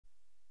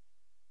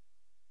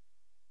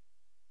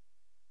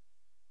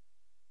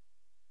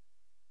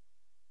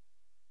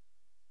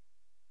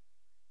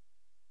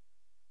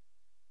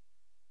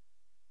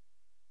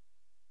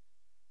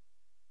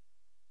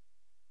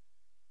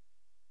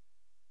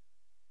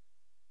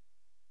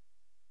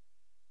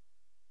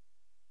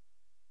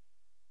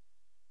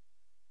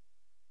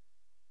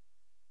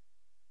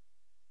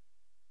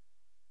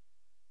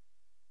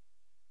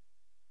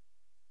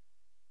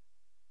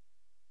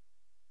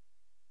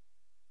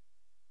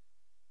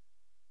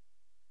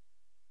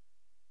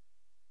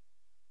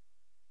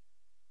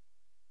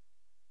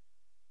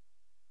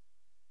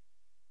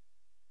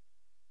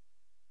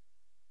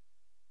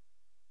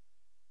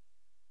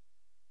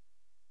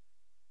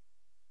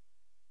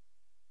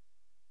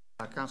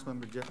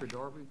Councilmember Jeffrey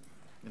Darby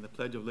and the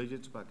Pledge of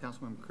Allegiance by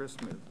Councilmember Chris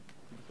Smith. Would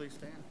you please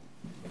stand?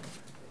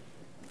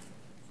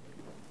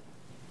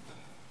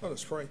 Let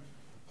us pray.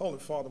 Holy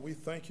Father, we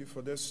thank you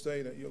for this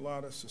day that you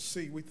allowed us to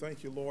see. We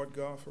thank you, Lord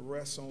God, for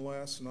rest on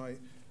last night.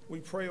 We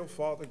pray, oh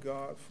Father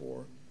God,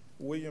 for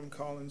William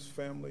Collins'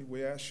 family.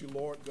 We ask you,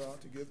 Lord God,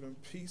 to give them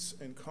peace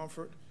and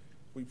comfort.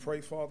 We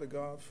pray, Father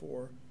God,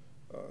 for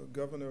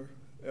Governor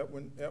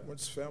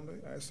Edwards' family.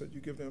 I ask that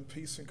you give them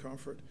peace and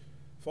comfort.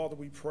 Father,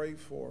 we pray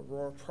for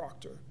Roy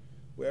Proctor.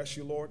 We ask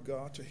you, Lord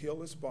God, to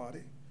heal his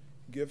body,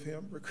 give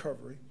him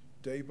recovery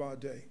day by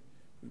day.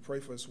 We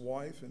pray for his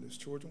wife and his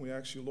children. We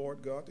ask you,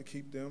 Lord God, to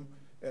keep them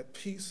at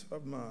peace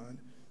of mind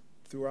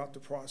throughout the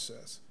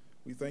process.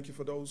 We thank you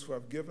for those who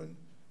have given.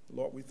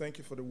 Lord, we thank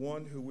you for the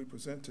one who we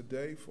present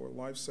today for a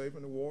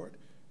life-saving award.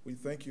 We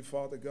thank you,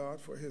 Father God,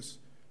 for his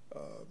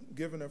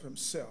giving of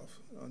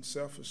himself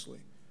unselfishly.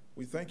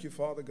 We thank you,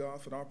 Father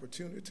God, for the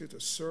opportunity to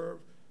serve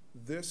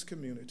this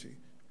community.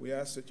 We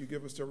ask that you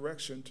give us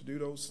direction to do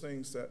those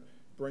things that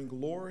bring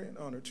glory and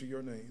honor to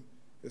your name.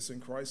 It's in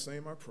Christ's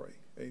name I pray.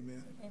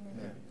 Amen. Amen.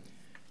 Amen.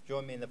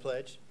 Join me in the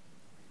pledge.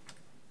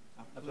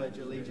 I pledge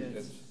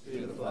allegiance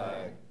to the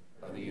flag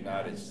of the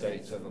United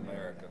States of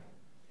America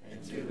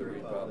and to the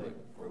republic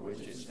for which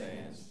it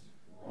stands,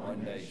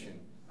 one nation,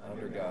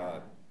 under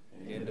God,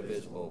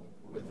 indivisible,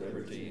 with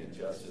liberty and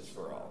justice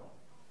for all.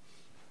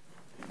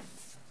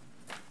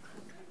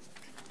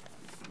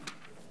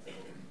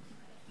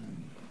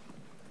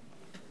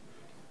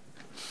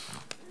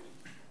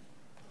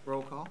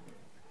 Roll call.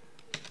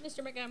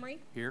 Mr. Montgomery.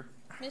 Here.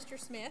 Mr.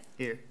 Smith.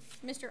 Here.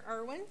 Mr.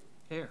 Irwin.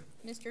 Here.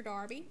 Mr.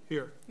 Darby.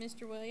 Here.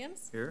 Mr.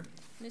 Williams. Here.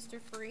 Mr.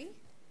 Free.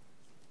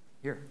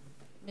 Here.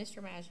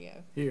 Mr.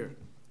 Maggio. Here.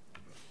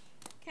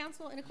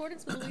 Council, in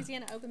accordance with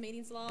Louisiana open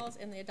meetings laws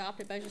and the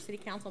adopted Bossier City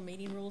Council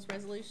meeting rules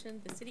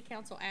resolution, the City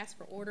Council asks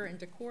for order and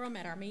decorum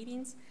at our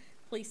meetings.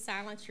 Please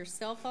silence your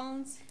cell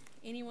phones.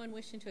 Anyone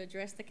wishing to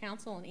address the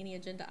council on any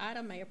agenda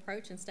item may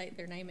approach and state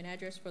their name and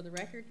address for the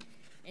record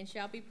and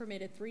shall be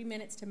permitted 3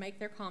 minutes to make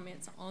their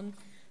comments on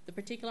the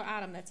particular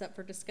item that's up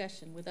for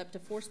discussion, with up to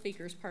 4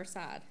 speakers per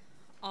side.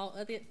 All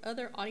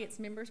other audience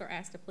members are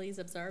asked to please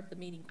observe the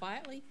meeting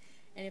quietly,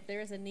 and if there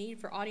is a need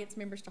for audience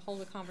members to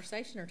hold a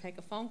conversation or take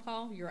a phone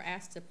call, you are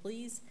asked to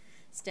please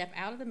step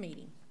out of the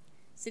meeting.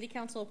 City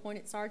Council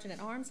appointed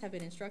Sergeant-at-Arms have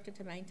been instructed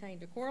to maintain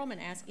decorum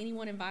and ask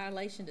anyone in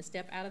violation to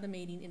step out of the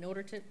meeting in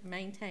order to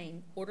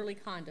maintain orderly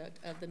conduct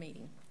of the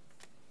meeting.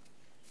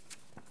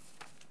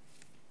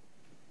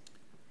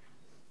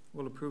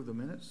 We'll approve the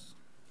minutes.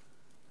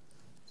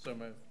 So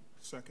moved.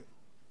 Second.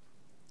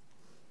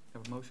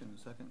 Have a motion and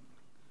a second.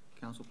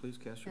 Council, please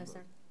cast your vote. No,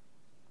 sir.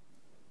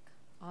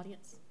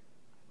 Audience.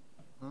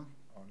 Huh?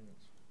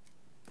 Audience.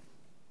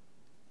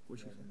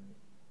 What'd you say?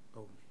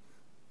 Oh.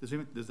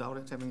 Does the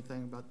audience have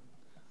anything about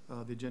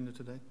the agenda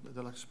today that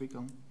they'd like to speak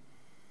on?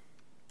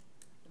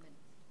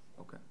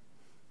 Okay.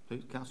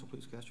 Please, Council,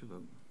 please cast your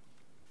vote.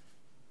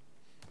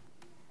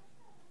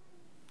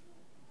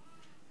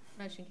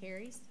 Motion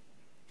carries.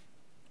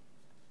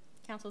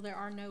 Council, there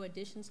are no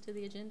additions to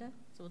the agenda,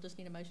 so we'll just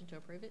need a motion to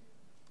approve it.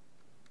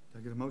 Did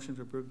I get a motion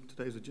to approve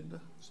today's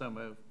agenda? So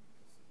moved.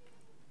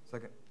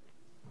 Second.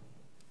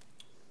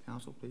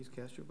 Council, please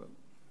cast your vote.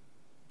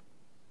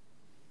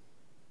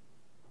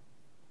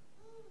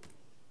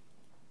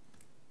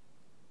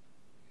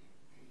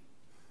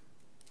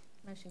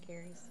 Motion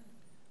carries.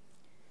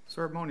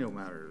 Ceremonial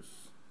matters.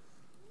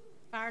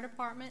 Fire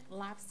Department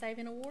Life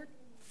Saving Award.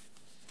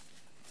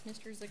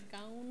 Mr.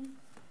 Zagone,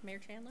 Mayor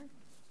Chandler.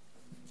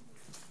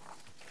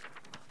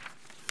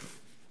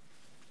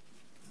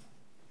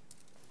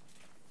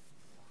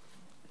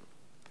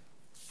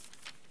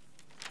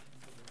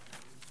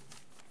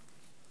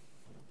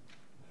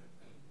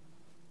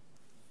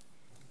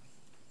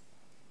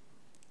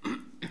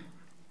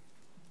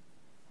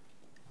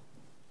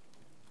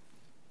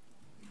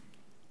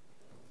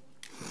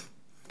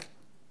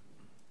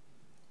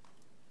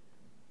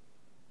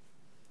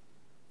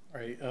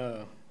 All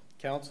right,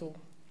 Council,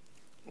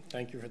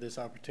 thank you for this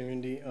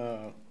opportunity.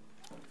 On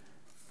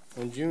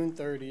June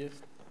 30th,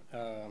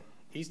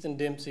 Easton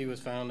Dempsey was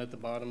found at the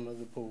bottom of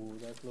the pool.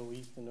 That's little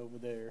Easton over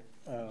there,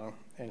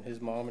 and his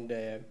mom and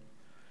dad.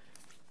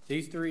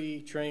 These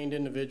 3 trained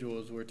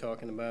individuals we're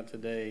talking about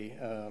today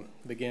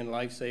began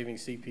life-saving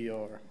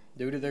CPR.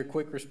 Due to their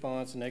quick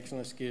response and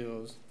excellent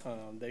skills,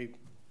 they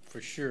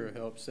for sure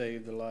helped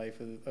save the life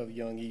of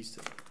young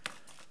Easton.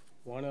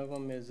 One of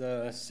them is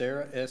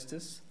Sarah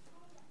Estes.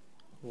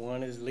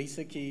 One is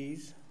Lisa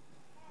Keys,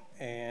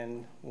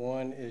 and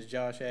one is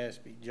Josh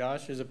Ashby.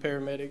 Josh is a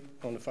paramedic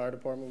on the fire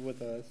department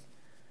with us.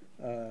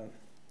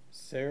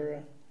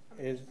 Sarah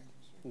is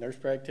nurse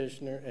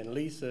practitioner, and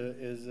Lisa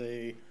is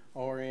a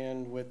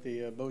RN with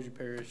the Bossier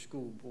Parish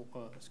school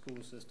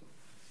system.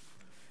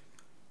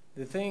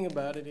 The thing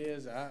about it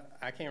is,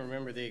 I can't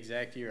remember the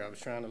exact year. I was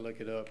trying to look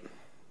it up,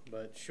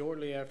 but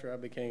shortly after I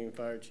became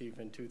fire chief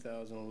in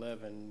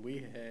 2011,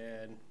 we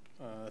had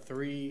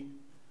 3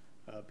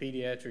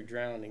 pediatric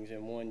drownings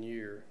in 1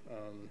 year,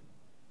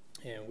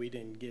 and we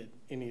didn't get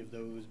any of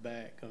those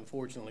back.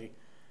 Unfortunately,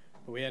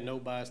 but we had no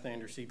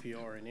bystander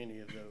CPR in any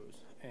of those.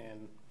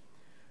 And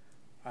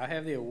I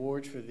have the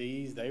awards for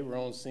these. They were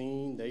on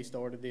scene. They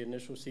started the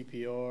initial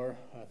CPR,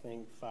 I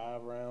think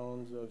 5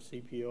 rounds of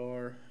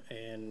CPR,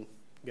 and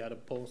got a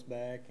pulse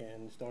back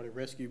and started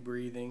rescue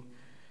breathing.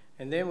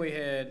 And then we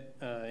had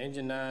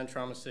Engine 9,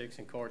 Trauma 6,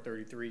 and Car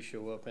 33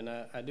 show up. And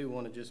I do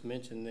want to just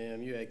mention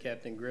them. You had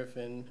Captain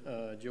Griffin,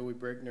 Joey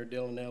Brickner,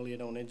 Dylan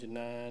Elliott on Engine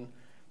 9.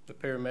 The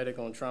paramedic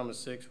on Trauma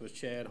 6 was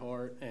Chad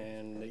Hart,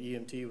 and the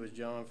EMT was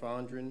John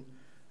Fondren.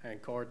 And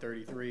Car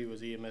 33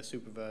 was EMS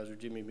Supervisor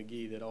Jimmy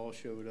McGee that all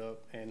showed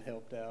up and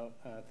helped out.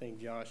 I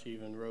think Josh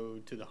even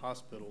rode to the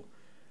hospital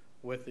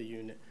with the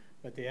unit.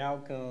 But the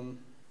outcome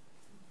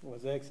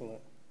was excellent.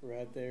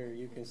 Right there,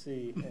 you can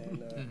see.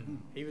 And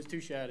he was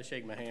too shy to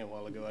shake my hand a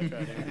while ago. I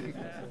tried to introduce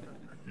myself.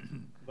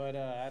 But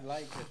I'd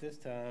like at this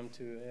time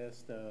to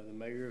ask the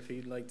mayor if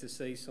he'd like to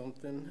say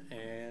something,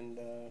 and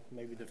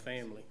maybe the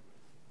family.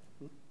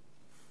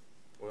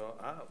 Well,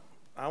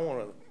 I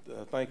want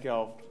to thank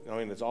y'all. I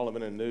mean, it's all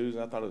been in the news.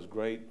 I thought it was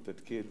great that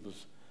the kid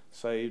was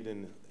saved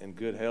and in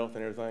good health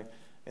and everything.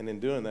 And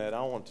in doing that,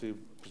 I want to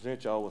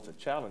present y'all with a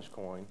challenge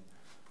coin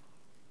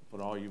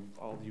for all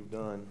you've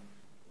done.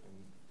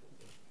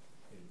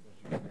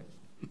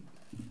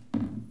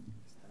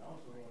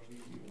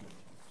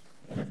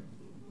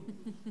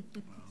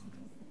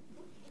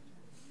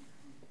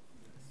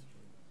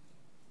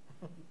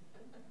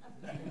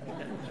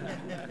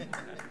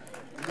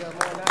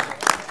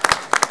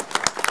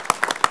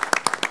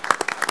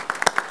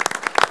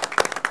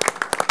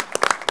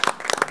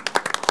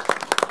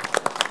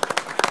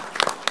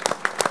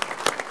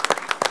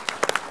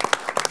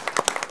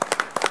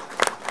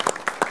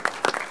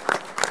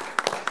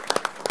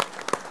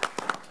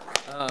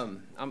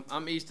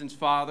 I'm Easton's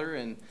father,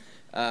 and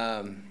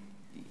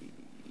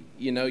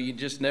you know, you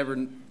just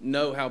never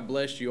know how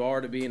blessed you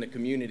are to be in a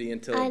community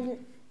until.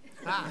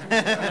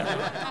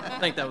 I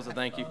think that was a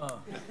thank you.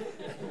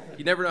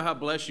 You never know how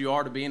blessed you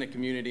are to be in a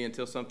community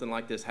until something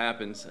like this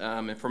happens.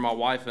 And for my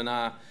wife and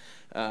I,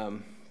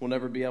 we'll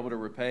never be able to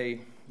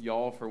repay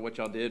y'all for what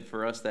y'all did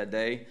for us that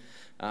day.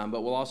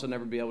 But we'll also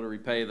never be able to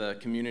repay the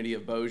community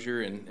of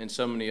Bossier and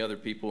so many other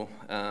people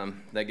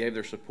that gave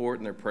their support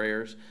and their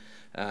prayers.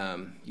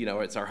 You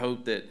know, it's our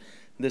hope that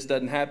this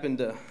doesn't happen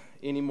to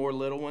any more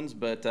little ones,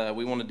 but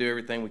we want to do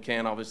everything we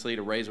can, obviously,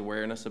 to raise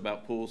awareness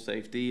about pool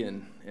safety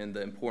and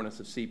the importance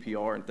of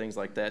CPR and things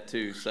like that,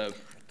 too. So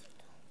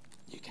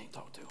you can't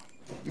talk to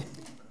them.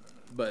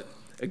 But,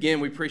 again,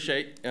 we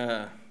appreciate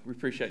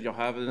y'all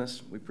having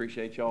us. We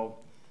appreciate y'all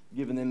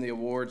giving them the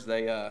awards.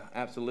 They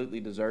absolutely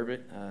deserve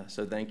it.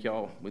 So thank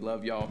y'all. We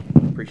love y'all.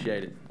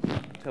 Appreciate it.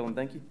 Tell them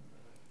thank you.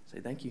 Say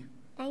thank you.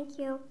 Thank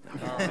you.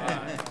 All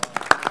right.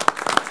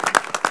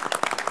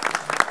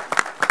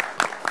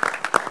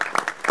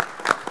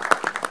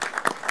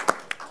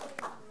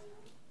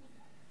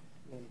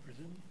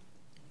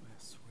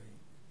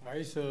 All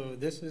right, so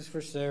this is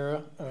for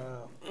Sarah.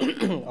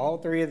 All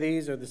 3 of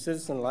these are the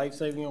Citizen Life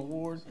Saving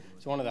Award.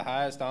 It's one of the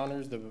highest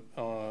honors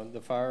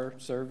the fire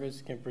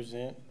service can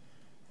present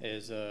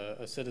as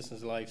a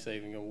Citizen's Life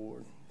Saving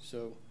Award.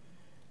 So,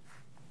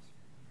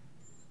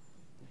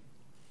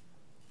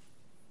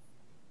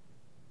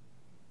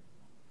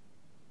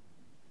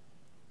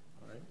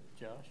 all right,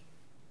 Josh.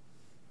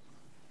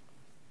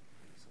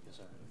 Yes,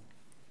 sir.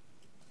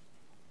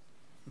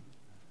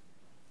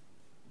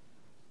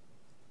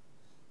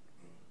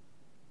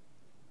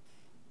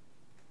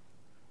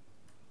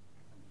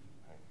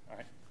 All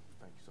right.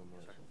 Thank you so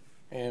much.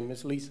 And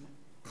Miss Lisa.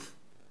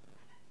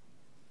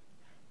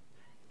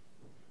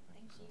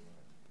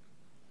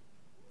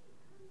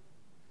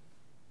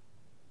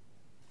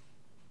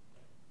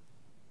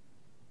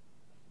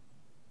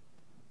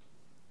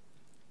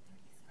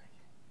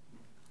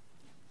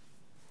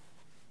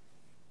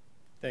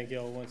 Thank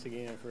y'all once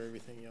again for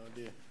everything y'all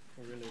did.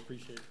 I really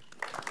appreciate it.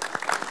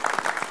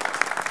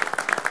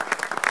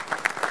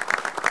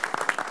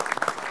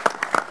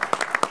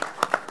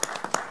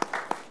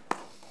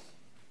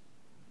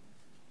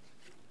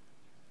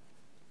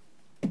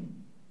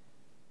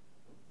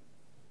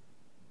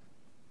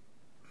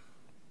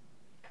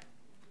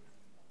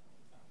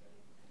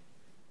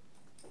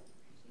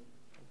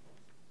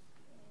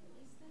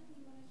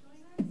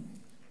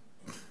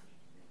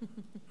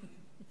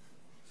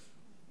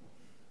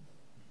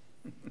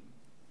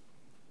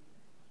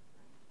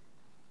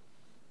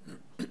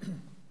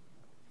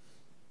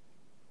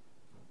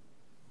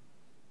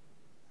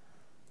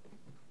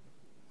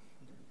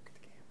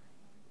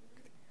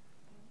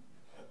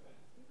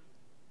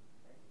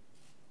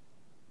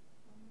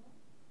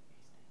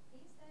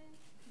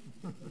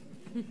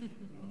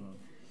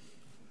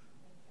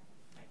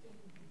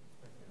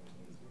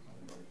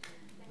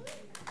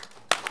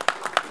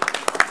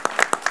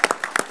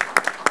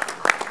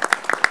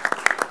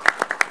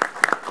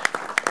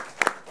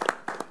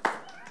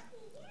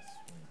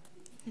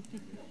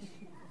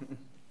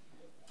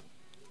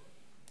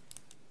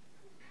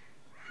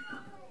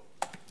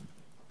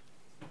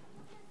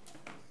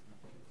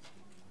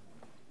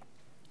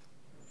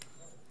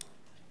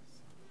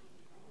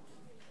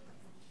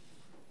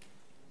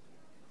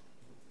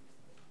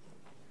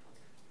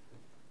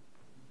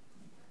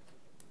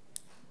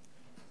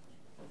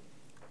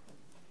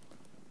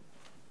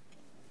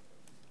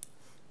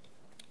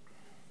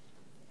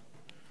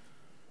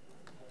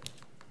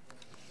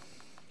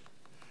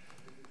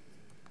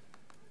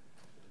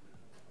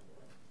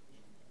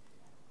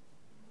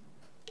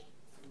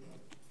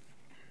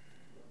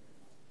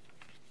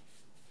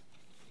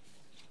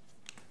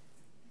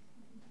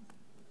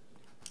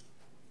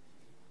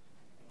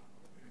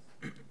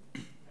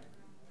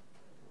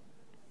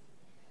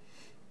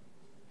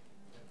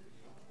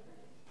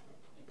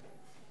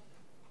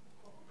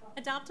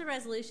 Adopt a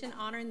resolution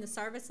honoring the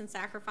service and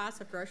sacrifice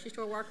of grocery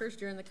store workers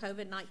during the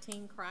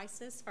COVID-19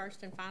 crisis.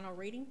 First and final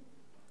reading.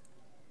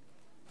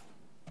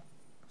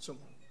 So,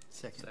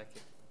 Second.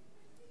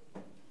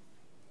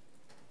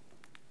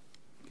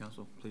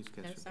 Council, please cast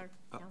No, your sir.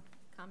 vote. No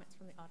comments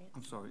from the audience.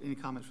 I'm sorry, any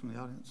comments from the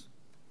audience?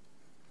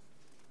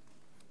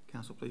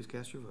 Council, please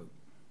cast your vote.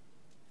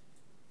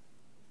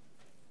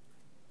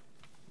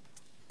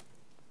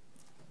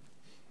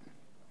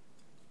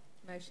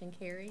 Motion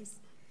carries.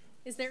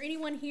 Is there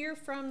anyone here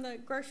from the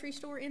grocery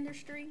store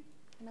industry?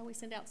 I know we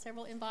send out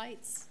several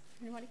invites.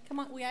 Anybody? Come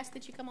on, we ask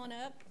that you come on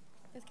up.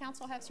 Does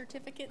council have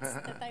certificates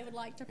that they would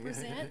like to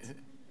present?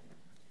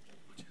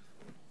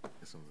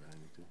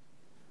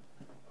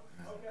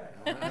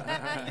 You're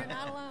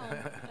not alone.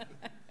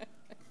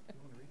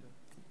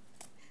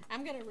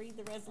 I'm going to read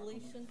the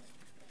resolution.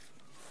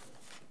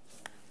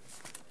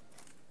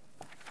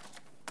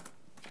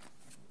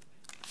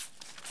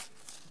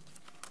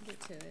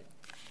 Get to it.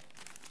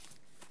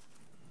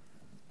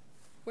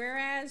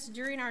 Whereas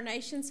during our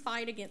nation's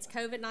fight against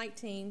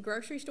COVID-19,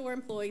 grocery store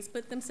employees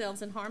put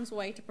themselves in harm's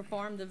way to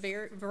perform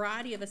the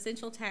variety of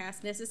essential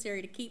tasks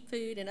necessary to keep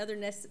food and other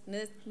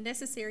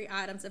necessary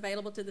items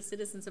available to the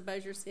citizens of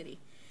Bossier City.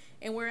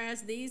 And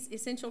whereas these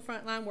essential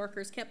frontline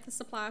workers kept the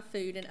supply of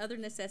food and other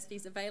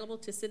necessities available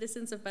to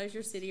citizens of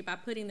Bossier City by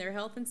putting their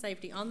health and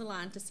safety on the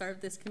line to serve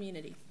this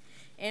community.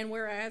 And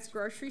whereas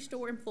grocery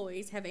store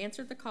employees have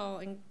answered the call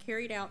and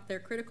carried out their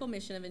critical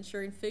mission of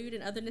ensuring food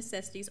and other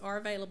necessities are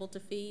available to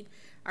feed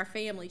our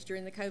families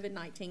during the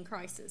COVID-19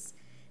 crisis.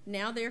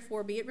 Now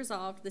therefore be it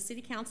resolved, the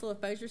City Council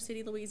of Bossier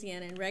City,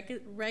 Louisiana, in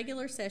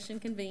regular session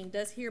convened,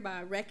 does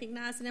hereby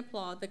recognize and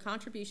applaud the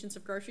contributions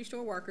of grocery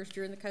store workers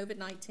during the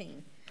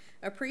COVID-19.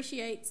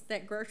 Appreciates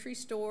that grocery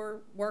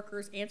store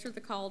workers answered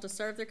the call to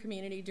serve their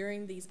community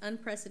during these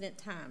unprecedented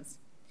times.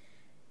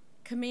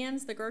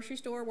 Commends the grocery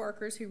store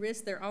workers who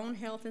risked their own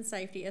health and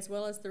safety as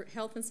well as the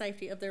health and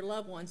safety of their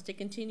loved ones to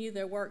continue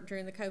their work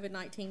during the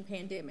COVID-19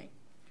 pandemic.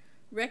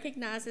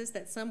 Recognizes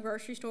that some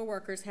grocery store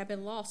workers have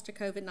been lost to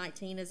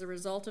COVID-19 as a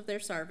result of their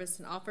service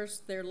and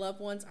offers their loved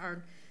ones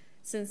our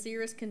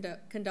sincerest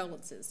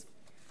condolences.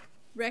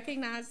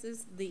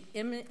 Recognizes the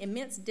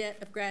immense debt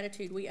of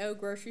gratitude we owe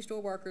grocery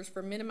store workers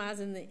for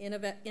minimizing the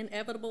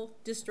inevitable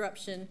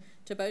disruption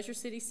to Bossier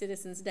City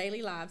citizens'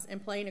 daily lives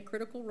and playing a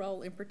critical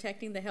role in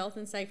protecting the health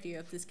and safety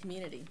of this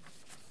community.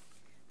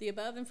 The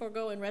above and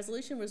foregoing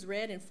resolution was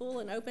read in full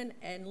and open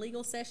and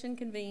legal session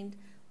convened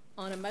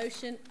on a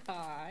motion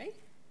by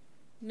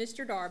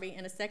Mr. Darby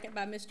and a second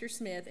by Mr.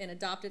 Smith and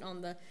adopted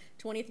on the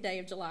 20th day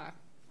of July,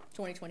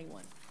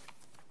 2021.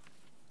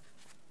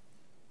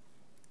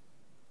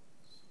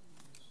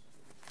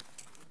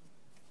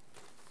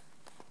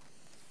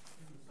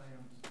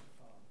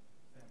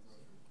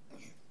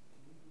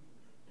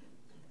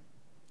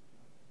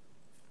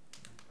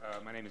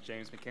 My name is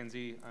James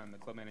McKenzie. I'm the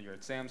club manager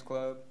at Sam's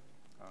Club.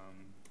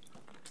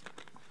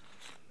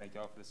 Thank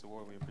y'all for this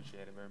award. We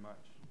appreciate it very much.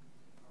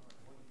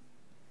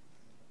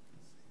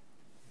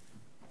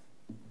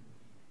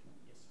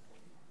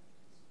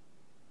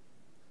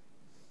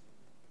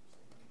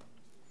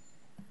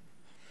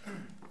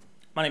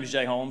 My name is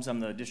Jay Holmes. I'm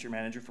the district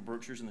manager for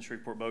Brookshire's in the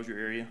Shreveport-Bossier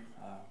area.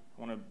 I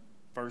want to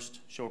first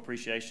show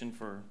appreciation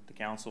for the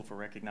council for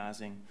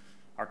recognizing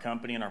our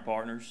company and our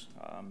partners.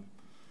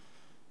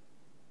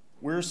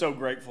 We're so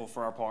grateful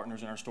for our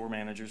partners and our store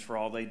managers for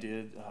all they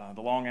did.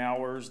 The long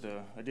hours, the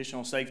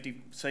additional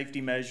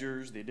safety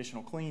measures, the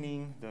additional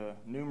cleaning, the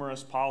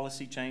numerous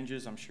policy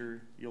changes I'm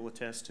sure you'll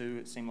attest to.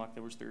 It seemed like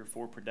there was 3 or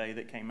 4 per day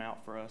that came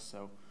out for us.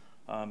 So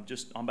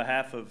just on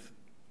behalf of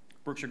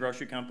Brookshire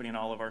Grocery Company and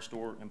all of our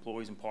store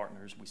employees and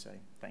partners, we say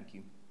thank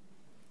you.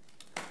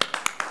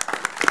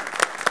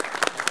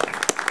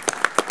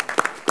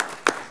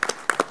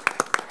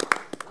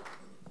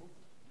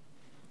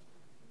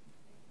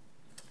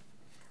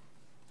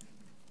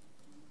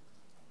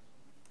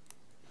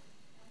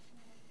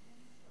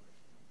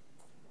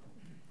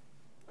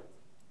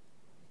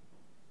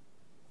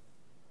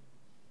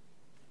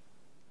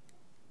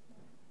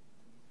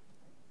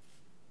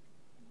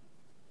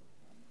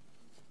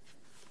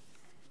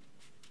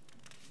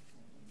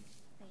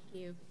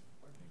 Thank you.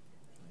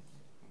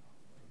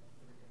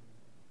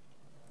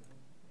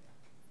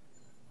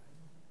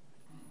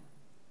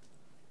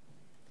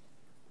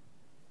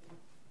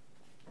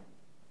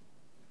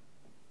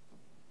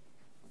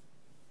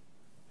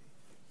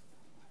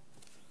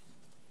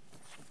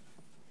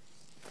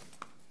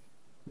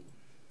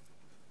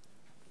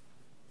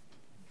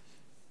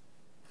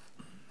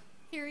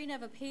 Hearing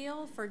of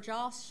appeal for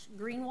Josh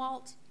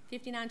Greenwalt,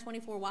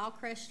 5924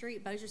 Wildcrest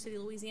Street, Bossier City,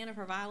 Louisiana,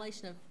 for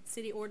violation of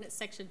City Ordinance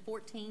Section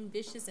 14,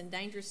 vicious and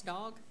dangerous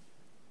dog.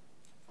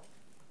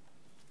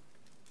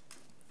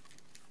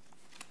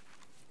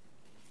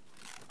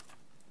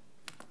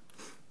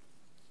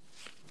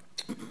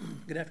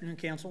 Good afternoon,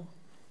 Council,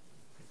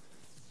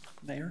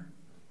 Mayor.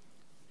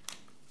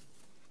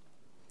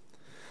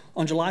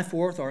 On July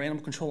 4th, our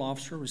animal control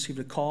officer received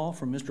a call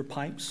from Mr.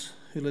 Pipes,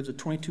 who lives at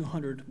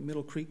 2200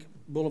 Middle Creek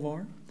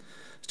Boulevard,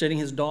 stating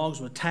his dogs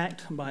were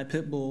attacked by a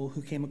pit bull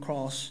who came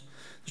across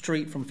the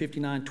street from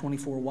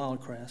 5924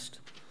 Wildcrest.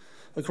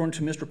 According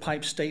to Mr.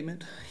 Pipe's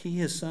statement, he,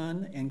 his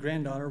son, and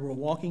granddaughter were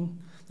walking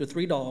their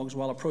 3 dogs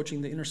while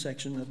approaching the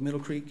intersection of Middle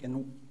Creek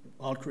and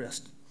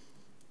Wildcrest.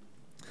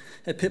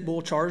 A pit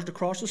bull charged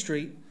across the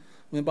street,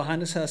 went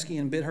behind his husky,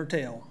 and bit her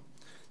tail.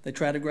 They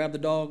tried to grab the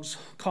dog's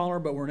collar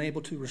but weren't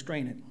able to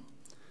restrain it.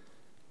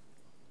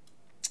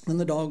 Then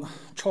the dog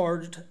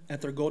charged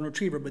at their golden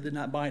retriever but did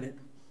not bite it.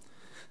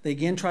 They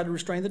again tried to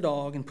restrain the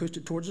dog and pushed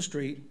it towards the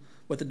street,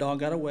 but the dog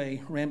got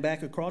away, ran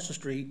back across the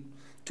street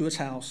to his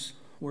house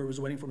where he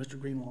was waiting for Mr.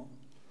 Greenwald.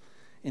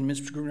 In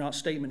Mr. Greenwald's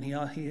statement,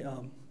 he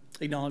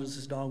acknowledges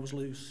his dog was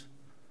loose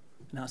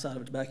and outside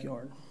of its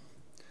backyard.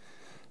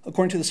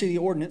 According to the city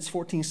ordinance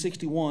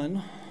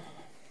 1461,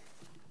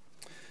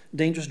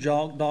 dangerous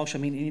dog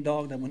shall mean any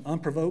dog that when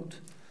unprovoked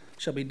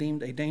shall be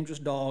deemed a dangerous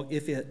dog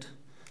if it,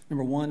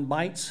 number 1,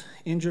 bites,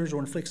 injures, or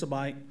inflicts a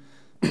bite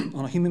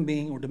on a human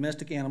being or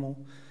domestic animal,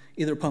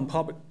 either upon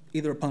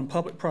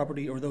public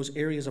property or those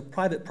areas of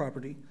private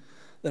property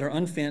that are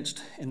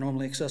unfenced and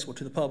normally accessible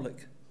to the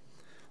public.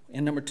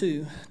 And number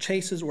 2,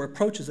 chases or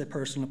approaches a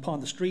person upon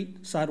the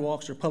street,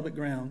 sidewalks, or public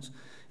grounds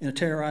in a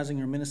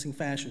terrorizing or menacing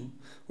fashion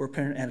or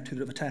apparent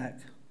attitude of attack.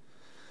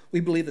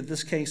 We believe that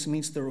this case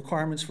meets the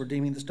requirements for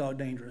deeming this dog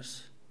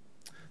dangerous.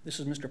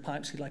 This is Mr.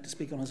 Pipes. He'd like to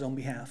speak on his own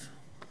behalf.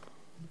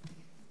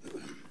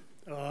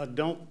 I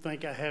don't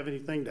think I have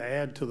anything to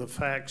add to the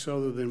facts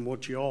other than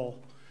what you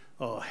all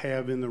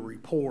have in the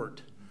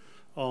report.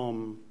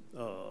 My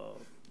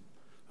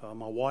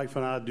wife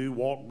and I do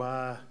walk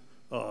by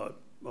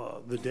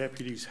the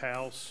deputy's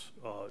house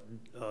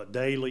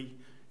daily,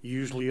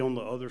 usually on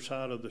the other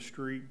side of the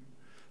street.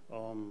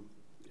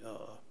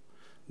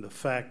 The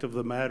fact of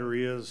the matter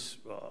is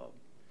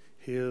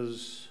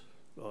his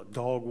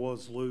dog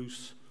was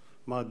loose.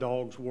 My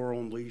dogs were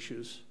on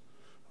leashes.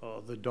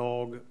 The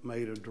dog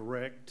made a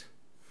direct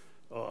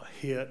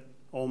hit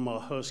on my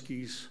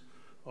husky's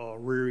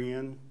rear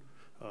end.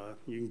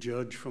 You can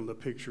judge from the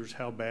pictures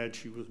how bad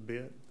she was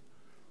bit.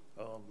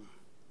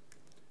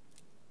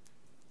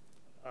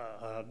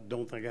 I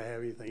don't think I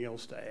have anything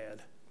else to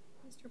add.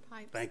 Mr.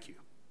 Pipes. Thank you.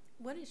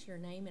 What is your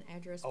name and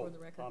address for the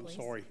record, please?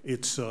 I'm sorry.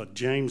 It's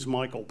James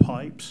Michael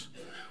Pipes.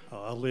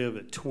 I live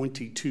at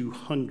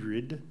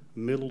 2200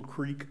 Middle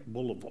Creek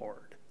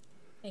Boulevard.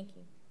 Thank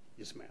you.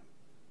 Yes, ma'am.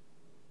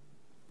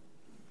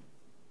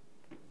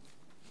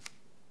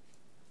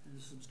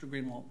 This is Mr.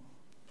 Greenwald.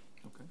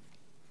 Okay.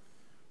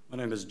 My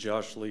name is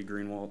Josh Lee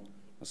Greenwald.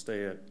 I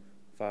stay at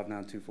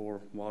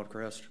 5924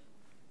 Wildcrest.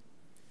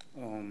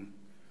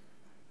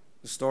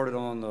 It started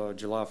on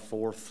July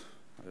 4th,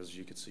 as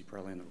you can see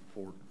probably in the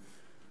report.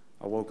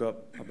 I woke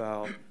up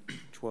about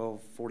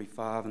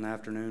 12:45 in the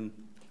afternoon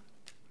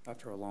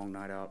after a long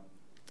night out.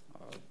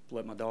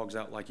 Let my dogs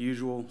out like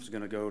usual. Was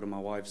going to go to my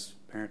wife's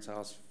parents'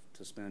 house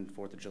to spend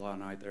 4th of July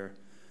night there.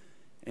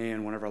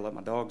 And whenever I let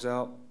my dogs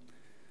out,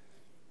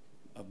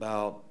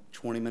 about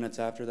 20 minutes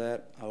after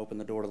that, I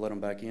opened the door to let them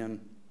back in.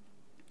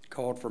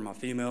 Called for my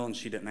female, and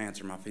she didn't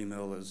answer. My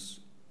female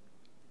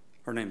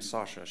her name's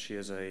Sasha. She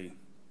is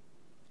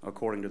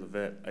according to the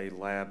vet, a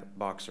lab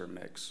boxer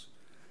mix.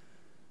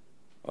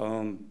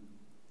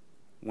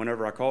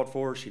 Whenever I called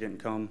for her, she didn't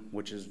come,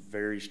 which is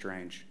very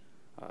strange.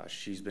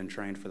 She's been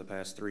trained for the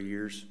past 3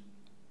 years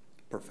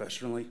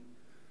professionally.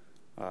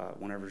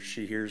 Whenever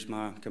she hears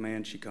my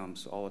command, she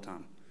comes all the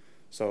time.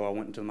 So I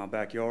went into my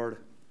backyard.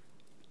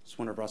 Just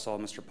whenever I saw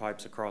Mr.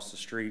 Pipes across the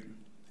street,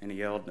 and he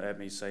yelled at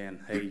me saying,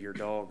 "Hey, your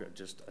dog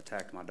just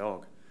attacked my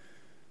dog."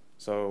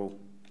 So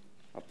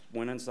I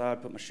went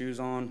inside, put my shoes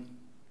on,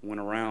 went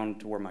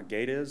around to where my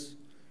gate is,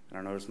 and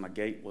I noticed my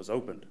gate was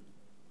opened.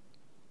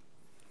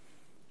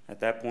 At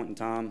that point in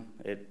time,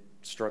 it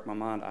struck my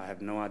mind, I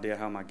have no idea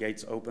how my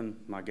gate's open.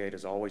 My gate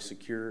is always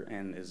secure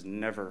and is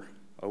never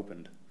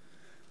opened.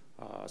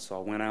 So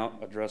I went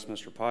out, addressed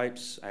Mr.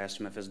 Pipes, asked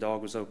him if his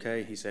dog was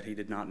okay. He said he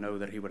did not know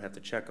that he would have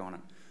to check on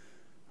it.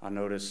 I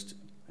noticed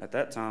at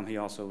that time he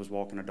also was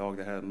walking a dog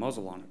that had a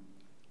muzzle on it.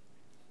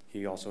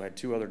 He also had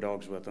 2 other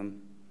dogs with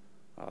him.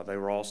 They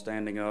were all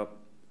standing up.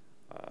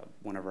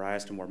 Whenever I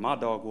asked him where my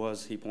dog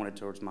was, he pointed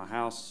towards my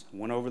house.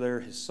 Went over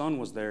there. His son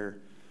was there,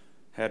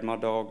 had my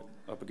dog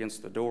up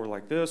against the door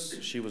like this.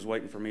 She was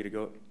waiting for me to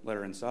go let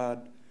her inside.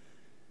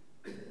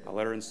 I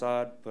let her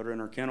inside, put her in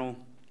her kennel,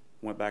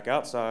 went back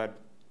outside.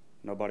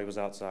 Nobody was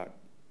outside.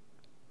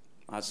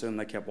 I assumed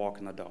they kept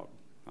walking the dog.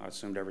 I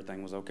assumed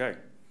everything was okay.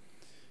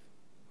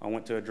 I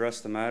went to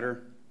address the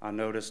matter. I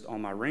noticed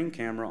on my Ring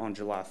camera on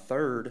July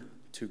 3rd,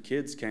 2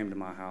 kids came to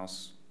my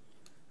house.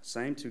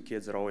 Same 2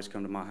 kids that always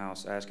come to my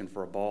house asking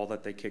for a ball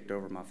that they kicked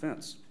over my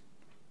fence.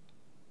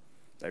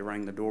 They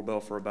rang the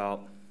doorbell for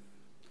about,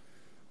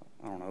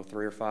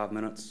 3 or 5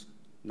 minutes.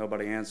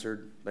 Nobody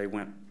answered. They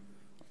went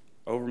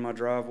over my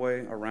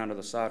driveway, around to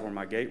the side where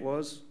my gate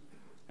was,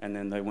 and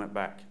then they went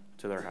back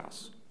to their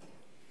house.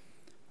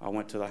 I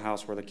went to the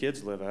house where the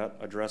kids live at,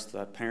 addressed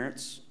the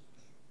parents.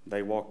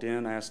 They walked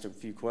in, asked a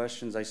few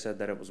questions. They said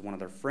that it was one of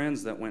their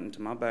friends that went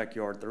into my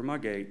backyard through my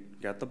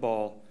gate, got the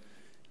ball,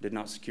 did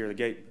not secure the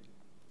gate.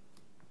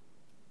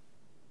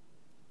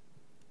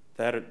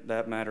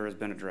 that matter has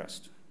been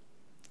addressed.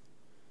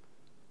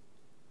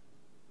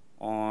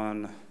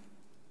 On, I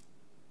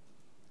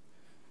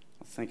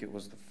think it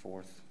was the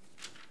 4th.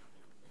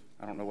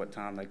 I don't know what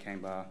time they came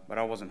by, but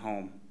I wasn't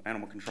home.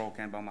 Animal control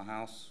came by my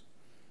house.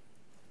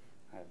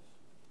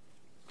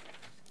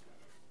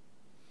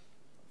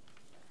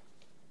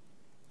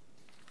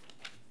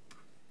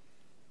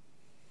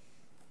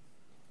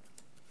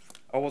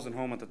 I wasn't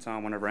home at the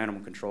time whenever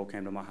animal control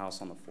came to my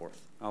house on the 4th.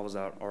 I was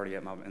out already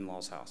at my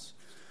in-laws' house.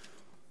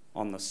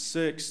 On the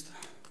 6th,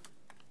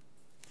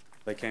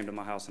 they came to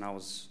my house and I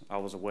was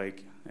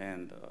awake.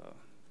 And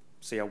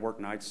see, I work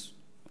nights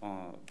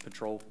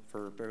patrol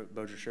for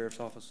Bossier Sheriff's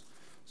Office.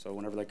 So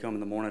whenever they come in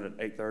the morning at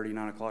 8:30,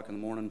 9 o'clock in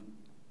the morning,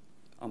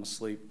 I'm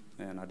asleep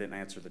and I didn't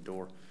answer the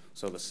door.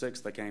 So the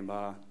 6th, they came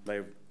by.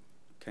 They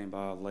came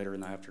by later in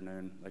the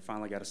afternoon. They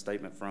finally got a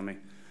statement from me.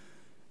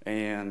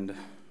 And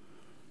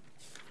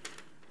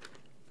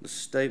the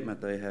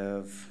statement they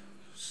have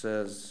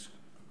says,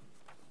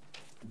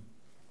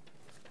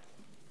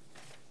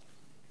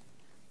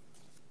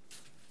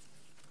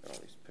 all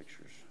these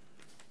pictures.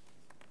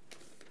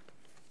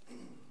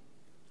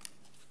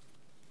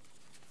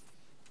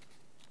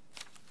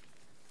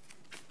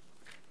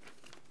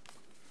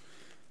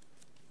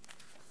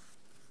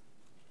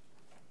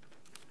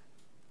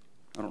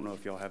 I don't know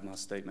if y'all have my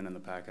statement in the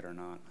packet or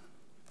not.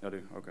 I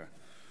do? Okay,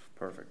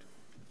 perfect.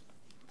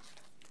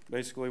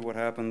 Basically what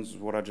happens is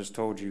what I just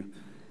told you.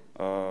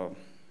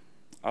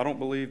 I don't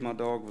believe my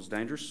dog was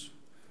dangerous.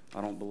 I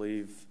don't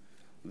believe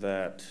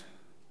that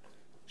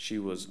she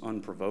was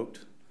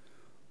unprovoked.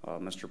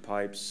 Mr.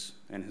 Pipes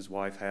and his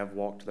wife have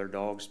walked their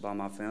dogs by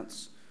my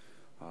fence.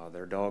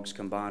 Their dog's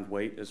combined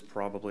weight is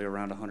probably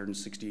around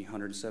 160,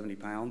 170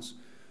 pounds.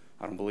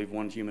 I don't believe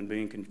one human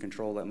being can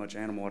control that much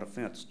animal at a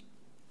fence.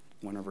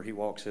 Whenever he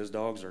walks his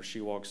dogs or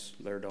she walks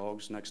their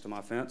dogs next to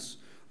my fence,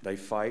 they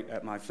fight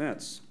at my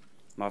fence.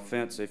 My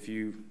fence, if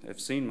you have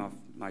seen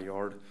my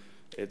yard,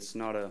 it's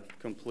not a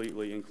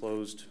completely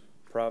enclosed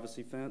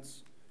privacy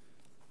fence.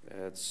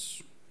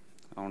 It's,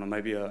 I don't know,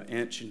 maybe an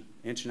inch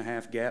and a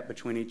half gap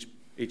between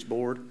each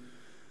board.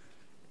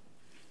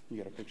 You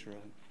got a picture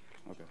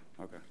of it?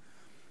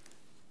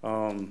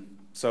 Okay.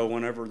 So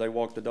whenever they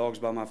walk the dogs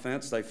by my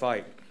fence, they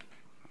fight,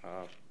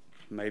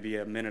 maybe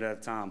a minute at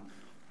a time.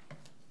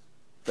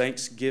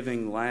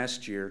 Thanksgiving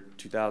last year,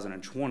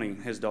 2020,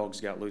 his dogs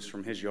got loose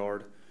from his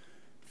yard,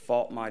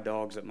 fought my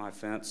dogs at my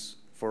fence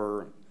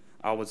for,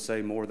 I would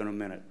say, more than a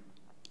minute.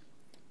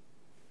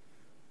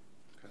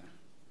 Okay.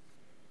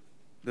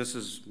 This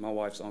is my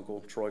wife's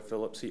uncle, Troy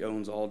Phillips. He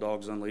owns All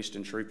Dogs Unleashed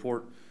in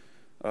Shreveport.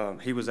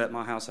 He was at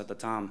my house at the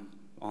time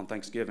on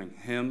Thanksgiving.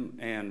 Him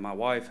and my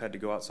wife had to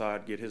go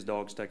outside, get his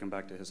dogs taken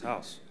back to his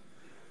house.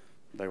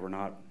 They were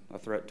not a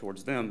threat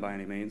towards them by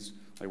any means.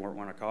 They weren't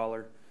wearing a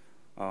collar.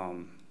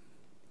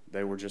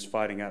 They were just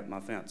fighting at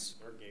my fence.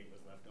 Their gate was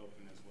left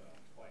open as well,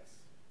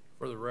 twice.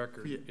 For the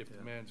record, if the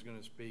Yeah. man's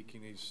gonna speak, he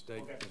needs to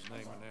state his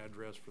name and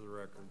address for the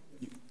record.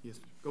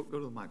 Yes, go to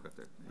the mic right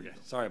there. Okay,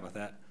 sorry about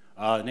that.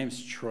 The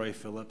name's Troy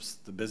Phillips.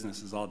 The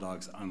business is All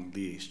Dogs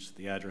Unleashed.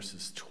 The address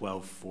is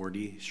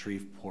 1240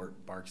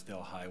 Shreveport,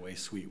 Barksdale Highway,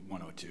 Suite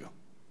 102.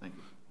 Thank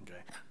you.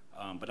 Okay.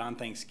 But on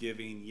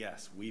Thanksgiving,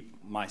 yes,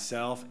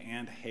 myself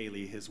and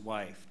Haley, his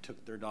wife,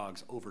 took their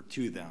dogs over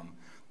to them.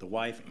 The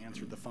wife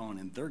answered the phone,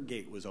 and their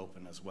gate was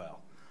open as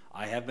well.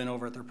 I have been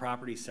over at their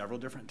property several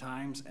different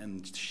times,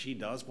 and she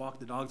does walk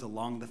the dogs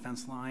along the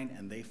fence line,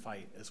 and they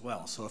fight as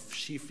well. So if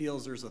she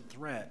feels there's a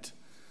threat,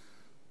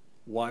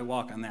 why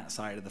walk on that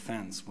side of the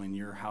fence when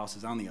your house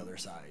is on the other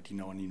side, you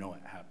know, and you know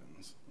what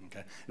happens,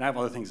 okay? And I have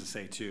other things to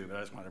say too, but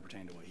I just wanted to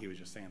pertain to what he was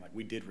just saying. Like,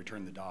 we did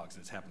return the dogs.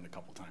 It's happened a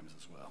couple times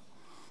as well.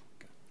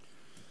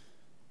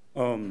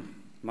 Okay.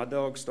 My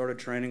dog started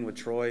training with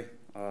Troy.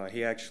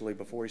 He actually,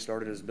 before he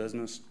started his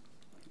business,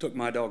 took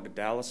my dog to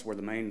Dallas, where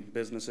the main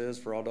business is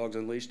for All Dogs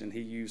Unleashed, and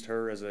he used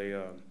her as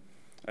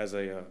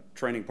a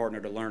training partner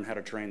to learn how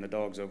to train the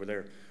dogs over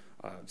there.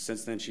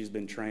 Since then, she's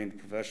been trained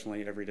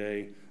professionally every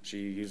day.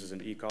 She uses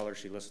an e-collar.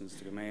 She listens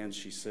to commands.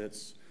 She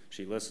sits.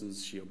 She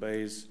listens. She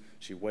obeys.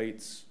 She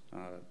waits.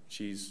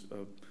 She's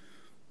an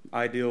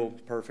ideal,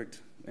 perfect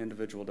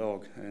individual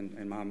dog,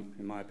 in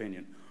my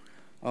opinion.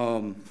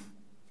 I'm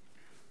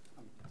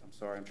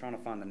sorry. I'm trying to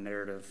find the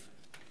narrative.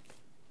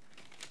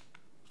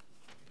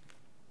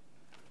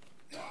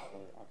 I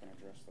can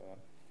address that.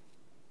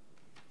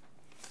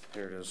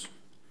 Here it is.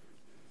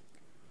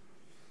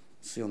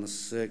 See, on the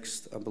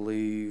 6th, I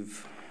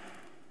believe,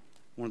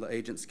 one of the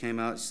agents came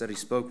out. He said he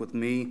spoke with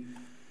me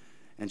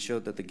and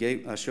showed that the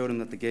gate. I showed him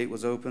that the gate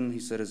was open. He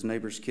said his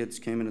neighbor's kids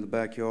came into the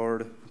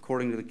backyard.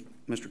 According to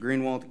Mr.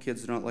 Greenwald, the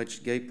kids did not latch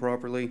the gate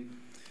properly.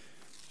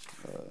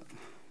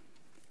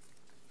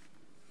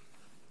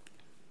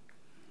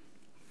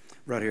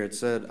 Right here, it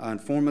said, I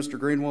informed Mr.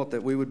 Greenwald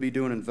that we would be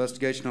doing an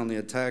investigation on the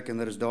attack and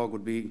that his dog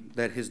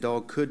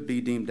could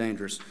be deemed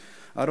dangerous.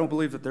 I don't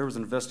believe that there was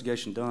an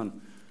investigation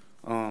done.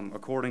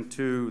 According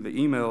to the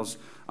emails,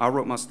 I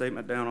wrote my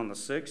statement down on the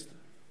 6th.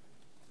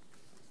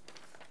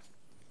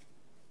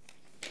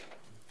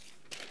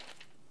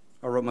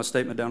 I wrote wrote my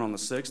statement down on the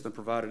 6th and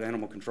provided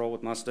animal control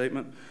with my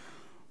statement.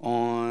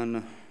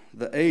 On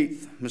the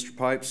 8th, Mr.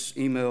 Pipes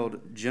emailed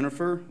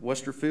Jennifer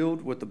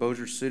Westerfield with the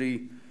Bossier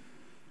City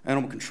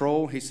Animal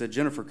Control. He said,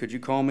 Jennifer, could you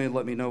call me and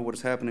let me know what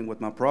is happening with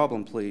my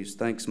problem, please?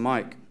 Thanks,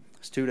 Mike.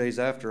 It's 2 days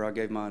after I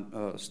gave my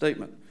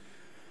statement.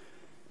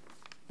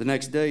 The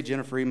next day,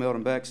 Jennifer emailed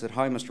him back, said,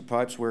 hi, Mr.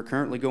 Pipes, we're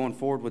currently going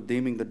forward with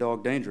deeming the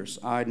dog dangerous.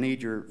 I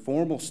need your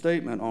formal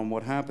statement on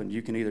what happened.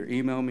 You can either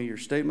email me your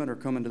statement or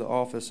come into the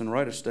office and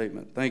write a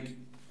statement. Thank you.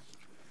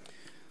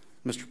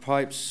 Mr.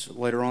 Pipes,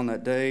 later on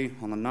that day,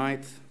 on the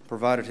 9th,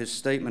 provided his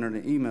statement in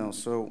an email.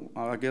 So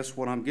I guess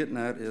what I'm getting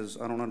at is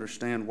I don't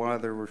understand why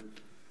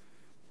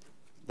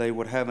they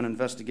would have an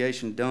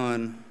investigation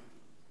done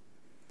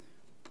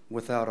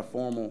without a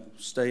formal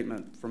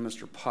statement from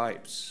Mr.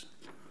 Pipes.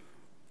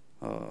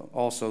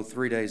 Also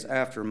 3 days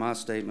after my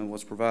statement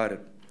was provided.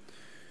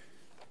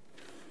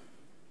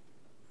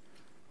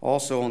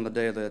 Also on the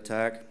day of the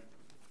attack,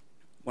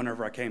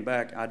 whenever I came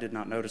back, I did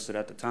not notice it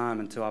at the time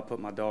until I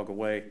put my dog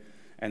away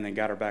and then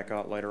got her back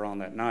out later on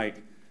that night.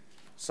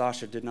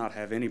 Sasha did not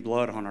have any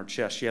blood on her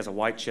chest. She has a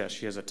white chest.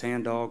 She has a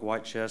tan dog,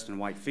 white chest, and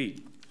white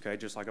feet, okay,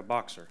 just like a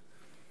boxer.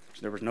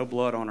 There was no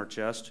blood on her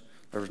chest.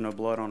 There was no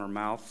blood on her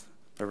mouth.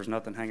 There was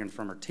nothing hanging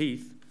from her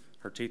teeth.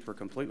 Her teeth were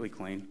completely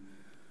clean.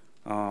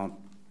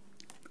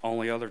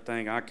 Only other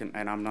thing I can,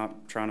 and I'm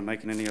not trying to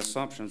make any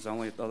assumptions, the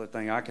only other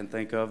thing I can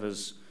think of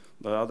is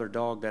the other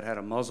dog that had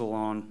a muzzle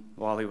on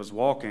while he was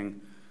walking.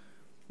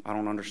 I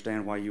don't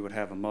understand why you would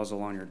have a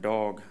muzzle on your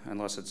dog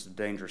unless it's a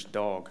dangerous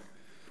dog.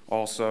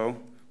 Also,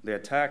 the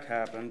attack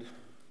happened,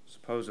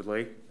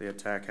 supposedly the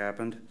attack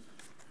happened.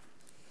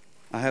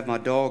 I have my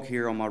dog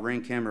here on my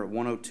Ring camera at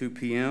 1:02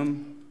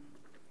 p.m.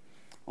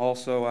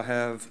 Also, I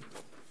have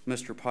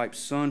Mr. Pipe's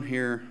son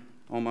here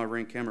on my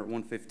Ring camera at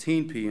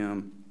 1:15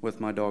 p.m. with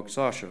my dog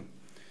Sasha.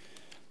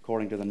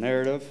 According to the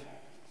narrative,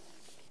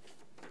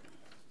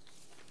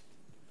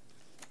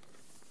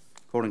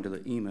 according to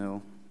the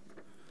email,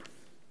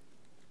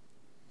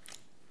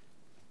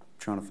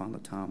 trying to find the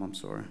time, I'm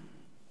sorry.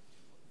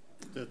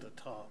 It's at the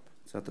top.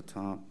 It's at the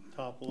top.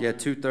 Top line. Yeah,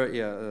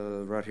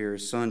 2:30, right here.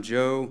 His son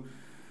Joe,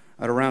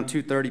 at around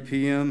 2:30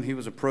 p.m., he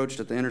was approached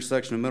at the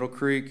intersection of Middle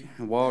Creek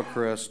and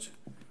Wildcrest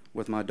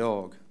with my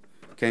dog.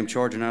 Came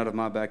charging out of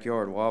my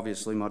backyard. Well,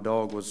 obviously, my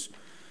dog was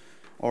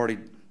already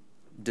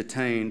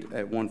detained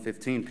at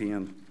 1:15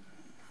 p.m.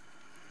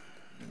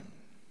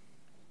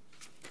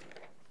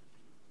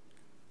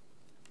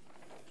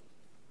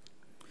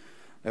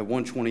 At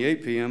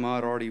 1:28 p.m., I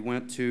had already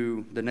went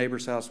to the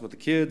neighbor's house with the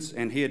kids,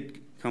 and he had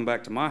come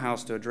back to my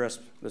house to address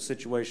the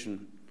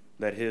situation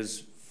that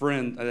his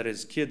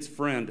kid's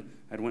friend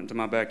had went into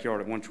my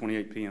backyard at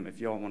 1:28 p.m. If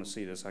y'all want to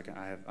see this, I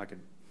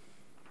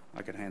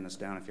could hand this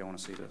down if y'all want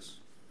to see this.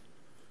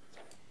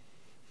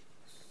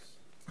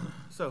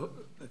 So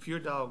if your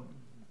dog,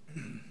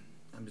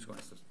 I'm just going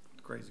to ask this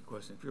crazy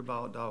question. If your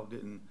dog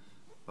didn't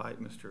bite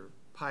Mr.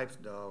 Pipe's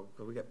dog,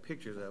 because we got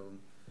pictures of him,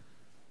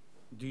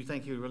 do you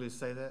think he would really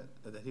say that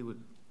he would,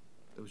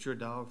 it was your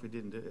dog if he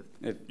didn't do it?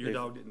 If your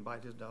dog didn't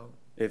bite his dog?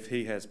 If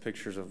he has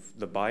pictures of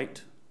the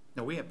bite?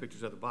 No, we have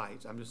pictures of the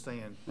bites. I'm just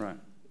saying. Right.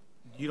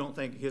 You don't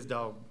think your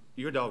dog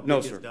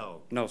bit his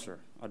dog? No, sir.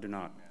 I do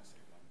not.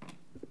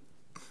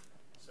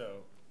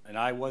 So, and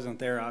I wasn't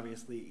there,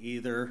 obviously,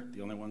 either.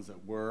 The only ones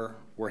that were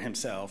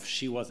himself.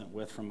 She wasn't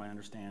with, from my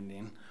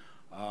understanding.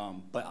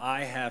 But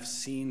I have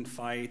seen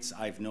fights.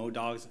 I've known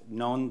dogs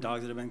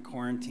that have been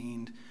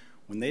quarantined.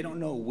 When they don't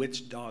know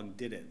which dog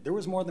did it. There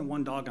was more than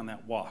one dog on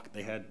that walk.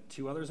 They had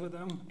two others with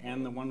them,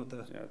 and the one with the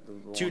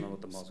one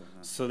with the muzzle.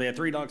 Yeah. So they had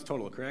 3 dogs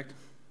total, correct?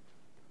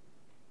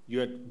 You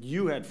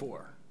had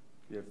 4.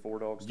 You had 4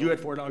 dogs. You had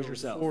 4 dogs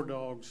yourself. 4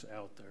 dogs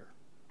out there.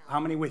 How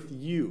many with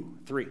you?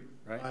 3,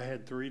 right? I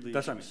had 3 leashes.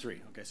 That's what I mean,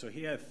 3. Okay, so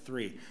he had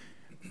 3.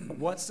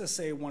 What's to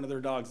say one of their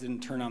dogs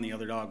didn't turn on the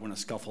other dog when a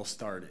scuffle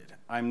started?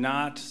 I'm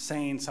not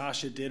saying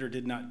Sasha did or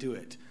did not do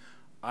it.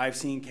 I've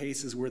seen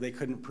cases where they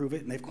couldn't prove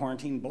it, and they've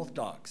quarantined both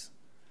dogs.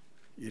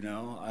 You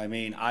know, I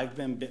mean, I've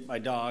been bit by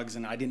dogs,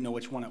 and I didn't know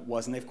which one it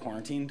was, and they've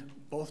quarantined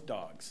both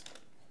dogs.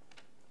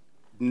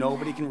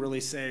 Nobody can really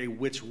say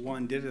which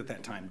one did it at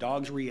that time.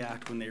 Dogs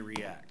react when they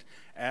react.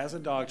 As a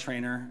dog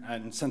trainer,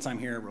 and since I'm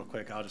here real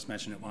quick, I'll just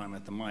mention it while I'm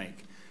at the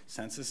mic.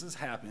 Since this has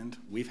happened,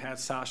 we've had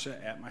Sasha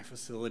at my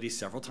facility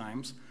several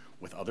times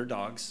with other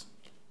dogs.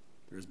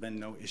 There's been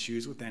no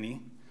issues with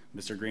any.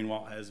 Mr.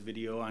 Greenwald has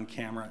video on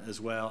camera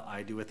as well.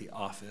 I do at the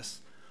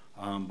office.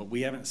 But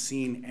we haven't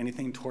seen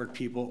anything toward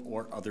people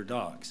or other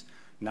dogs.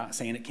 Not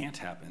saying it can't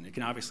happen. It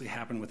can obviously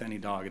happen with any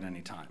dog at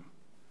any time.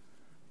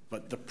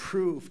 But the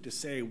proof to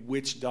say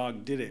which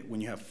dog did it when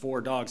you have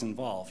 4 dogs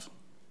involved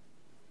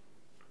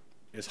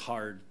is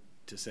hard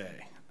to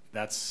say.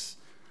 That's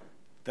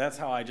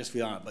how I just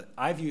feel on it. But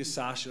I've used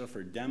Sasha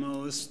for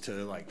demos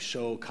to like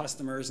show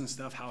customers and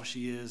stuff how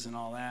she is and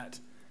all that.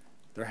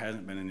 There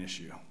hasn't been an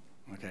issue.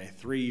 Okay,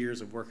 3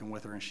 years of working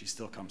with her, and she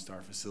still comes to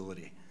our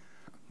facility.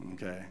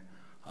 Okay.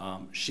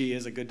 She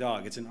is a good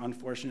dog. It's an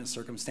unfortunate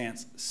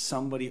circumstance.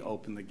 Somebody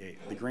opened the gate.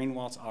 The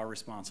Greenwalds are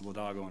responsible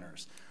dog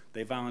owners.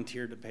 They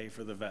volunteered to pay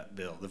for the vet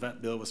bill. The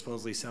vet bill was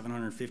supposedly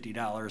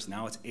 $750.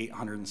 Now it's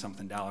 $800 and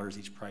something dollars.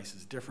 Each price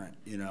is different,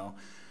 you know.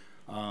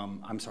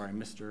 I'm sorry,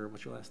 Mr.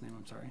 What's your last name?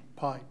 I'm sorry.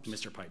 Pipes.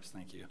 Mr. Pipes,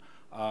 thank you.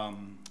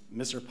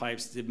 Mr.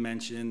 Pipes did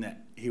mention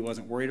that he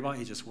wasn't worried about it.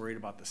 He's just worried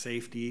about the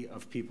safety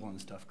of people and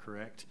stuff,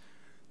 correct?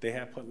 They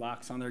have put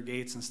locks on their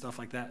gates and stuff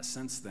like that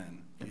since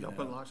then. Have y'all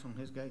put locks on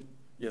his gate?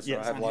 Yes, Yes,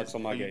 sir, I have on locks his-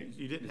 on my You- gate.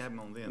 You didn't have them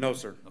on then? No,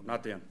 sir, Okay.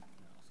 not then.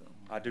 So,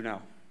 I do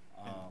now.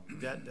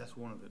 that's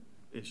one of the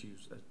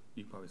issues that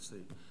you probably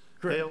see.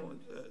 Correct. Dale,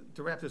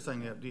 to wrap this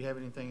thing up, do you have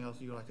anything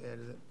else you'd like to add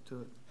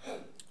to it?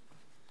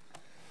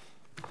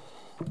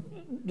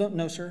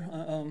 No, sir.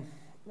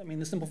 I mean,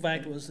 the simple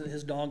fact was that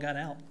his dog got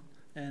out,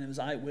 and it was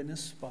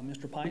eyewitness by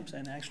Mr. Pipes,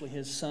 and actually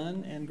his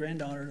son and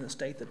granddaughter that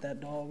state that that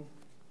dog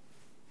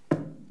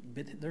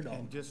bit their dog.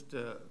 And just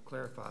to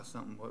clarify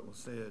something, what was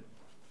said,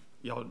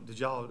 did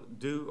y'all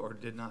do or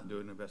did not do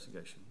an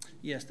investigation?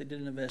 Yes, they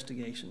did an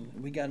investigation.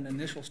 We got an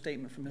initial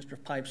statement from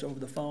Mr. Pipes over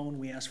the phone.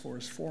 We asked for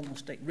his formal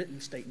written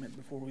statement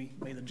before we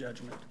made a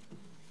judgment.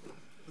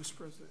 Mr.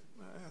 President,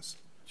 may I ask?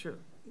 Sure.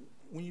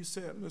 When you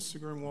said, Mr.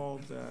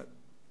 Greenwald, that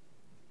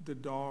the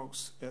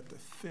dogs at the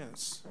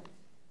fence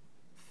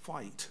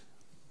fight,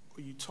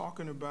 are you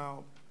talking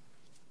about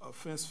a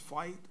fence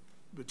fight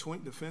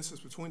between the fences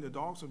between the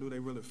dogs, or do they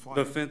really fight?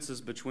 The fence is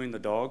between the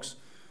dogs.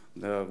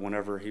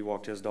 Whenever he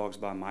walked his dogs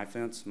by my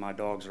fence, my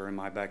dogs are in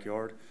my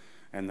backyard,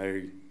 and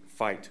they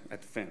fight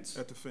at the fence.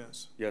 At the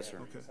fence? Yes, sir.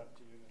 Okay.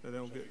 They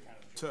don't get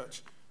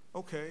touched.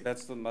 Okay.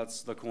 That's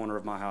the corner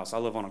of my house. I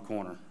live on a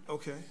corner.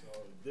 Okay.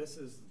 So this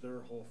is their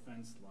whole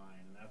fence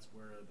line, and that's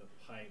where the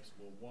Pipes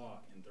will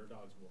walk, and their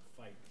dogs will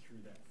fight through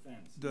that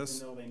fence. Even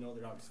though they know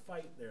their dogs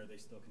fight there, they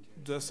still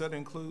continue. Does that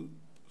include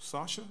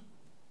Sasha?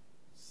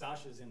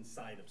 Sasha's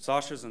inside of.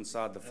 Sasha's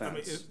inside the I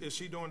mean, fence. is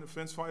she doing the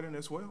fence fighting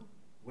as well?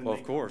 Well,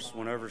 of course,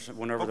 whenever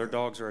their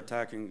dogs are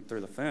attacking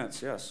through the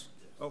fence, yes.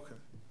 Okay.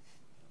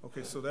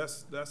 Okay, so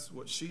that's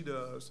what she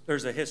does.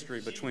 There's a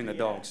history between the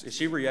dogs. If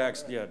she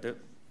reacts, yeah.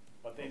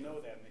 But they know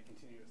that, and they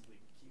continuously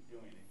keep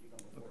doing it, even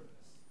before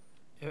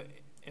this.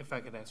 If I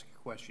could ask a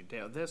question,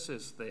 Dale, this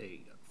is the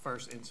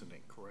first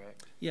incident,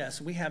 correct?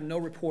 Yes, we have no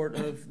report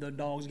of the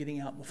dogs getting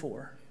out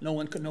before. No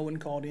one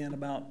called in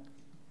about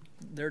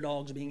their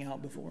dogs being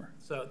out before.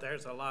 So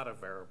there's a lot of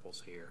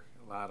variables here,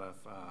 a lot of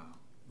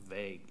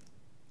vague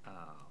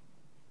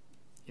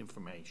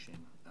information.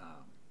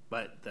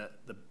 But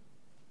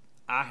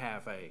I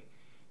have a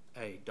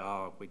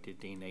dog, we did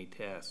DNA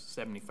tests,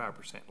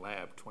 75%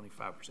 lab,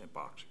 25%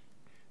 boxer.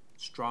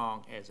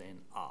 Strong as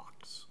an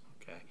ox,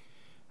 okay?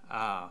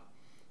 I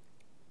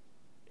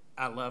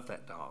love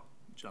that dog,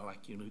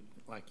 like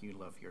you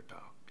love your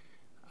dog.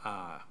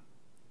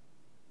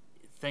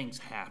 Things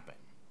happen,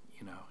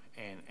 you know,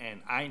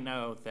 and I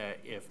know that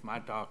if my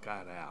dog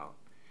got out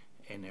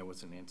and there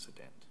was an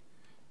incident,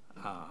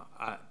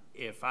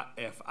 if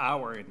I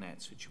were in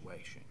that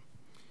situation,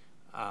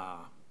 my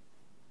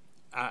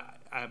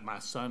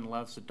son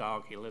loves the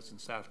dog. He lives in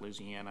South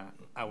Louisiana.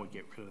 I would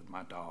get rid of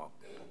my dog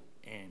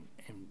and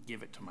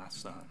give it to my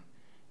son,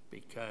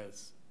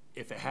 because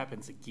if it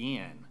happens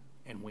again,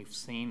 and we've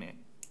seen it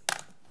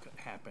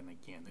happen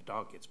again, the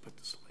dog gets put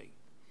to sleep.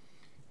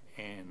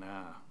 And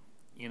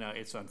you know,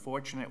 it's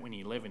unfortunate when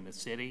you live in the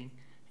city.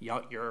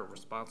 You're a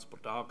responsible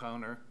dog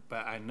owner,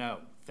 but I know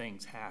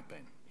things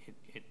happen.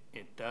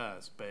 It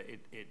does, but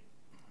it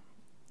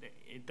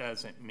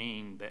doesn't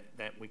mean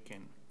that we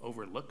can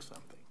overlook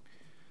something.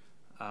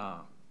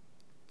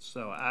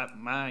 So I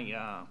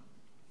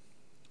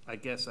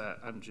guess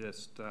I'm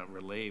just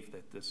relieved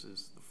that this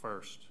is the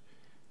first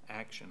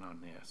action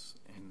on this,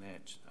 and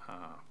that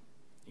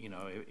you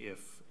know,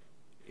 if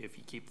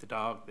you keep the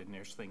dog, then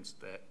there's things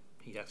that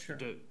he has to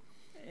do.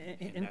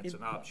 And that's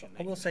an option.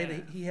 I will say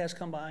that he has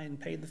come by and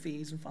paid the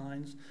fees and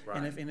fines.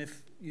 Right. And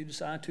if you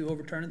decide to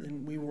overturn it,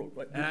 then we will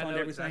refund I know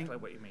everything. exactly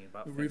what you mean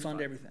about We'll fence refund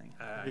fight. everything.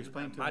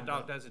 Explain to My them dog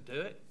about- doesn't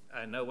do it.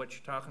 I know what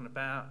you're talking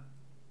about.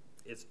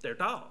 It's their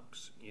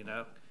dogs, you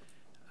know.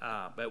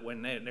 But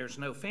when there's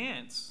no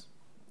fence,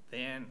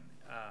 then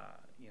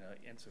you know,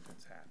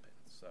 incidents happen.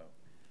 So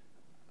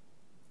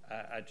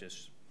I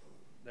just,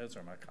 those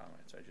are my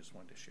comments. I just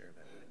wanted to share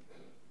that with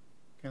you.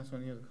 Council,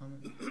 any other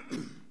comments?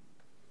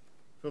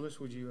 Phyllis,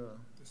 would you,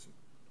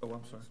 oh,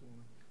 I'm sorry.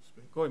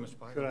 Go ahead, Mr.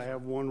 Pike. Could I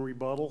have one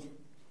rebuttal?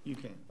 You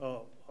can.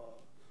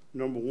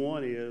 Number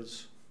one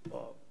is,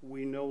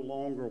 we no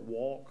longer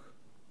walk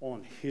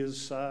on his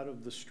side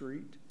of the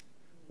street.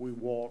 We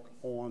walk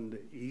on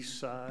the east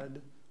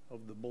side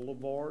of the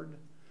boulevard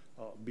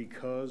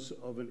because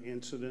of an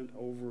incident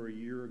over a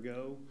year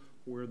ago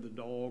where the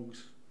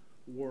dogs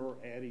were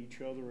at each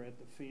other at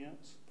the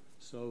fence.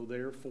 So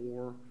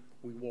therefore,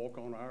 we walk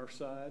on our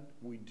side.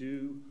 We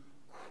do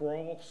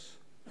cross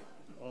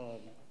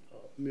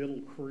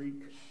Middle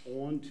Creek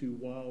onto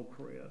Wild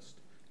Crest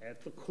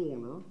at the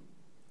corner.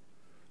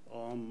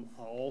 I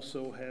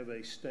also have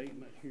a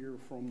statement here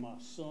from my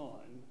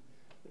son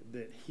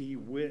that he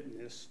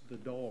witnessed the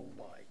dog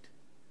bite,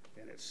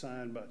 and it's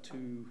signed by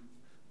two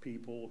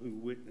people who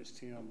witnessed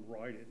him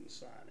write it and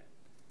sign it.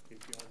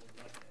 If y'all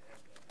would like to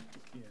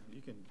have that. Yeah,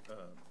 you can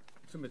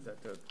submit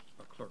that to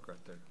our clerk right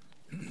there.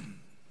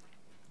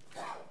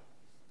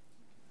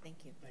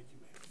 Thank you. Thank you,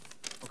 ma'am.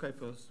 Okay,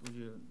 Phyllis, will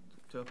you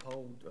to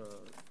uphold?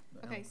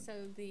 Okay,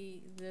 so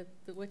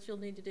what you'll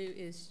need to do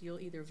is you'll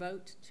either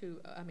vote to,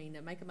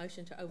 make a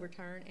motion to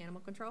overturn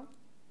animal control.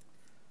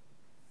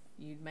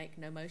 You'd make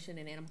no motion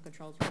and animal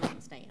control's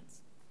ruling stands.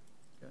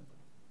 Okay.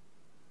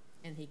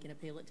 And he can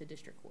appeal it to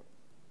district court.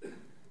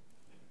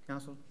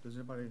 Council, does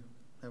anybody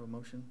have a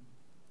motion?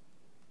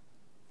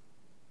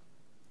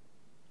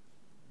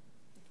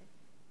 Okay.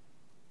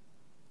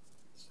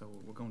 So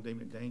we're gonna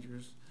deem it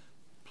dangerous.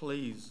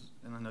 Please,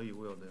 and I know you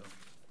will, Dale,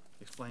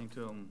 explain to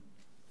them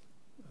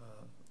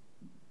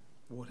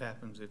what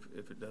happens if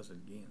it does it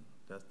again.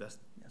 That's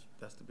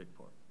the big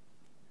part.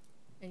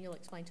 And you'll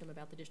explain to him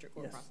about the district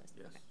court Yes. process?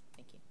 Yes. Okay,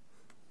 thank you.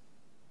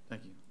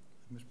 Thank you.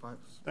 Ms.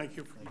 Pipes? Thank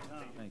you for your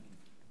time. Thank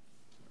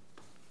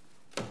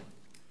you.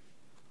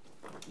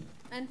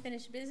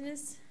 Unfinished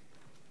business.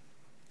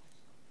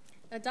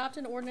 Adopt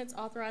an ordinance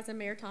authorizing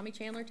Mayor Tommy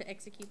Chandler to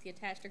execute the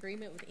attached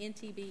agreement with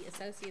NTB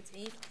Associates,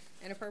 Inc.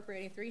 and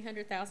appropriating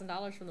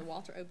 $300,000 from the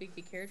Walter O.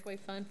 Bigby Carriageway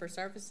Fund for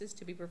services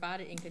to be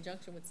provided in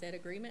conjunction with said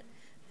agreement.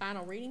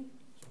 Final reading.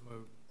 So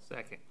moved.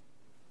 Second.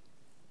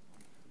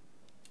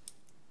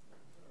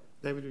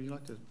 David, would you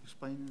like to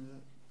explain into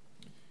that?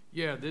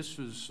 Yeah, this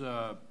is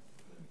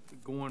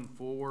going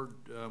forward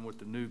with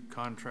the new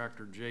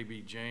contractor,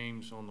 J.B.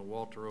 James, on the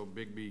Walter O.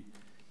 Bigby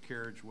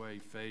Carriageway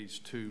Phase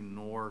 2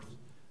 North.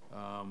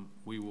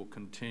 We will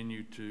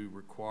continue to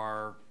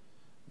require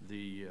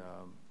the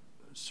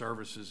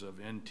services of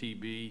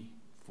NTB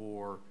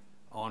for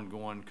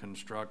ongoing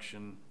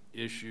construction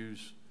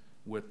issues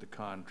with the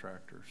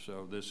contractor.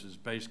 So this is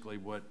basically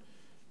what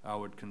I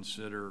would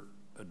consider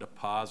a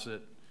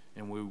deposit,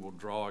 and we will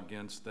draw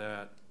against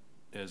that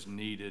as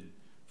needed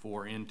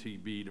for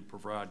NTB to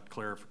provide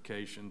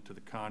clarification to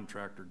the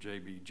contractor,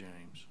 J.B.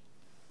 James.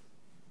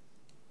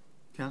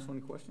 Council,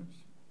 any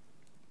questions?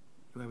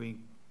 Do we have any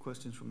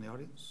questions from the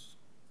audience?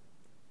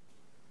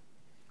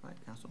 All right,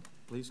 Council,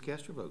 please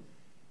cast your vote.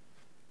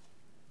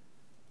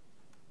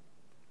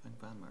 I can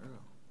find my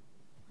arrow.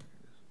 There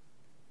it is.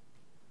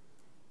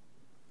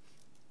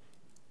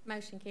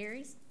 Motion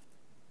carries.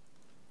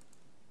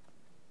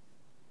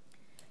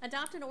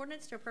 Adopt an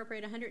ordinance to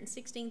appropriate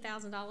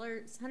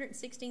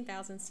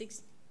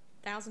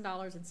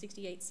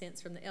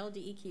 $116,068 from the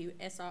LDEQ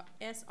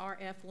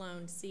SRF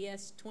loan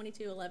CS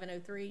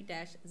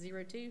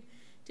 221103-02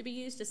 to be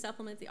used to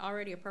supplement the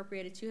already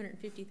appropriated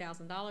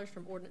 $250,000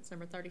 from ordinance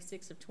number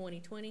 36 of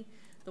 2020,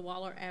 the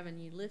Waller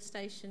Avenue Lift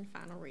Station.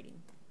 Final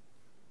reading.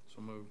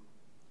 So moved.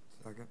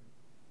 Second.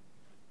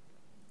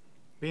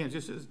 Ben,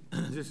 this is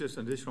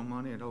additional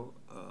money,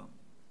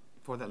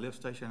 for that lift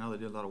station. I know they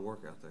did a lot of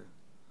work out there.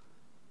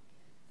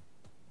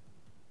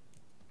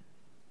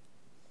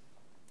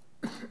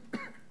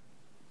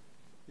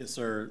 Yes,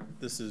 sir.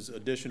 This is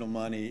additional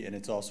money, and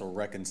it's also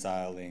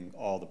reconciling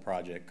all the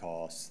project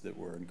costs that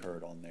were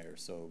incurred on there.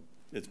 So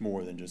it's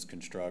more than just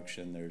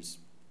construction. There's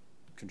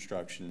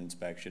construction,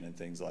 inspection, and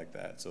things like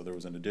that. So there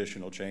was an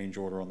additional change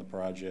order on the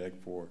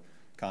project for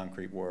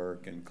concrete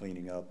work and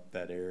cleaning up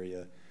that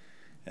area,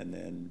 and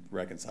then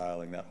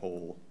reconciling that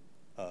whole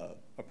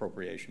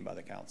appropriation by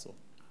the council.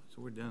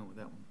 So we're done with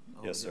that one?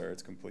 Yes, sir.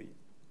 It's complete.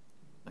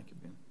 Thank you,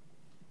 Ben.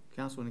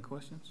 Council, any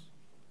questions?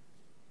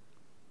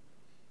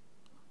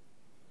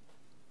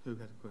 Who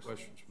got a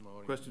question? Questions from the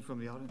audience? Questions from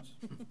the audience?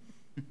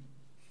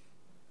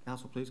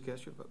 Council, please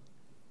cast your vote.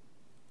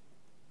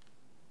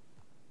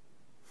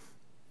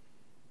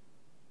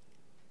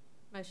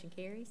 Motion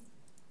carries.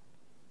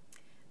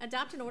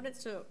 Adopt an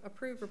ordinance to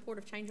approve report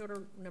of change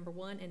order number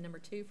 1 and number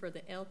 2 for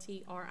the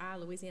LTRI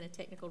Louisiana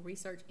Technical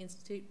Research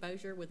Institute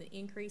Bossier with an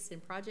increase in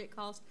project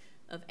cost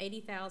of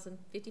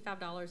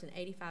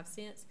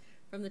 $80,055.85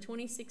 from the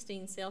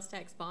 2016 sales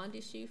tax bond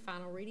issue.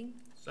 Final reading.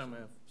 So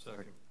moved.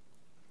 Second.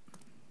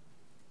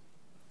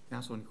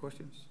 Council, any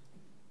questions?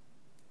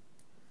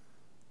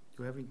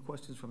 Do we have any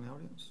questions from the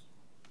audience?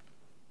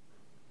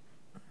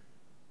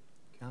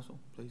 Council,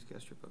 please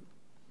cast your vote.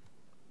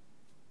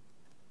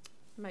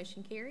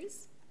 Motion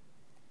carries.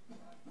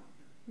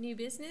 New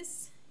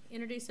business.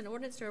 Introduce an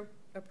ordinance to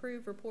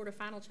approve report of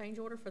final change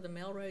order for the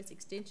Melrose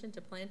Extension to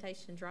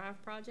Plantation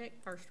Drive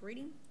project. First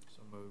reading.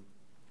 So moved.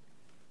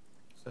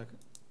 Second.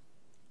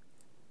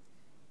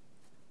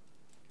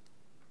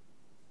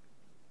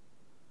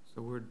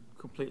 So we're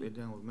completely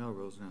done with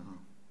Melrose now, huh?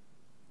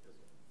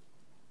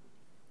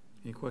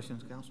 Any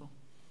questions, council?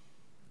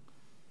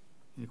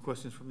 Any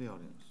questions from the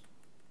audience?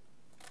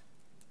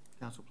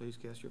 Council, please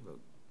cast your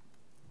vote.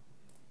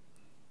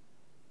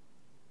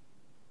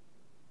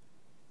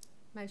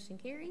 Motion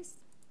carries.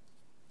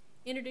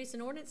 Introduce an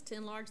ordinance to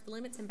enlarge the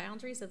limits and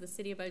boundaries of the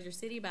city of Bossier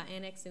City by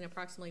annexing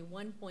approximately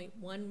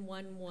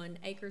 1.111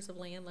 acres of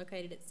land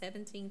located at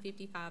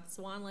 1755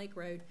 Swan Lake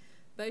Road,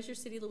 Bossier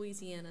City,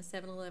 Louisiana,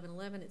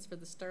 71111. It's for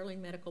the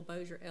Sterling Medical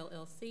Bossier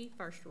LLC.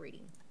 First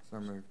reading. So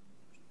moved.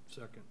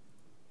 Second.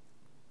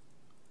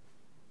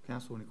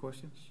 Council, any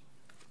questions?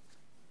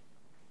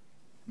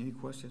 Any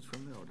questions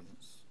from the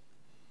audience?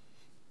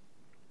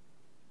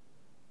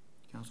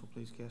 Council,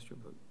 please cast your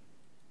vote.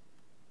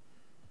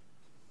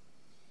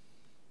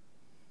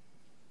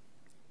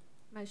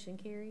 Motion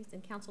carries,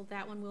 and council,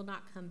 that one will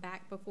not come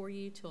back before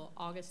you till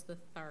August the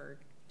 3rd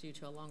due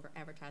to a longer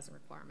advertising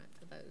requirement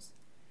for those.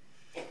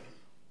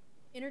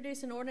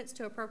 Introduce an ordinance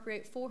to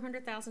appropriate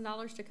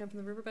 $400,000 to come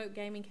from the Riverboat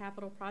Gaming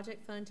Capital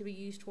Project Fund to be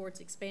used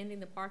towards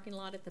expanding the parking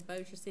lot at the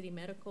Bossier City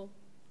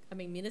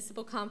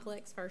Municipal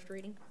Complex. First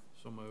reading.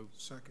 So moved.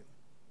 Second.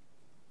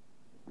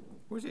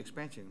 Where's the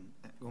expansion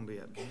going to be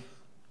at, Ben?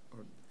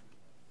 Or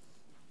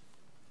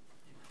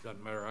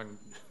Doesn't matter, I can,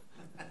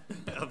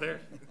 out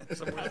there?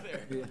 Somewhere out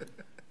there. Yeah.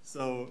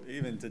 So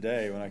even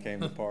today, when I came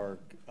to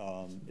park,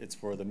 it's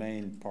for the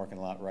main parking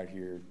lot right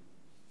here,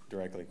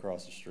 directly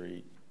across the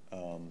street.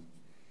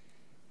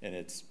 And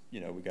it's,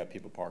 you know, we got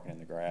people parking in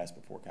the grass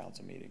before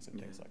council meetings and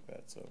things like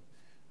that. So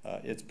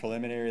it's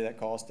preliminary, that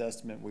cost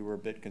estimate. We were a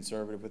bit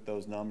conservative with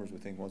those numbers. We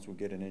think once we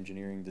get an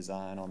engineering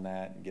design on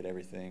that and get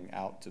everything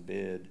out to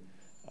bid,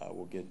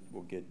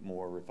 we'll get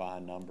more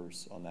refined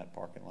numbers on that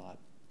parking lot.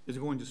 Is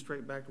it going just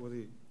straight back to where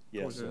the,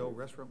 Yes, the old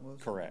restaurant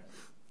was? Correct.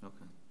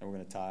 Okay. And we're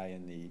gonna tie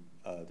in the,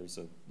 there's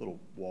a little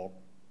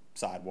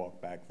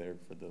sidewalk back there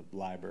for the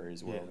library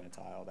as well. Yeah. We're gonna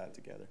tie all that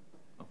together.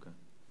 Okay.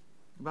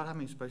 About how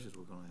many spaces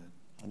we're going to have?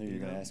 I knew you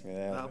were gonna ask me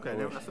that. Okay,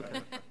 that's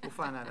okay. We'll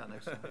find that out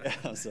next time. Yeah,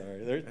 I'm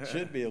sorry. There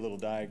should be a little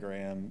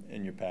diagram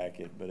in your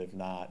packet, but if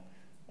not,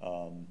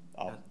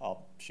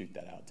 I'll shoot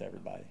that out to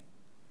everybody.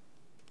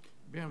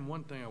 Ben,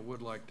 one thing I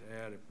would like to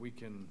add, if we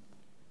can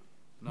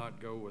not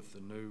go with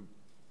the new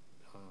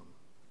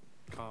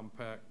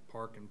compact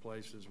parking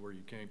places where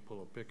you can't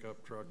pull a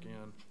pickup truck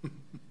in,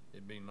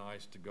 it'd be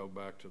nice to go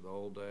back to the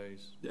old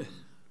days. You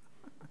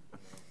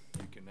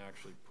can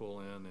actually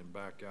pull in and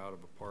back out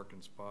of a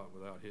parking spot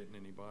without hitting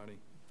anybody.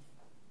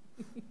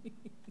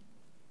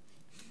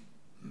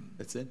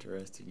 It's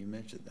interesting you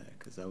mentioned that,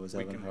 because I was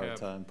having a hard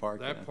time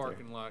parking out there. That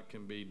parking lot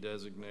can be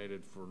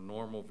designated for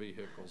normal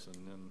vehicles,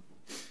 and then.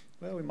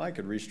 Well, we might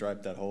could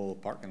restripe that whole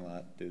parking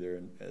lot through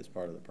there as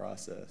part of the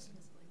process.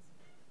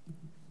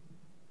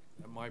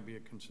 That might be a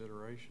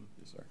consideration.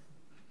 Yes, sir.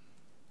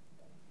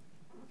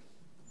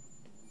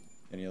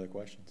 Any other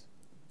questions?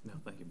 No,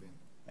 thank you, Ben.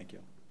 Thank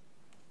you.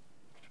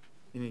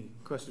 Any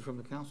questions from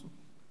the council?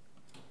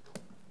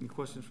 Any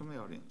questions from the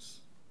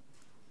audience?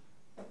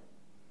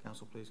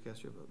 Council, please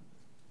cast your vote.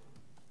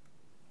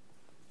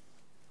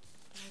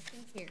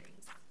 Motion carries.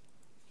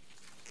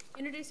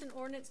 Introduce an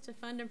ordinance to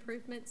fund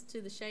improvements to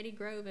the Shady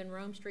Grove and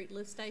Rome Street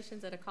lift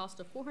stations at a cost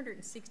of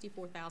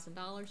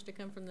 $464,000 to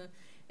come from the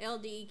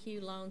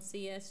LDEQ loan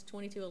CS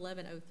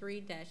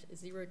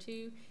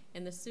 221103-02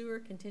 and the Sewer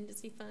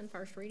Contingency Fund.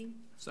 First reading.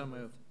 So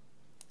moved.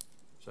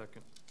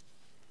 Second.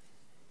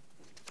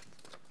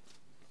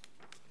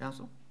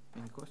 Council,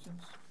 any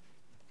questions?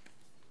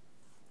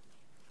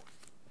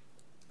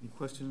 Any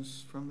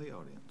questions from the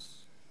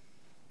audience?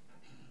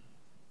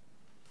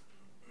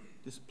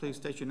 Just please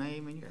state your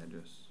name and your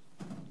address.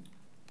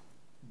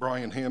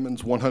 Brian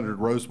Hammonds, 100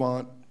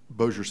 Rosemont,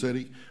 Bossier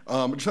City.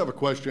 I just have a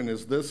question.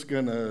 Is this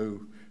going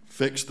to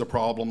fix the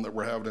problem that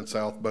we're having in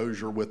South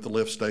Bossier with the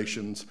lift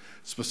stations,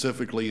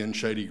 specifically in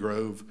Shady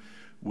Grove,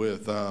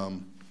 with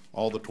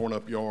all the torn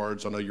up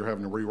yards? I know you're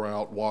having to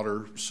reroute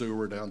water,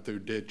 sewer down through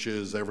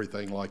ditches,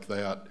 everything like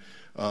that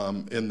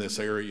in this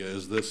area.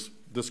 Is this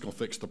going to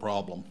fix the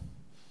problem?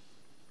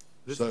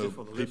 So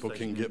people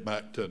can get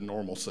back to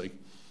normalcy?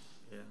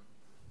 Yeah.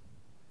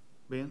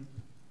 Ben?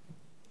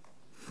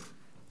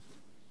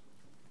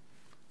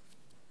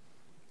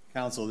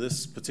 Council,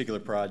 this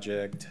particular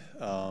project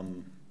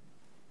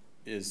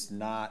is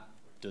not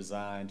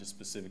designed to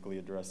specifically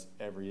address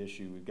every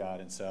issue we've got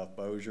in South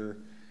Bossier.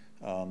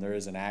 There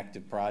is an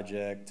active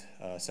project,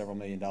 several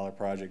 $million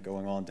project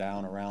going on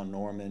down around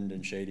Normand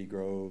and Shady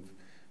Grove.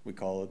 We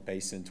call it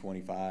Basin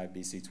 25,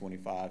 BC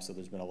 25. So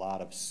there's been a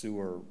lot of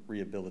sewer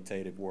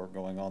rehabilitative work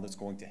going on that's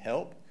going to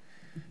help.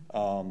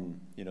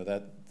 You know,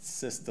 that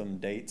system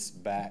dates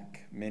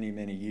back many,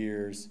 many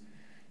years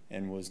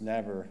and was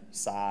never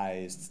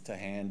sized to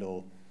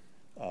handle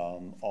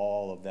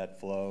all of that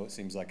flow. It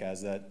seems like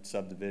as that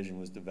subdivision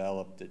was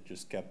developed, it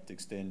just kept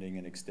extending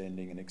and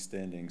extending and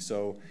extending.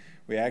 So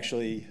we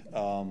actually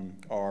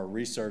are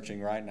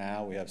researching right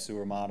now. We have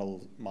sewer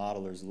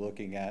modelers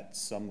looking at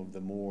some of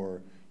the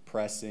more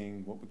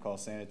pressing, what we call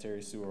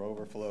sanitary sewer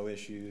overflow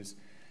issues,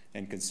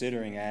 and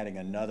considering adding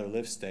another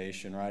lift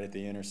station right at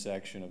the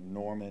intersection of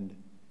Normand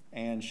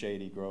and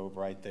Shady Grove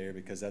right there,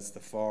 because that's the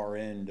far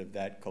end of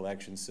that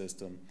collection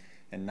system,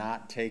 and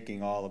not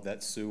taking all of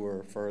that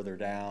sewer further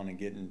down and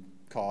getting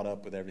caught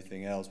up with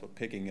everything else, but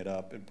picking it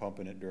up and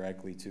pumping it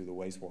directly to the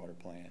wastewater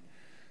plant.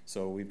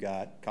 So we've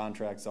got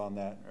contracts on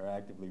that, are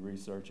actively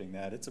researching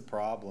that. It's a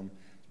problem.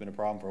 It's been a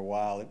problem for a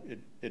while. It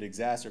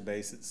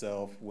exacerbates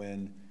itself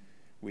when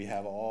we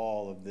have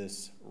all of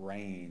this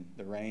rain.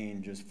 The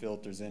rain just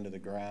filters into the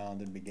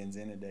ground and begins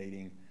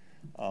inundating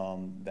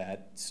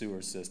that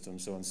sewer system.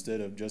 So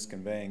instead of just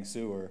conveying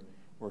sewer,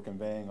 we're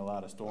conveying a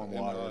lot of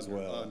stormwater as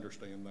well. I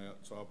understand that,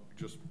 so I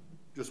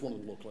just wanted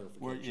a little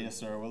clarification. Yes,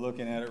 sir. We're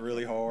looking at it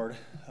really hard,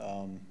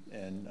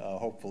 and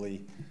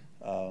hopefully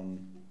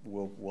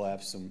we'll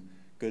have some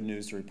good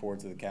news to report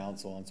to the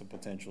council on some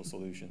potential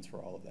solutions for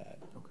all of that.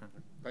 Okay.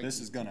 This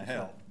is gonna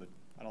help, but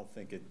I don't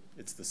think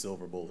it's the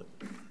silver bullet.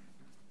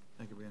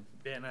 Thank you, Ben.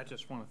 Ben, I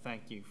just want to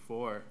thank you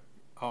for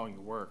all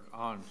your work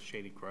on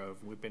Shady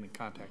Grove. We've been in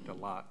contact a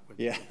lot with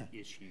Yeah. the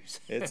issues.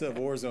 It's a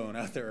war zone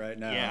out there right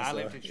now. Yeah, I so,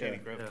 lived in Shady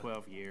yeah. Grove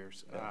 12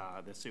 years.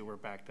 The sewer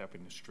backed up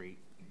in the street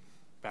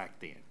back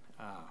then.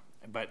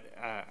 But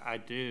I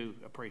do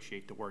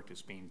appreciate the work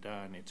that's being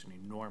done. It's an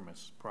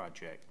enormous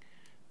project,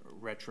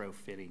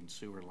 retrofitting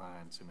sewer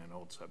lines in an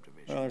old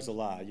subdivision. Well, there's a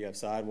lot. You have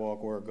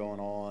sidewalk work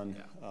going on,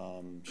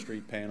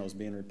 street panels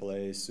being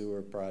replaced,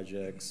 sewer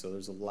projects, so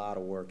there's a lot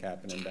of work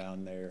happening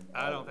down there.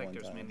 I don't think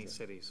there's many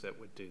cities that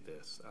would do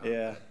this.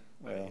 Yeah,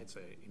 well, it's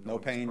a no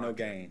pain, project.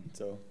 no gain,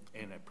 so.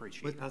 And I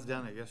appreciate it. I was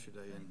down there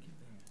yesterday, and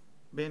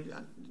Ben,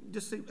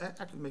 just see,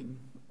 after the meeting,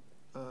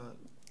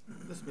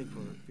 let's meet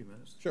for a few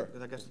minutes. Sure.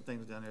 Because I got some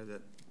things down there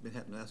that been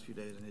happening the last few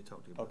days, and they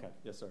talked to you about. Okay,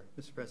 yes, sir.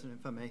 Mr. President,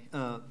 if I may,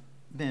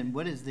 Ben,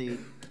 what is the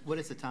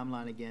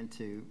timeline again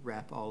to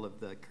wrap all of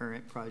the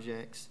current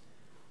projects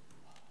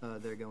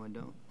that are going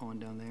on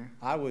down there?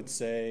 I would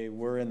say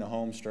we're in the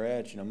home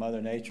stretch. You know,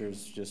 Mother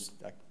Nature's just,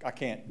 I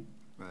can't,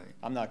 Right.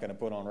 I'm not gonna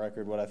put on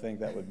record what I think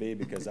that would be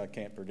because I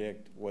can't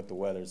predict what the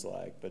weather's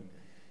like. But,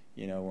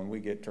 you know, when we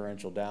get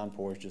torrential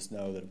downpours, just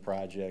know that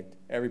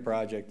every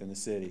project in the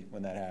city,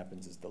 when that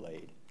happens, is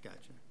delayed. Gotcha.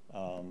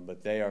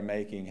 But they are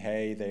making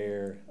hay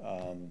there.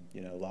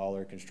 You know,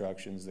 Lawler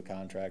Construction's the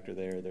contractor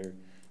there. They're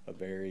a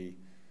very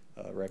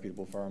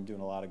reputable firm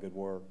doing a lot of good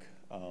work.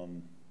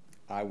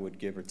 I would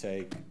give or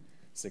take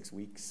 6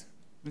 weeks,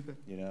 Okay.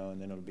 you know,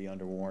 and then it'll be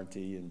under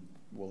warranty and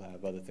we'll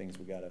have other things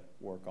we gotta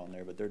work on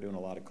there, but they're doing a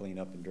lot of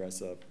cleanup and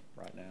dress up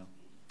right now.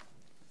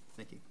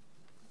 Thank you.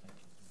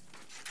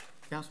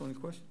 Council, any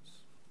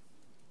questions?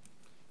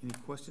 Any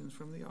questions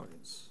from the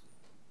audience?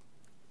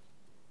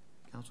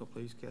 Council,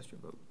 please cast your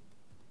vote.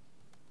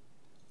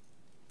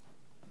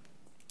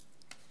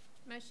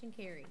 Motion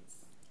carries.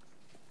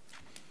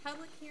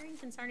 Public hearing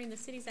concerning the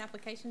city's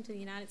application to the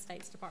United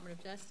States Department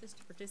of Justice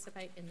to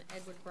participate in the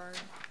Edward Byrne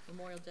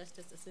Memorial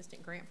Justice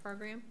Assistant Grant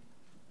Program.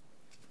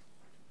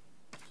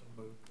 So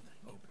moved.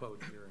 Oh,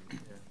 public hearing, yeah.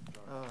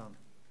 sorry.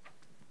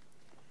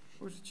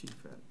 Where's the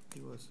chief at?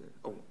 He was there.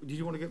 Oh, did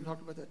you want to get him talk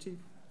about that, chief?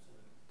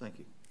 Thank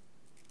you.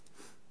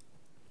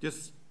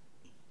 Just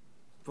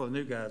for the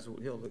new guys,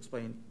 he'll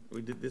explain,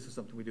 this is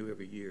something we do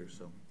every year,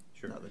 so.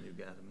 Sure. Not the new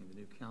guys, I mean the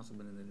new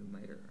councilman and the new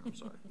mayor, I'm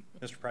sorry.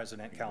 Mr.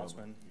 President,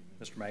 Councilman,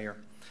 Mr. Mayor.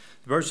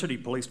 The Bossier City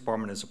Police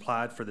Department has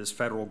applied for this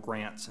federal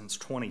grant since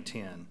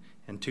 2010.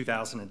 In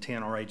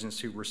 2010, our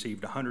agency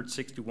received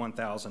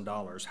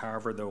 $161,000.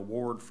 However, the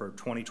award for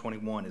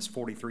 2021 is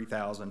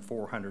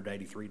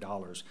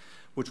 $43,483,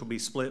 which will be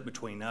split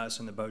between us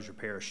and the Bossier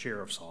Parish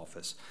Sheriff's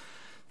Office.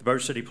 The Bossier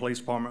City Police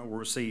Department will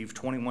receive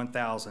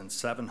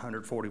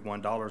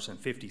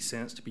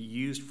 $21,741.50 to be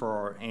used for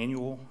our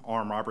annual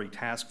armed robbery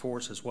task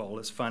force, as well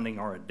as funding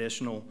our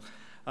additional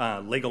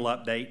legal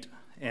update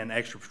and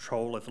extra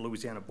patrol at the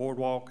Louisiana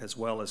Boardwalk, as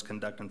well as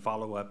conducting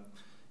follow-up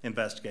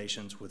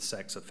investigations with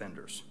sex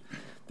offenders.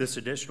 This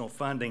additional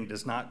funding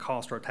does not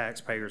cost our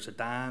taxpayers a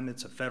dime.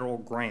 It's a federal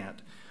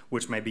grant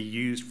which may be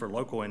used for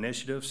local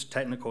initiatives,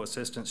 technical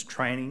assistance,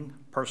 training,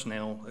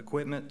 personnel,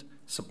 equipment,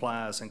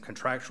 supplies, and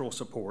contractual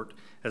support,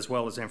 as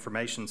well as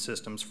information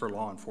systems for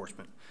law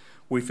enforcement.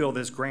 We feel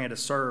this grant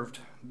is served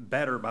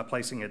better by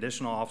placing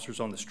additional officers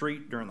on the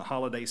street during the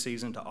holiday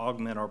season to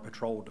augment our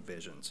patrol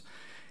divisions,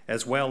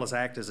 as well as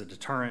act as a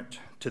deterrent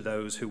to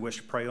those who wish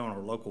to prey on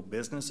our local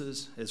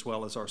businesses, as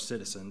well as our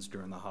citizens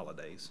during the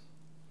holidays.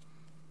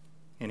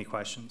 Any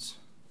questions?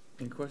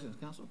 Any questions,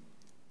 council?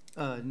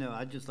 No,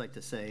 I'd just like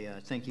to say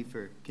thank you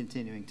for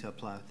continuing to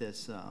apply with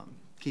this.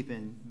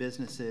 Keeping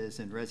businesses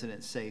and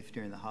residents safe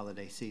during the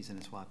holiday season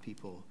is why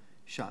people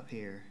shop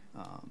here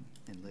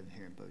and live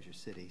here in Bossier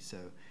City. So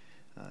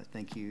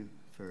thank you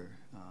for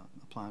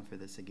applying for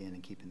this again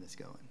and keeping this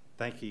going.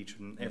 Thank each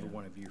and every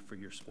one of you for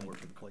your support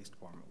for the police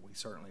department. We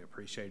certainly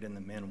appreciate it, and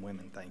the men and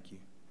women, thank you.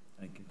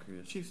 Thank you,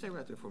 Chris. Chief, stay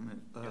right there for a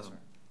minute. Yes, sir.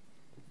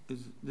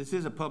 This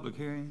is a public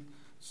hearing,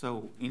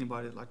 so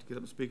anybody that'd like to get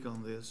up and speak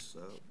on this,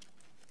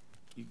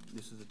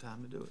 this is the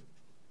time to do it.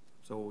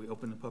 So we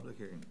open the public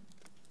hearing.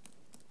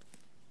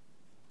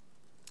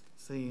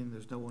 Seeing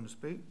there's no one to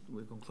speak,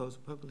 we're going to close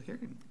the public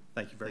hearing.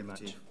 Thank you very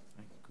much. Chief.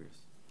 Thank you,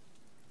 Chris.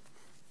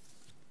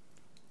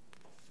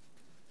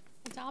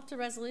 Adopt a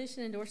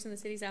resolution endorsing the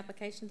city's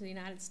application to the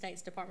United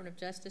States Department of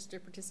Justice to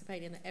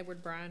participate in the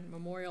Edward Byrne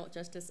Memorial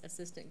Justice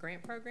Assistant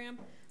Grant Program.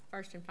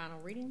 First and final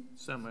reading.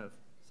 So moved.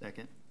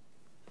 Second.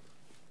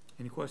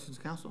 Any questions,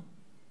 council?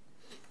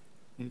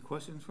 Any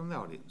questions from the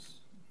audience?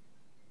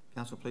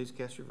 Council, please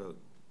cast your vote.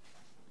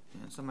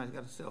 And somebody's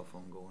got a cell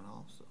phone going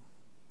off, so.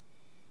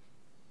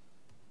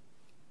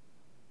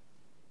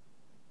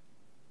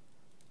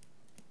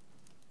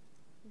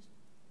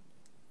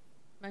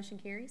 Motion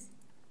carries.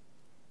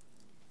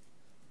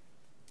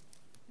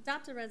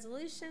 Adopt a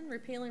resolution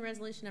repealing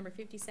resolution number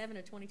 57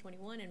 of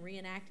 2021 and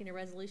reenacting a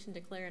resolution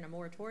declaring a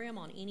moratorium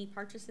on any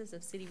purchases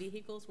of city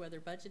vehicles, whether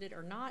budgeted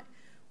or not,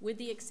 with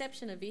the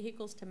exception of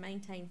vehicles to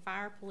maintain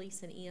fire,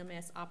 police, and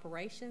EMS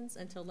operations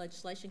until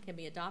legislation can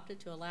be adopted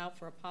to allow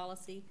for a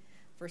policy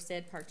for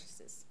said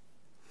purchases.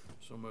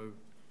 So moved.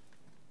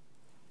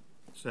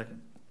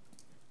 Second.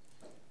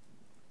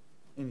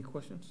 Any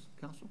questions,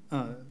 council?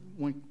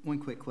 One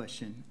quick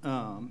question.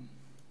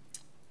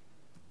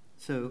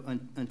 So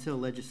until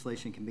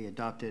legislation can be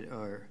adopted,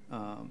 or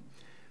are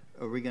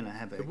we going to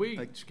have Could we,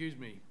 excuse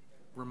me,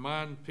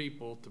 remind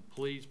people to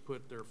please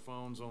put their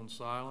phones on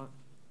silent?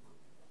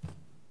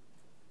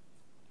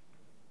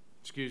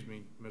 Excuse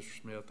me,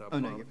 Mr. Smith, I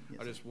promise.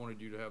 Yes. I just wanted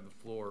you to have the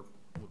floor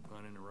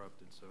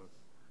uninterrupted, so.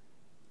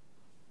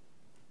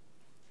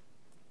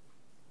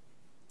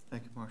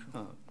 Thank you,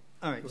 Marshall.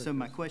 All right, so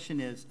my question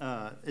is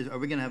are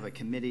we going to have a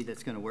committee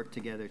that's going to work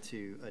together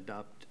to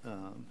adopt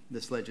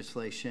this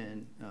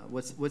legislation?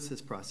 What's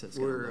this process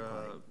going to look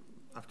like?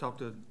 I've talked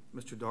to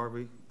Mr.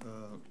 Darby.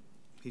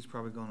 He's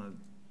probably going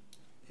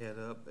to head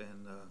up,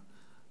 and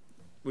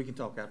we can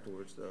talk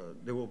afterwards.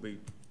 There will be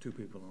 2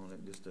 people on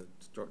it just to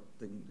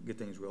get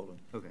things rolling.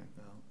 Okay.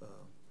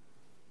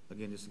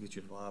 Again, just to get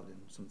you involved in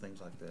some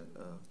things like that.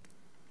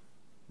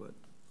 But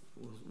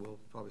we'll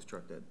probably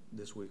start that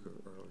this week or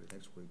early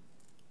next week.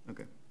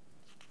 Okay.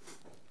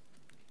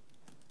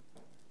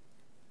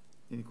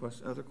 Any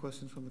other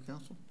questions from the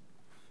council?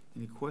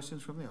 Any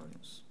questions from the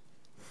audience?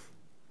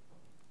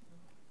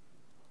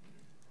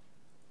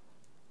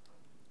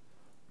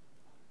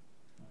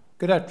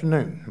 Good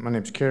afternoon. My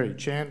name is Kerry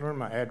Chandler.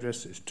 My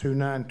address is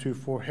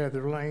 2924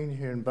 Heather Lane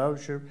here in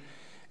Bossier.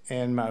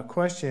 And my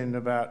question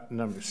about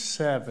number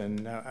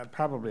 7,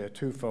 probably a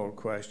twofold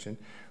question.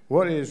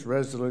 What is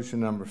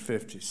resolution number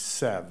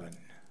 57?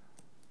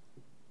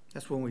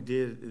 That's when we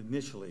did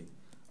initially.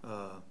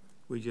 I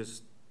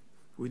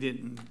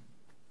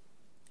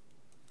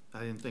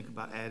didn't think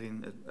about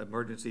adding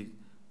emergency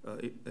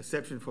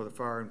exception for the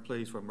fire and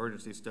police for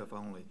emergency stuff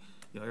only.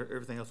 You know,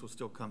 everything else will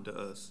still come to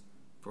us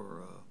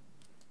for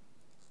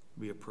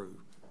be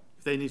approved.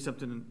 If they need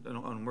something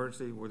on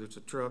emergency, whether it's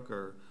a truck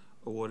or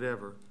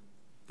whatever,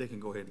 they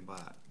can go ahead and buy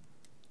it.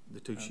 The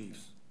 2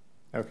 chiefs.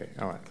 Okay,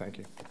 all right, thank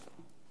you.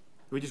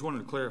 We just wanted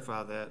to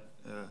clarify that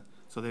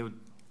so they would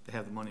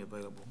have the money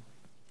available.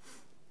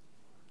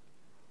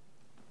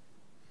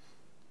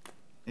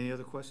 Any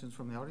other questions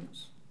from the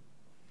audience?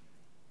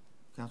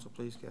 Council,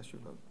 please cast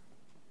your vote.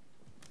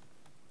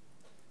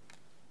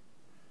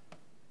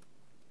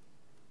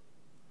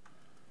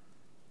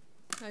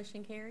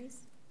 Motion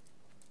carries.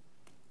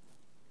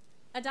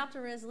 Adopt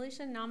a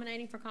resolution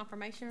nominating for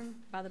confirmation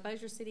by the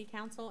Bossier City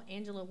Council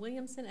Angela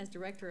Williamson as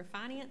Director of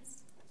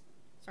Finance.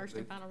 First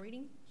and final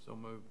reading. So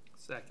moved.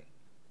 Second.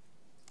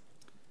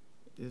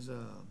 Is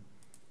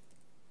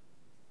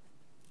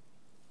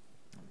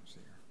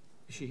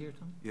she here,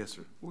 Tom? Yes,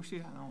 sir. Where's she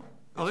at?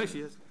 Oh, there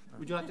she is.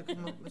 Would you like to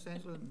come up, Miss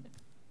Angela, and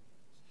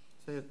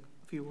say a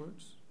few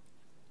words?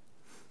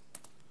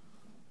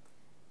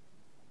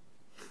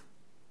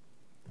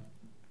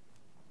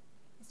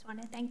 Just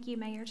want to thank you,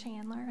 Mayor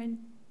Chandler, and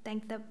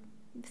thank the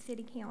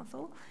City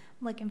Council.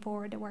 I'm looking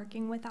forward to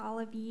working with all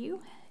of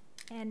you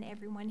and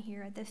everyone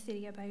here at the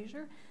City of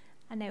Bossier.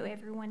 I know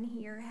everyone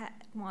here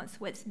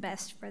wants what's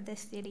best for the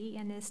city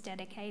and is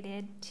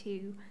dedicated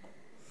to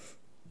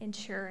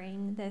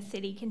ensuring the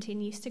city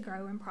continues to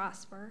grow and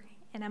prosper,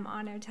 and I'm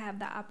honored to have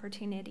the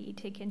opportunity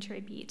to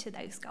contribute to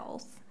those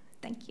goals.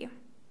 Thank you.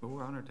 Well,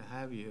 we're honored to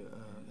have you.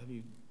 Have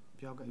you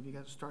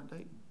got a start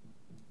date?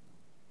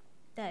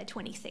 The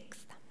 26th.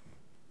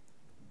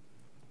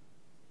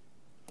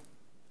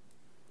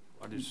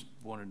 I just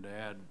wanted to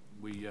add,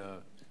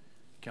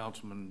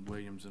 Councilman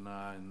Williams and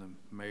I and the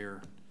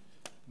mayor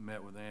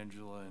met with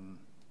Angela, and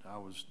I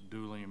was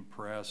duly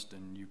impressed,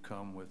 and you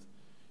come with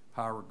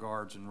high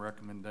regards and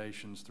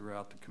recommendations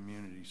throughout the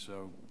community.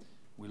 So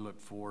we look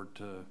forward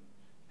to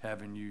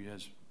having you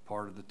as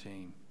part of the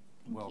team.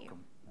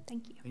 Welcome.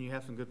 Thank you. And you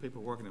have some good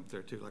people working up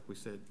there too, like we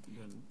said.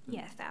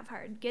 Yes, I've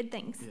heard good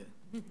things.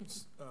 Yeah.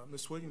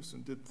 Ms.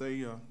 Williamson, did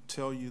they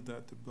tell you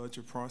that the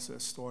budget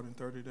process started in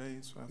 30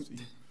 days after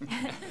you?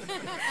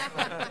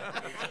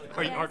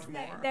 Or Yes,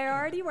 tomorrow? they're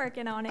already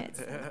working on it.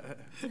 So.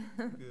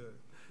 Good.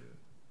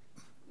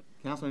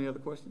 Council, any other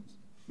questions?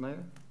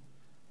 Mayor?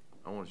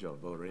 I want y'all to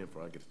vote her in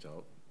before I get to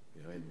talk.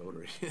 You know, I ain't voted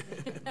her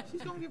in.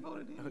 She's gonna get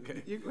voted in.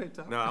 Okay. You're great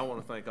talk. No, I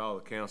want to thank all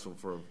the council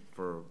for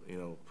you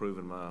know,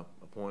 approving my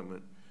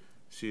appointment.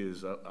 She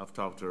is, I've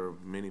talked to her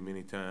many,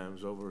 many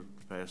times over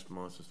the past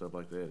months and stuff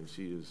like that, and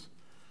she is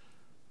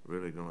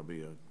really going to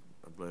be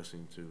a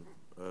blessing to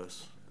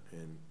us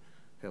and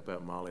help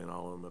out Molly and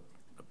all of them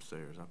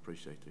upstairs. I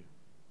appreciate you.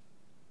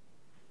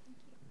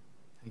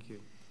 Thank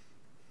you.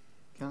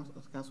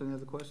 Council, any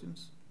other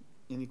questions?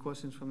 Any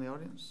questions from the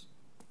audience?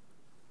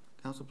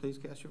 Council, please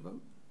cast your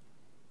vote.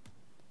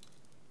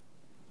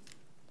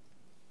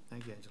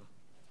 Thank you, Angela.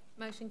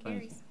 Motion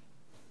carries.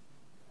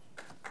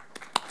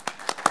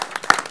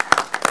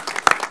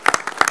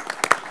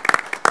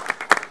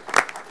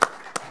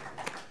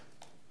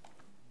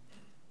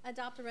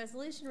 Adopt a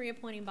resolution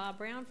reappointing Bob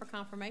Brown for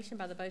confirmation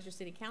by the Bossier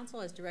City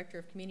Council as Director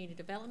of Community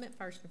Development.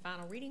 First and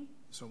final reading.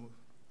 So moved.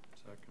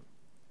 Second.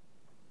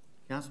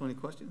 Council, any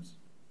questions?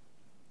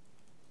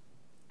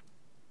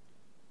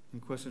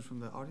 Any questions from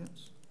the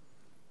audience?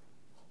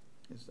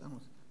 Yes,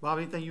 Bob,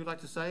 anything you'd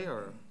like to say,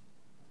 or?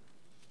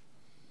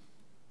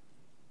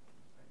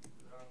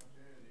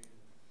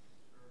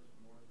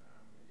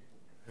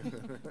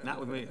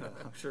 Not with me,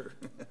 I'm sure.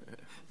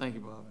 Thank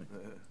you, Bob.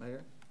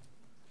 Mayor?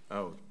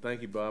 Oh,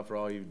 thank you, Bob, for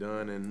all you've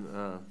done, and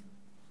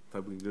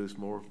hope we can do this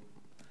more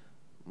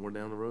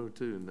down the road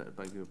too. And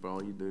thank you for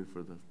all you do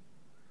for the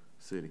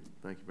city.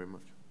 Thank you very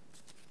much.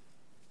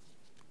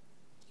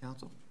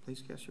 Council,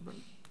 please cast your vote.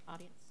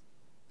 Audience.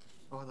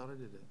 Oh, I thought I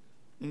did that.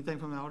 Anything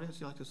from the audience?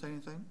 You like to say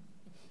anything?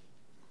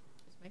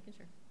 Just making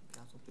sure.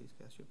 Council, please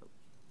cast your vote.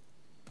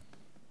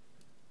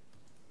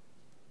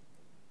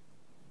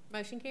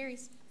 Motion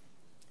carries.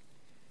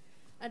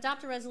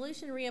 Adopt a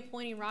resolution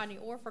reappointing Rodney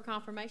Orr for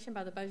confirmation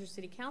by the Bossier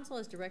City Council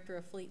as Director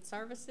of Fleet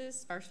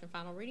Services. First and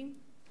final reading.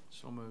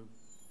 So moved.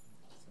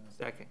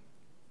 Second.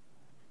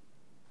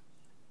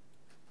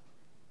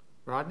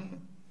 Rodney,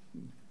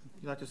 you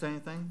like to say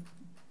anything?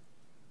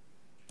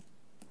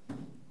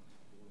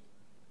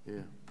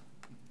 Yeah.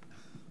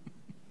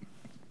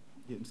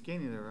 Getting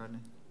skinny there, Rodney.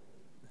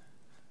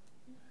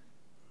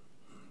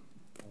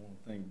 I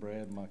want to thank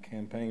Brad, my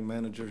campaign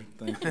manager.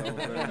 Thank y'all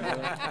very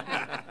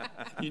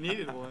much. You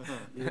needed one, huh?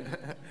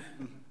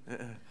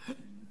 Yeah.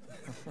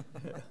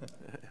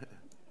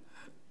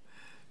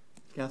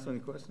 Council,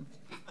 any questions?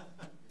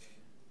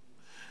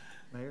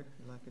 Mayor,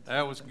 you like it?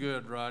 That was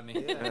good,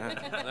 Rodney. Yeah.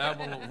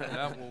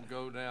 That will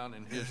go down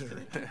in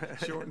history.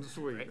 Short and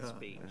sweet. Great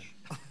speech.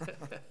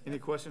 Any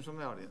questions from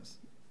the audience?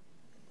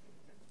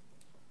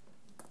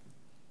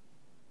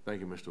 Thank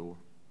you, Mr. Orr.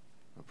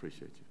 I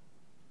appreciate you.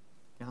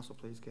 Council,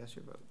 please cast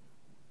your vote.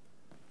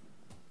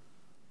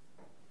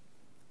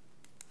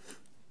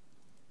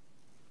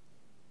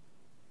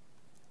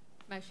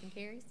 Motion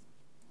carries.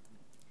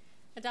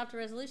 Adopt a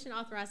resolution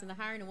authorizing the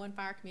hiring of one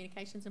fire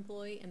communications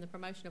employee and the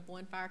promotion of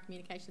one fire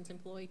communications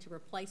employee to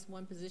replace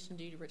one position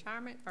due to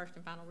retirement. First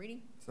and final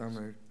reading. So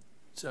moved.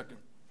 Second.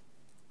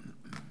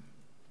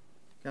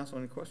 Council,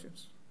 any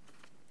questions?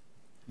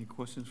 Any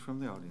questions from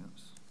the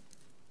audience?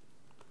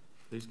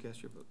 Please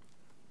cast your vote.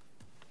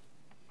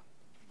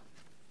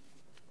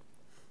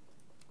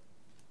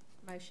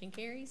 Motion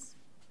carries.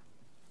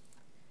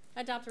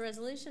 Adopt a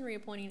resolution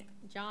reappointing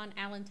John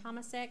Allen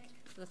Tomasek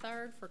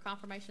III for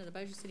confirmation of the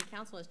Bossier City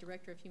Council as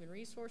Director of Human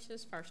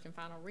Resources. First and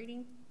final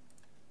reading.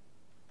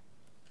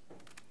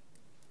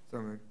 So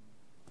moved.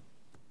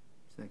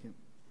 Second.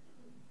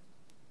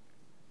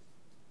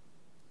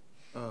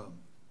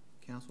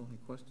 Council, any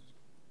questions?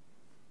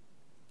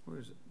 Where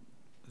is it?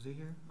 Is he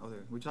here? Oh, there.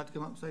 Would you like to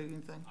come up and say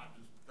anything? I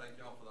just thank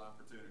y'all for the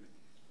opportunity.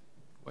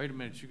 Wait a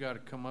minute, you got to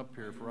come up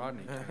here if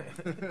Rodney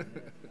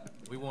can.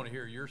 We want to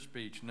hear your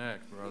speech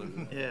next, brother.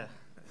 Yeah.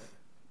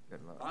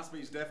 My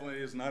speech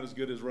definitely is not as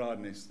good as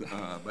Rodney's,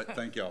 but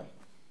thank y'all.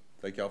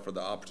 Thank y'all for the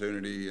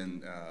opportunity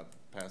in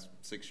past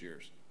 6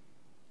 years.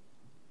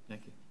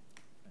 Thank you.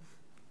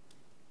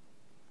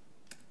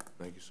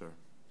 Thank you, sir.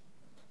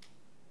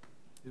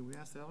 Did we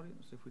ask the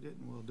audience? If we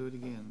didn't, we'll do it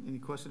again. Any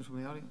questions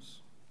from the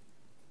audience?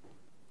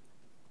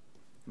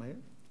 Mayor?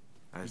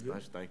 I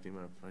just thanked him.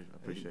 I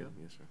appreciate it.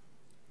 Yes, sir.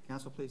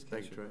 Council, please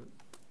cast your vote.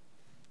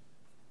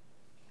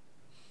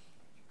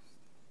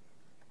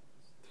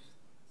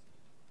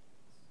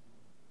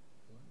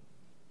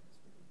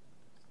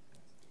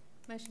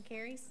 Motion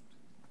carries.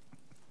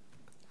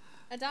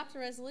 Adopt a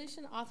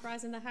resolution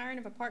authorizing the hiring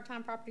of a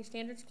part-time property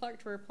standards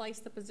clerk to replace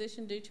the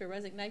position due to a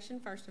resignation.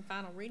 First and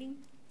final reading.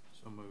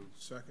 So moved.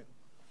 Second.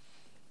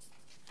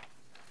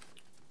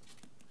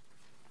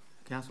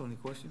 Council, any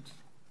questions?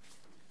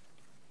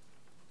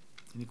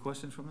 Any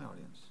questions from the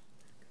audience?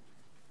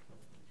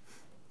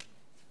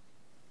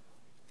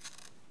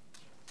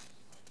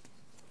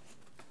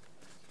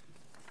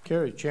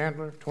 Kerry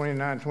Chandler,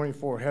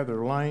 2924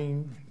 Heather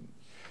Lane.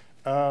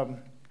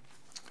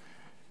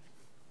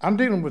 I'm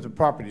dealing with the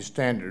Property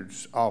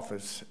Standards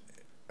Office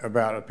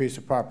about a piece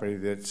of property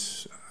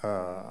that's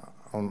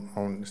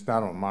it's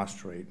not on my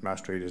street. My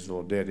street is a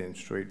little dead-end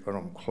street, but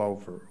on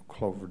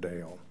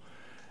Cloverdale.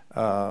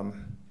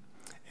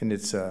 And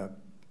it's a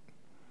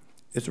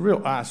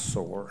real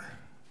eyesore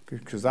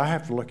because I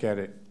have to look at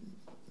it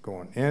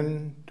going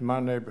into my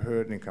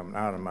neighborhood and coming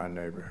out of my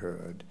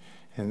neighborhood.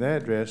 And the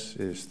address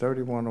is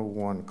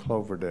 3101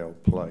 Cloverdale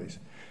Place.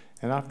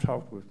 And I've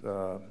talked with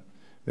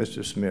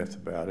Mr. Smith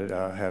about it.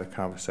 I had a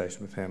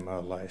conversation with him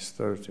last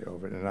Thursday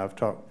over it. And I've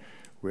talked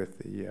with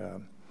the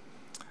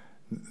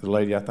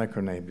lady, I think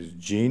her name is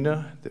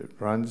Gina, that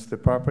runs the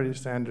Property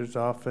Standards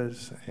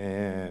Office.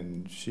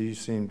 And she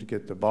seemed to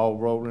get the ball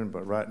rolling.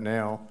 But right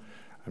now,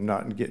 I'm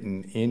not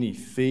getting any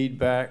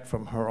feedback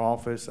from her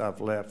office.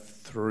 I've left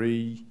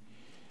three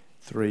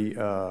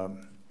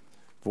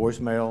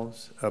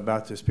voicemails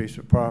about this piece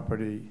of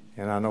property,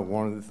 and I know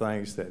one of the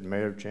things that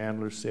Mayor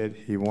Chandler said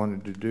he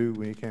wanted to do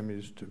when he came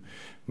is to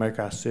make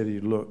our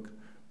city look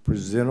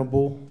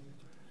presentable,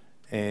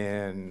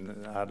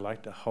 and I'd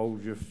like to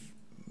hold you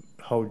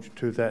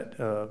to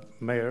that,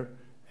 Mayor.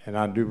 And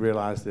I do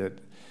realize that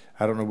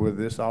I don't know whether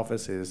this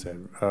office is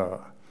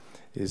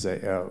is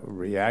a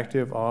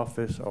reactive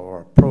office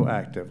or a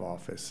proactive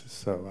office.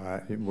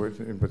 So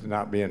with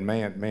not being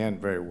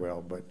manned very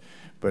well, but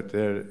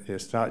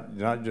it's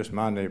not just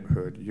my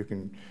neighborhood. You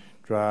can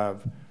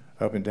drive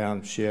up and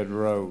down Shed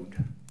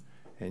Road,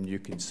 and you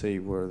can see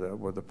where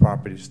the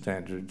property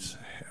standards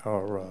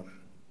are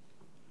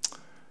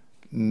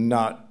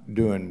not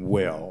doing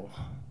well,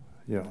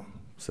 you know.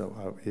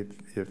 So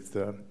if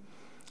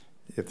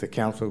the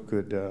council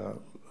could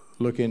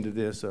look into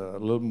this a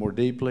little more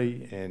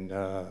deeply and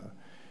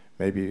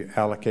maybe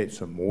allocate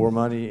some more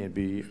money and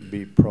be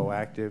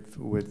proactive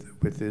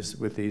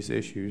with these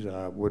issues,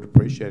 I would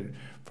appreciate it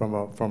from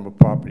a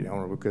property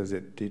owner, because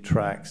it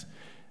detracts.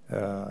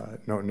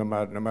 No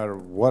matter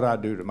what I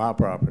do to my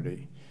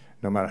property,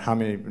 no matter how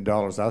many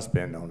dollars I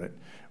spend on it,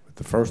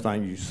 the first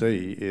thing you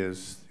see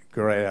is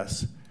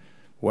grass,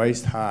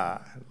 waist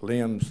high,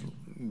 limbs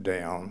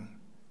down,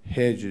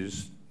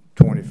 hedges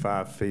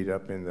 25 feet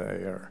up in the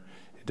air.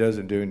 It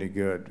doesn't do any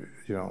good.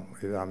 You know,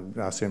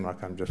 I seem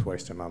like I'm just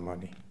wasting my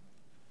money.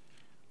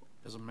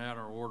 As a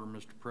matter of order,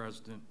 Mr.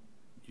 President,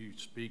 you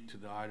speak to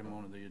the item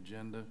on the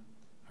agenda.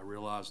 I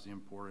realize the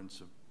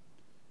importance of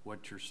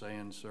what you're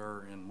saying,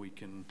 sir, and we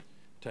can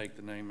take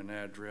the name and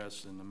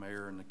address, and the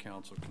mayor and the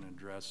council can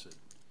address it.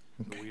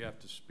 Okay. But we have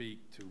to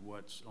speak to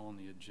what's on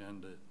the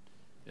agenda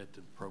at the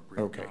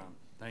appropriate time.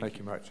 Thank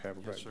you much. Have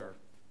a great day. Sir.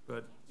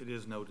 But it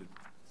is noted.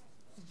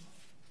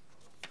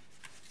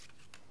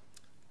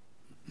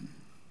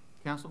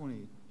 Council,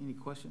 any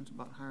questions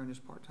about hiring this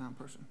part-time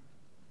person?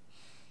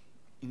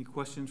 Any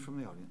questions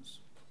from the audience?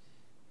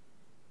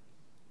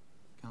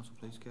 Council,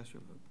 please cast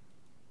your vote.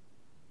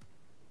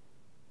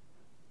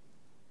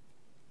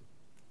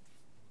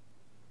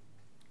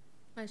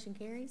 Motion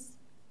carries.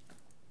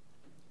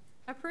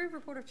 Approve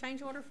report of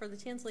change order for the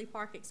Tinsley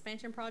Park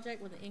expansion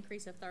project with an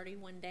increase of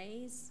 31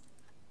 days.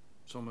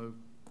 So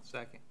moved.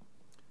 Second.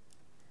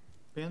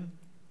 Ben?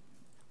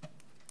 I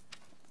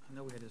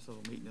know we had this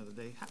little meeting the other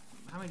day.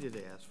 How many did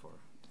they ask for?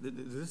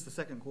 Is this the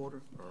second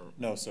quarter? Or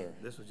No, sir.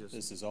 This was just.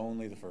 This is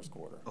only the first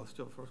quarter. Oh,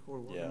 still the first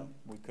quarter? Yeah,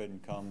 we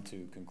couldn't come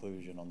to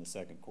conclusion on the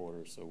second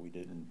quarter, so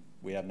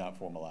we have not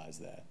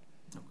formalized that.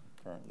 Okay.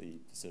 Currently,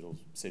 the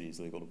city's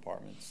legal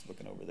department's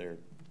looking over there.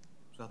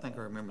 So I think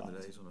I remember the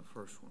days on the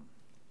first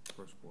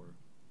quarter.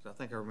 So I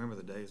think I remember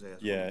the days they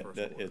asked for the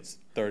first quarter. It's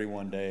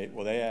 31 days.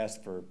 Well, they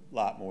asked for a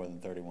lot more than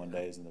 31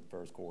 days in the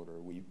first quarter.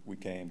 We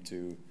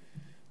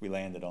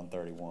landed on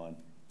 31,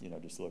 you know,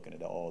 just looking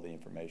at all the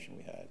information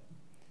we had.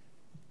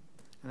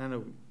 And I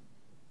know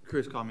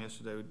Chris called me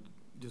yesterday.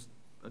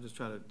 I just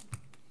try to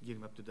get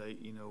him up to date,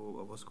 you know,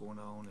 of what's going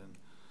on and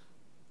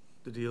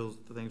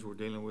the things we're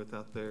dealing with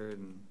out there.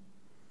 And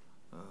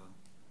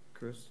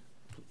Chris,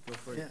 feel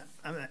free.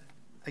 Yeah,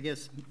 I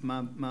guess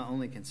my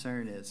only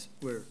concern is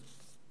we're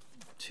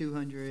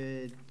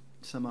 200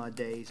 some odd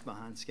days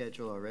behind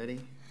schedule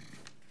already.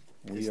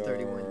 We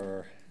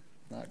are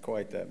not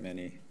quite that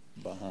many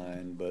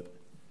behind, but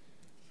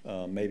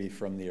maybe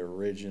from the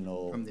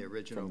original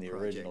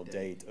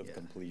date of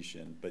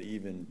completion. But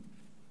even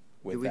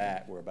with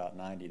that, we're about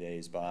 90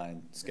 days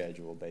behind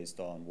schedule based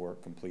on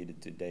work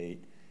completed to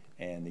date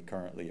and the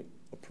currently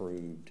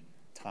approved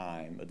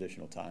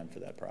additional time for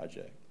that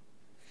project.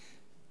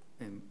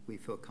 And we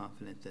feel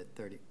confident that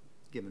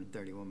given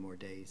 31 more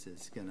days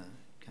is going to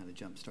kind of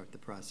jumpstart the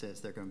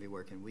process. They're going to be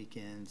working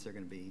weekends. They're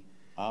going to be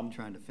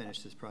trying to finish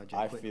this project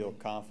quickly. I feel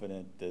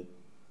confident that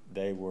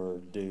they were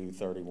due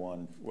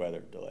 31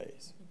 weather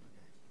delays.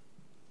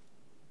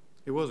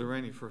 It was a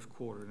rainy first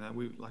quarter. Now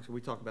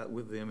we talked about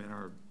with them in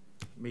our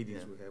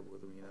meetings we had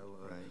with them. You know,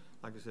 right.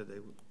 Like I said, they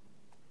would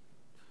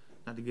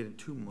not to get in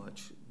too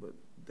much, but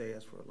they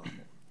asked for a lot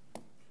more.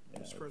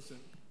 Mr.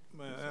 President,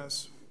 may I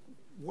ask,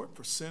 what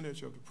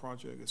percentage of the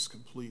project is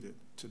completed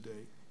to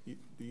date? Do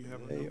you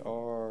have a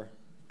number?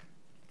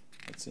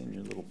 It's in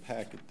your little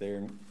packet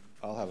there.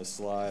 I'll have a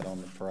slide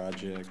on the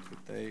project,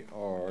 but they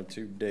are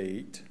to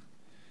date.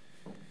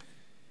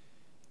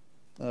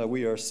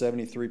 We are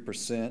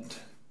 73%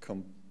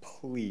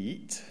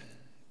 complete,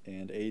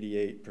 and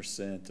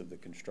 88% of the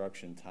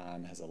construction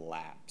time has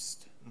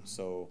elapsed. Mm-hmm.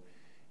 So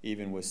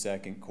even with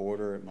second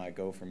quarter, it might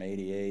go from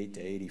 88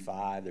 to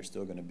 85. They're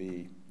still going to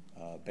be,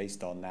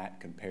 based on that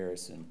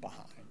comparison,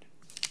 behind.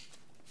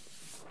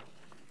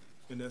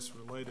 And that's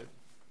related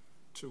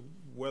to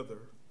weather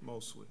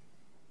mostly,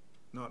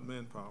 not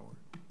manpower.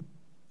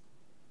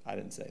 I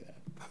didn't say that.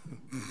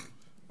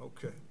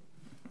 Okay.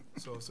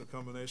 So it's a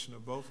combination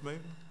of both, maybe?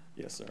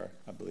 Yes, sir.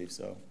 I believe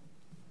so.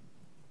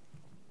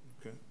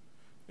 Okay.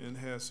 And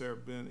has there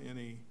been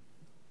any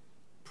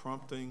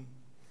prompting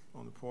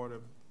on the part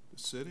of the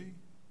city?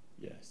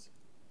 Yes.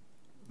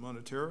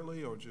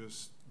 Monetarily or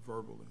just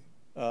verbally?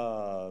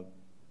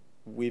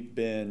 We've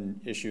been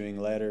issuing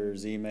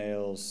letters,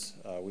 emails.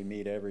 We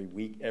meet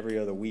every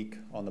other week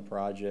on the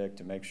project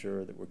to make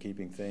sure that we're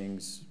keeping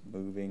things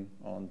moving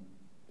on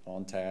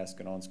task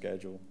and on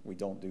schedule. We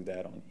don't do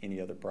that on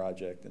any other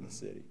project in the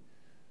city.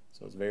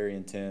 So it's very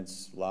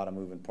intense, a lot of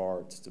moving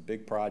parts. It's a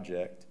big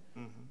project.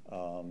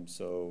 Mm-hmm.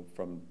 So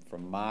from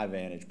my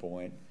vantage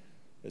point,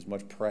 as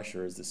much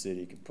pressure as the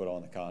city can put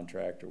on the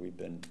contractor. We've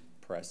been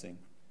pressing.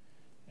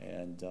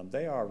 And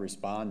they are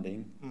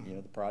responding. You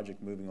know, the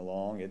project moving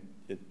along.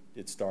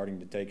 It's starting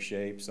to take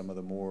shape. Some of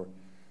the more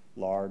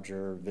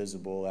larger,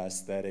 visible,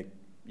 aesthetic,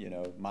 you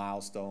know,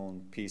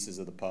 milestone pieces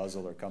of the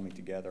puzzle are coming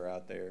together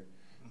out there.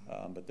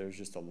 But there's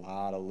just a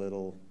lot of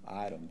little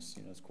items.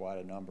 You know, it's quite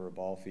a number of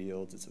ball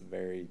fields. It's a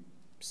very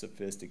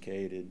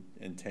sophisticated,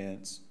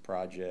 intense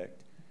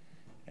project.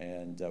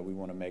 And we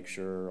want to make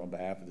sure on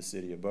behalf of the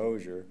city of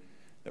Bossier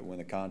that when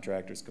the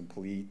contractor's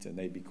complete and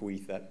they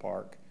bequeath that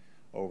park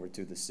over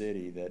to the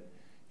city, that,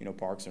 you know,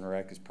 Parks and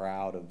Rec is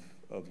proud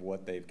of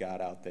what they've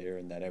got out there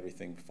and that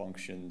everything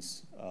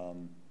functions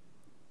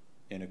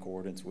in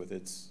accordance with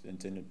its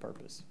intended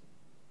purpose.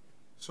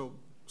 So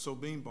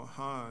being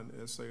behind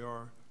as they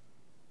are,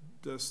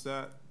 does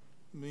that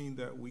mean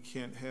that we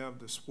can't have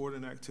the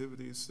sporting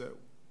activities that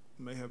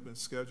may have been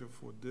scheduled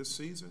for this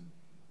season?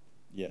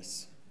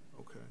 Yes.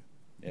 Okay.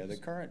 Yeah, the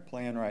current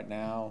plan right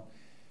now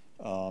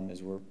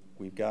is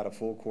we've got a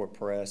full court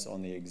press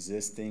on the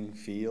existing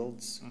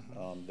fields.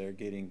 They're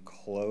getting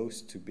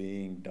close to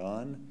being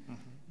done.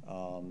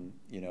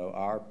 You know,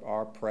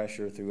 our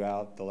pressure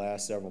throughout the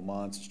last several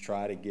months is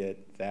try to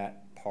get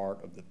that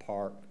part of the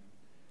park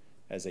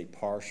as a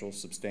partial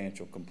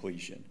substantial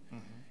completion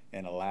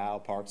and allow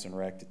Parks and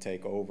Rec to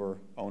take over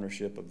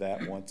ownership of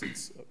that once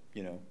it's,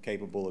 you know,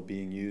 capable of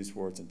being used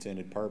for its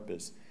intended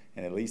purpose,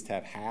 and at least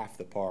have half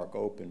the park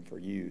open for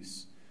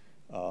use.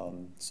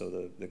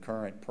 So the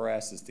current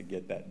press is to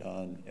get that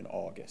done in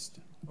August.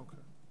 Okay.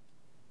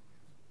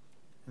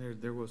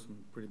 There was some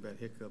pretty bad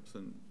hiccups,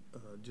 and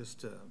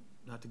just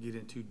not to get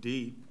in too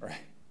deep, right?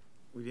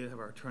 We did have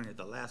our attorney at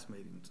the last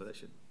meeting, so that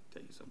should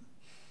tell you something.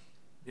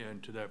 Yeah,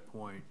 and to that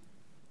point,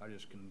 I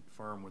just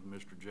confirm with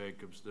Mr.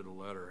 Jacobs that a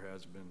letter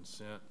has been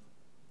sent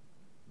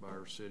by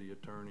our city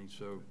attorney,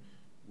 so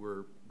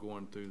we're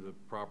going through the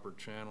proper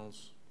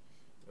channels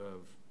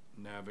of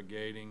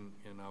navigating,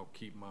 and I'll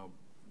keep my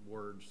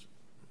words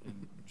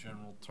in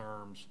general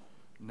terms,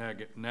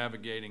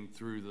 navigating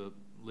through the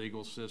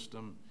legal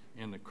system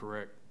in the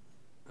correct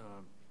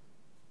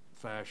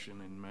fashion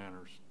and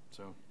manners.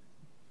 So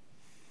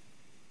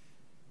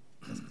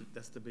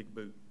that's the big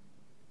boot.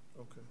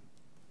 Okay.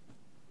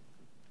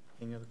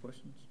 Any other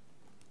questions?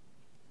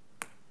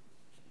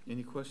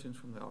 Any questions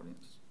from the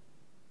audience?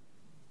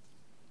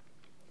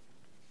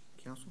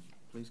 Council,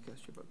 please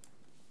cast your vote.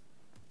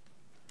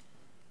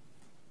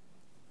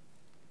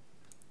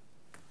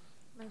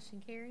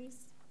 Motion carries.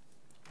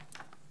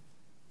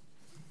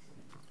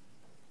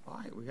 All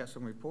right, we got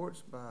some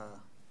reports by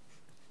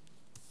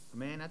the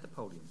man at the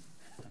podium.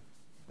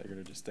 They're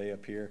going to just stay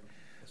up here.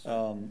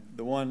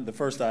 The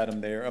first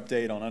item there,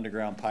 update on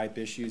underground pipe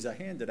issues. I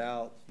handed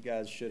out, you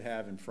guys should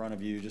have in front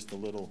of you just a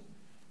little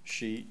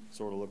sheet,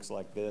 sort of looks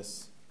like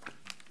this,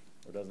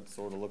 or doesn't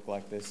sort of look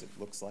like this, it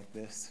looks like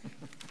this.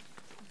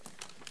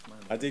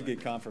 I did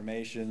get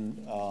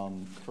confirmation,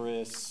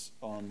 Chris,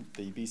 on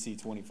the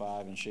BC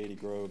 25 in Shady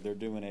Grove, they're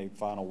doing a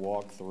final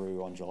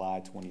walkthrough on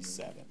July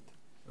 27th.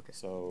 Okay.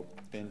 So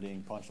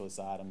pending punch list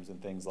items and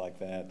things like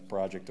that, the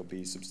project will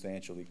be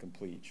substantially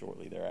complete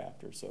shortly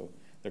thereafter. So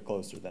they're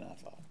closer than I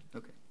thought.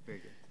 Okay, very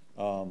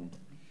good.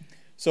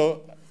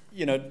 So,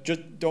 you know,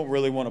 just don't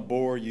really want to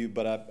bore you,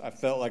 but I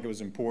felt like it was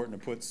important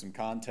to put some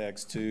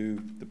context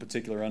to the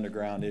particular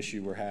underground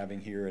issue we're having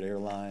here at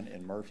Airline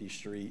and Murphy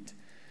Street.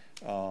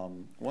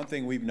 One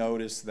thing we've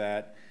noticed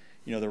that,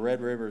 you know, the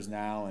Red River is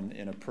now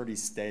in a pretty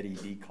steady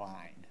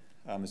decline.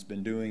 It's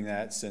been doing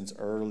that since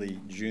early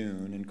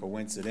June, and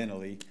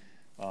coincidentally,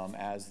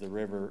 as the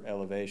river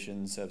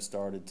elevations have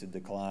started to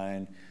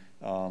decline,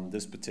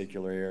 this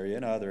particular area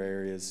and other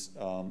areas,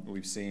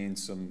 we've seen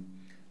some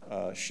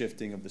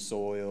shifting of the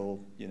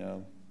soil, you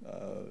know,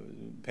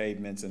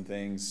 pavements and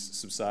things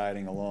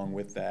subsiding along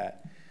with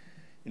that.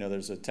 You know,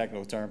 there's a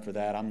technical term for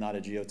that. I'm not a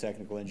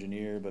geotechnical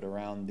engineer, but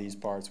around these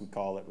parts we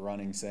call it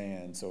running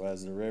sand. So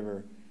as the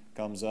river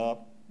comes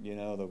up, you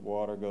know, the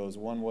water goes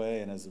one way,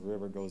 and as the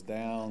river goes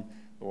down,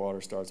 the water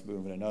starts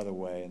moving another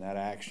way, and that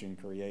action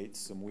creates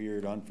some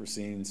weird,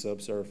 unforeseen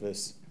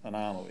subsurface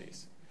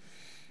anomalies.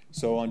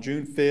 So on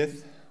June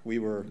 5th, we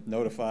were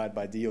notified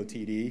by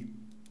DOTD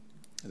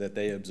that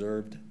they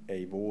observed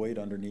a void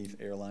underneath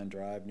Airline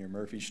Drive near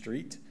Murphy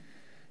Street.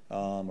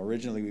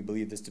 Originally, we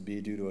believed this to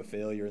be due to a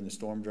failure in the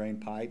storm drain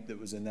pipe that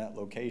was in that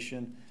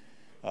location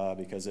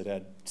because it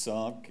had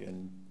sunk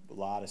and a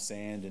lot of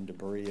sand and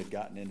debris had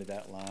gotten into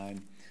that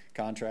line.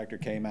 Contractor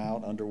came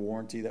out under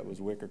warranty, that was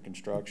Wicker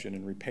Construction,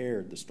 and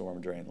repaired the storm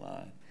drain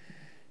line.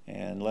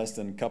 And less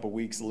than a couple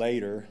weeks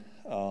later,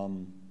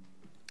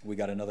 we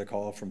got another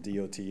call from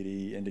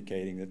DOTD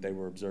indicating that they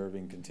were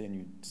observing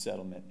continued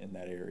settlement in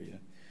that area.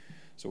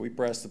 So we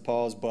pressed the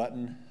pause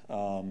button,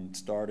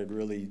 started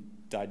really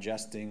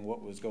digesting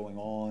what was going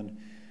on,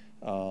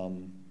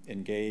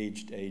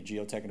 engaged a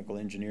geotechnical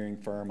engineering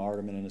firm,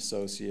 Arterman and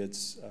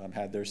Associates,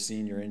 had their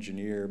senior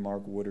engineer,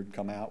 Mark Woodard,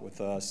 come out with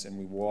us, and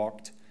we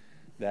walked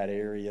that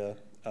area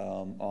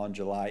on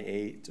July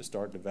 8th to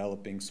start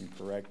developing some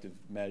corrective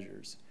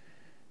measures.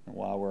 And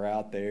while we're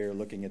out there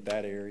looking at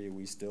that area,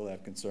 we still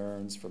have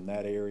concerns from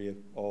that area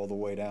all the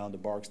way down to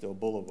Barksdale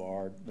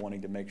Boulevard,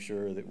 wanting to make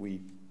sure that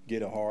we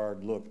get a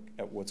hard look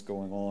at what's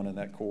going on in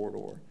that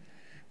corridor.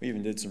 We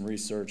even did some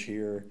research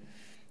here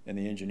in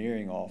the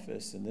engineering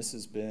office, and this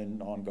has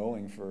been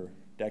ongoing for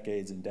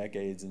decades and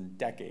decades and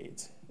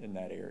decades in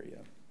that area.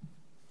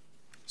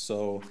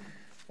 So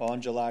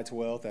on July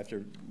 12th,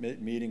 after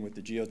meeting with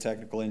the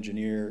geotechnical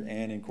engineer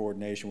and in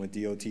coordination with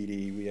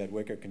DOTD, we had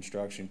Wicker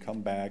Construction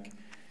come back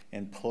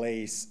and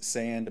place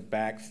sand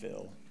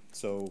backfill.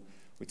 So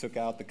we took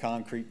out the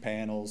concrete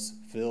panels,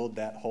 filled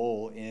that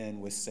hole in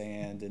with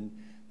sand, and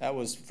that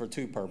was for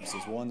two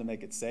purposes. One, to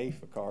make it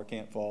safe. A car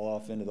can't fall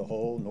off into the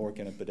hole, nor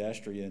can a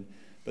pedestrian.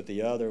 But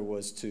the other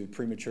was to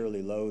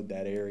prematurely load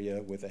that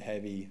area with a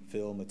heavy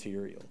fill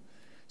material.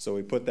 So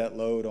we put that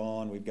load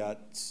on. We've got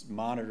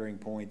monitoring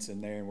points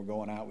in there, and we're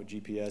going out with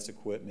GPS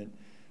equipment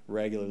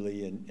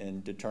regularly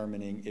and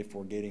determining if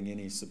we're getting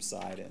any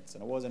subsidence.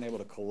 And I wasn't able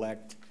to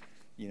collect,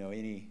 you know,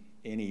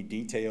 any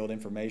detailed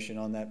information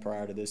on that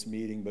prior to this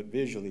meeting, but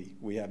visually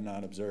we have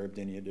not observed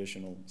any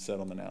additional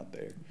settlement out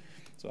there.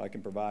 So I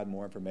can provide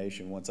more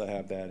information once I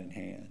have that in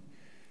hand.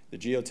 The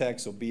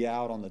geotechs will be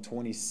out on the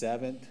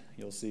 27th.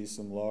 You'll see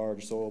some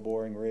large soil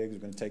boring rigs. We're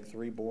going to take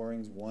 3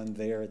 borings, 1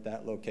 there at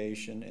that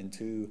location and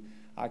 2,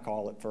 I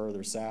call it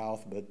further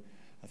south, but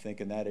I think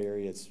in that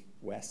area it's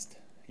west,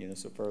 you know,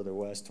 so further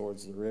west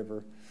towards the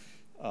river.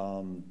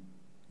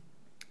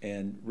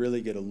 And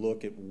really get a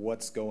look at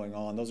what's going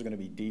on. Those are going to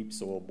be deep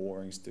soil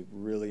borings to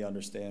really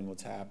understand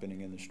what's happening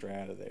in the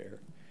strata there.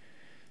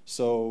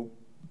 So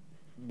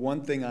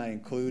one thing I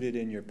included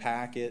in your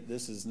packet,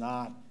 this is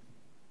not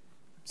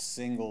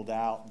singled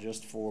out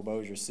just for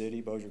Bossier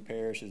City. Bossier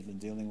Parish has been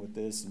dealing with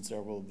this in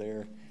several of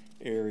their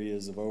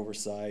areas of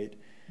oversight.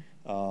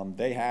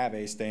 They have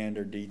a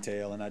standard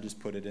detail, and I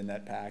just put it in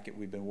that packet.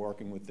 We've been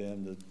working with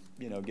them to,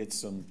 you know, get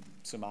some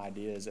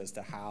ideas as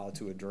to how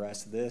to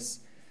address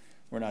this.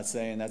 We're not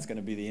saying that's going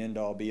to be the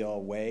end-all,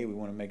 be-all way. We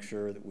want to make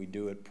sure that we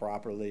do it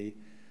properly.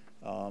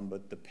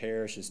 But the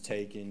parish is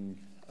taking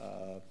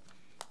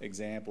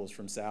examples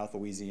from South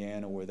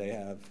Louisiana where they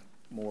have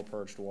more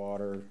perched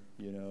water,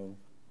 you know,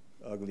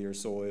 uglier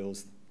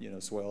soils, you know,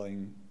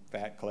 swelling,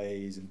 fat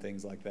clays and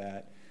things like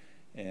that.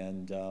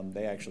 And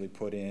they actually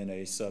put in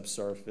a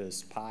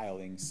subsurface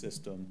piling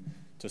system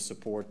to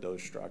support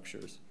those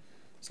structures.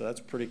 So that's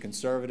a pretty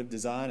conservative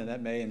design, and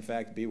that may in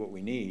fact be what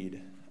we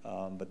need.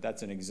 But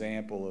that's an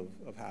example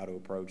of how to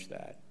approach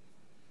that.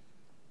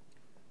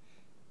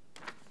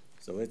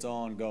 So it's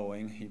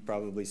ongoing. You've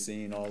probably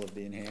seen all of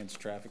the enhanced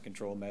traffic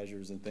control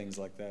measures and things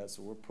like that.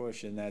 So we're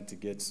pushing that to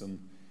get some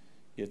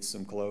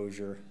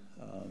closure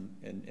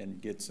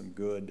and get some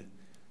good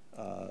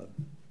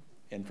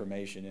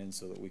information in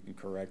so that we can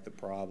correct the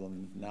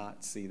problem,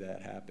 not see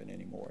that happen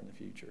anymore in the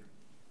future.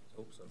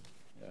 Hope so.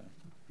 Yeah,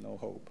 no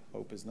hope.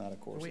 Hope is not a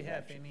course of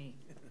action.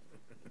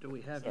 Do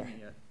we have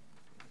any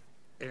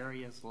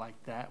areas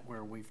like that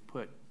where we've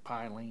put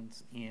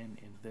pilings in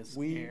this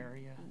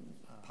area?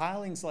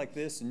 Pilings like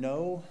this,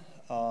 no.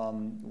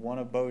 One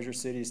of Bossier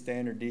City's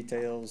standard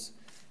details,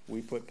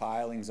 we put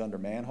pilings under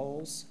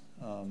manholes.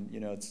 You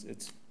know,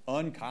 it's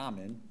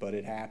uncommon, but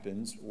it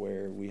happens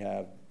where we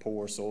have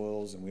poor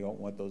soils and we don't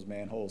want those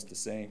manholes to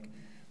sink.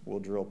 We'll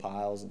drill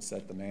piles and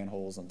set the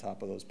manholes on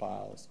top of those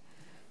piles.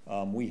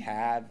 We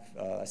have,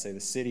 I say the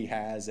city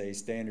has a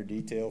standard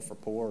detail for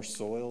poor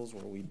soils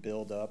where we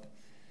build up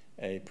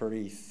a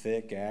pretty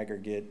thick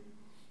aggregate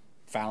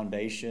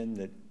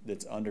foundation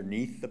that's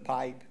underneath the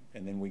pipe,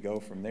 and then we go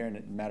from there. And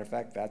as a matter of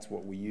fact, that's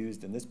what we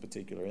used in this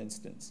particular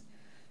instance.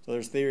 So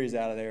there's theories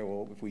out of there,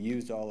 well, if we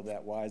used all of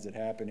that, why is it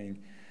happening?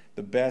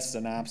 The best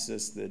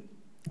synopsis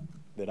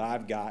that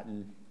I've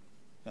gotten,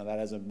 now that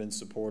hasn't been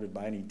supported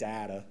by any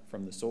data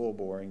from the soil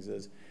borings,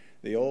 is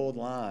the old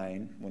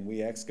line, when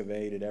we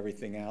excavated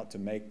everything out to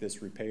make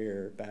this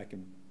repair back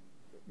in,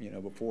 you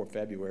know, before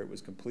February, it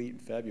was complete in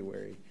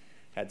February,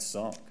 had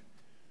sunk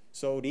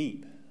so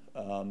deep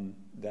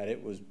that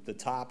it was, the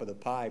top of the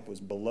pipe was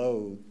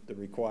below the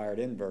required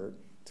invert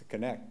to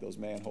connect those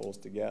manholes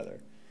together.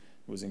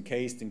 It was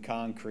encased in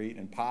concrete,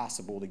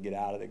 impossible to get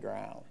out of the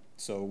ground.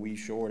 So we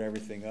shored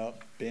everything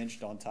up,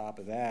 benched on top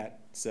of that,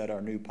 set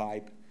our new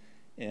pipe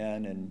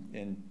in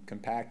and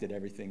compacted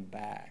everything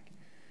back.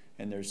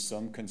 And there's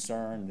some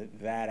concern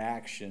that that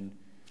action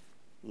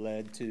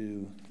led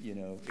to, you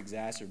know,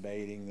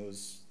 exacerbating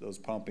those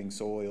pumping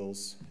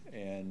soils,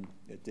 and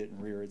it didn't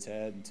rear its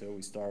head until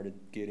we started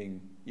getting,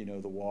 you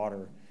know, the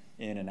water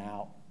in and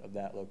out of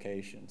that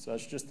location. So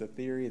that's just a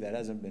theory that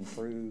hasn't been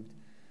proved.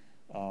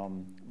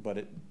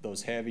 But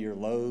those heavier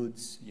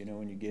loads, you know,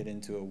 when you get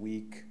into a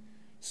weak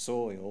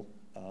soil,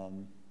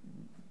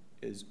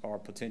 are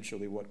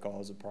potentially what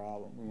caused a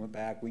problem. We went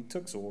back, we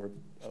took soil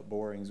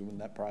borings when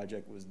that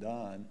project was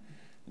done,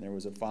 and there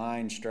was a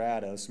fine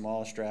strata, a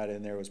small strata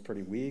in there was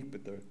pretty weak,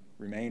 but the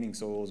remaining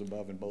soils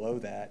above and below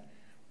that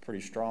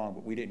pretty strong,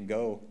 but we didn't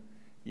go,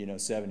 you know,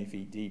 70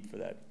 feet deep for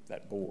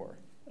that bore.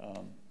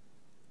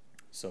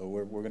 So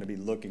we're going to be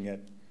looking at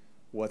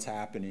what's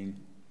happening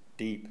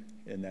deep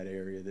in that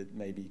area that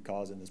may be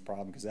causing this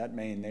problem, because that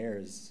main there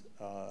is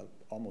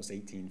almost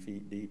 18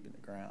 feet deep in the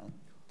ground.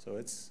 So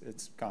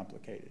it's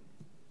complicated.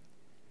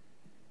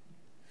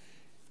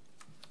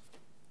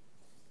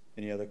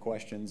 Any other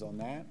questions on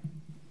that?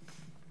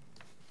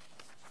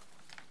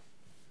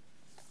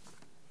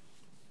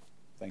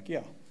 Thank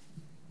you.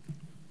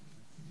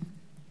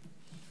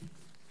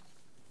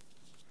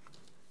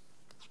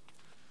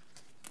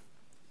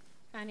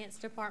 Finance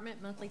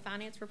Department Monthly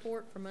Finance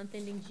Report for month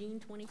ending June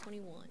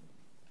 2021.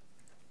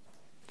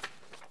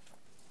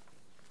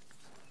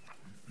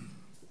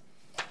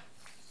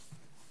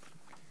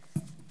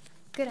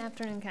 Good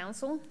afternoon,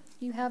 Council.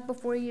 You have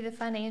before you the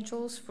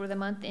financials for the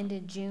month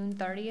ended June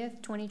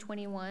 30th,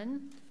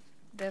 2021.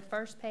 The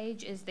first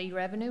page is the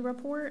revenue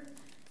report.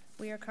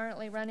 We are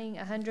currently running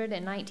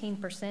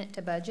 119%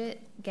 to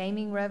budget.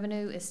 Gaming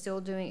revenue is still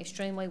doing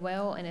extremely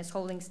well and is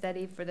holding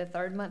steady for the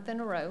third month in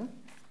a row.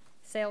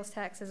 Sales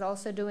tax is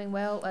also doing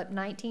well, up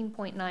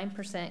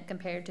 19.9%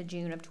 compared to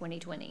June of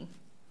 2020.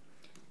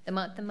 The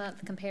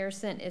month-to-month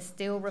comparison is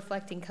still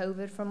reflecting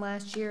COVID from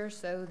last year,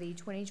 so the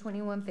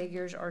 2021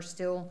 figures are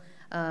still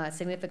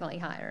significantly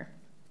higher.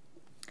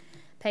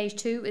 Page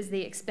 2 is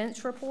the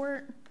expense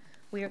report.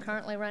 We are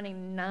currently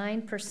running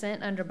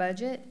 9% under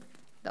budget.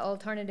 The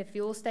alternative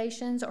fuel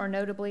stations are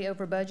notably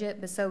over budget,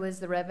 but so is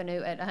the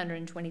revenue at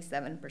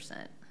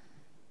 127%.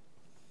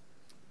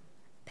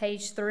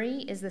 Page 3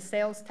 is the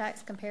sales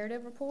tax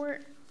comparative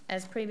report.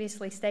 As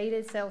previously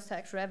stated, sales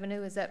tax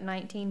revenue is up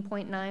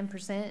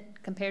 19.9%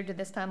 compared to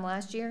this time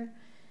last year.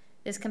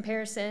 This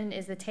comparison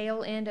is the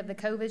tail end of the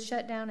COVID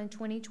shutdown in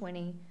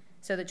 2020,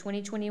 so the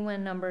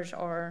 2021 numbers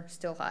are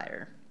still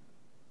higher.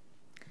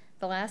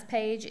 The last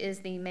page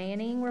is the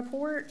manning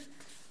report.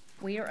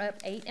 We are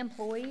up 8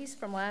 employees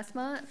from last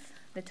month.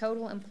 The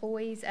total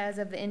employees as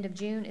of the end of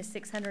June is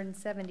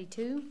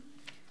 672.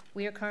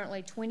 We are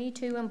currently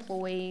 22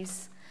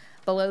 employees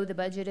below the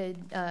budgeted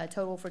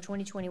total for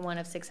 2021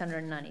 of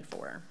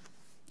 694.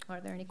 Are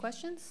there any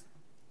questions?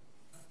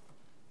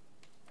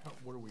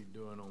 What are we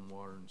doing on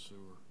water and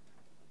sewer?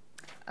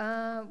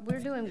 We're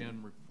doing.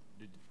 Ben,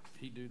 did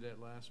he do that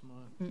last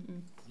month?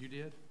 Mm-mm. You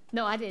did?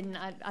 No, I didn't.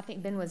 I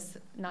think Ben was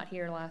not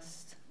here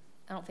last.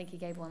 I don't think he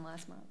gave one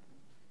last month.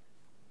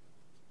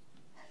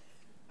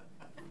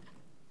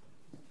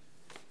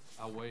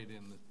 I'll wait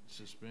in the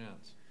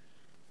suspense.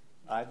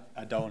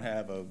 I don't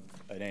have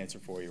an answer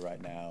for you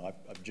right now.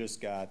 I've just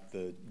got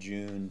the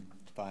June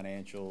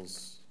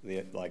financials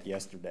like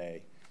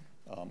yesterday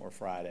or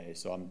Friday,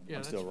 so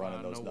I'm still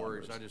running those numbers. No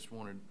worries. I just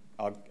wanted.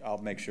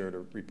 I'll make sure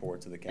to report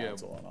to the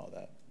council on all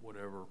that.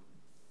 Whatever.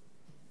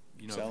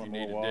 You know, if you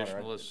need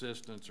additional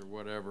assistance or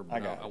whatever,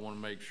 but I want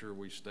to make sure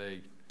we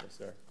stay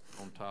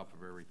on top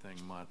of everything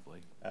monthly.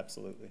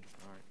 Absolutely.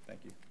 All right.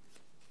 Thank you.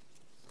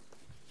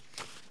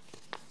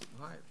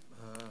 All right.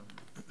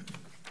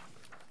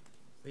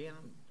 Ben,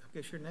 I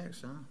guess you're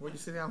next, huh? What'd you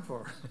sit down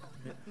for?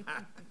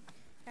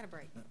 Got a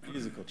break.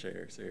 Musical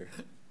chairs here.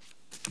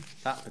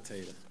 Hot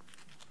potato.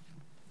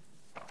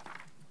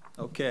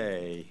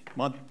 Okay,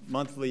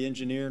 monthly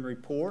engineering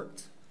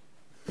report.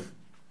 So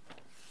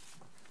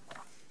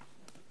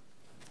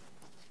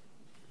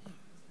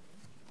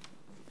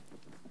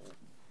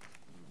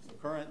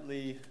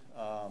currently,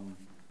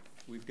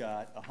 we've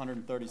got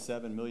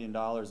 $137 million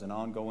in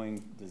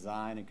ongoing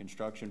design and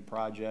construction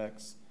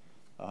projects.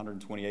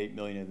 128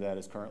 million of that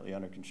is currently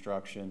under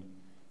construction.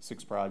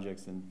 6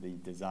 projects in the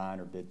design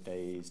or bid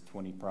phase,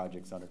 20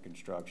 projects under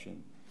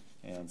construction,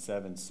 and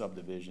 7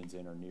 subdivisions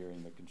in or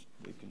nearing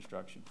the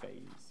construction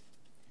phase.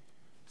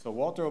 So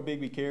Walter O.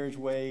 Bigby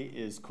Carriageway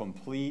is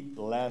complete,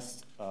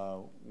 less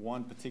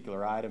one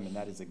particular item, and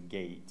that is a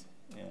gate.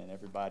 And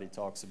everybody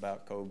talks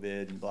about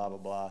COVID and blah, blah,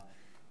 blah.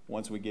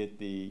 Once we get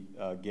the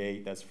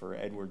gate, that's for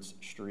Edwards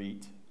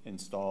Street,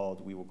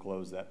 installed, we will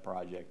close that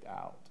project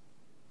out.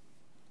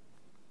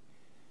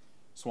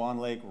 Swan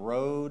Lake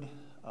Road,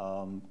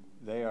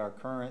 they are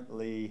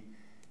currently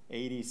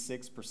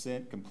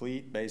 86%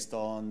 complete based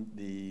on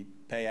the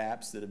pay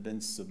apps that have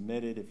been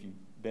submitted. If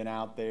you've been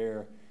out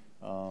there,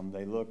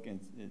 they look,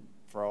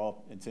 for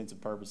all intents and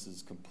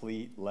purposes,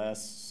 complete,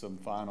 less some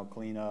final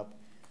cleanup.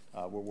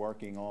 We're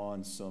working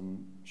on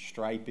some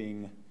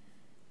striping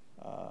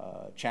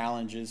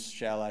challenges,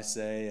 shall I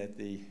say, at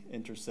the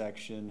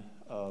intersection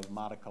of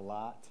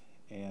Matakalat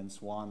and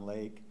Swan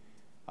Lake.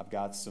 I've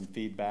got some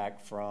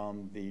feedback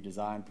from the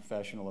design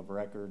professional of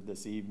record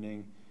this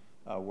evening,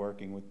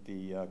 working with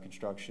the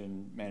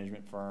construction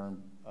management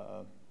firm,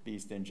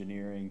 Beast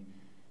Engineering,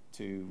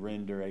 to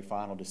render a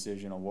final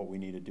decision on what we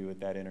need to do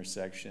at that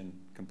intersection,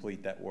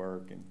 complete that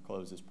work, and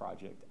close this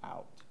project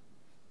out.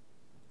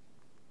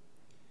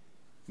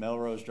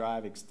 Melrose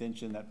Drive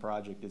extension, that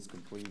project is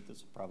complete.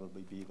 This will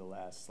probably be the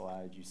last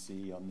slide you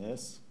see on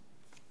this.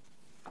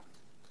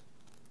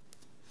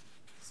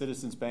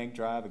 Citizens Bank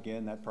Drive,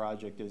 again, that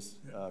project is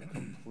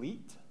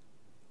complete.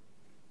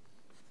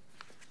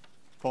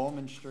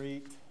 Pullman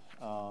Street,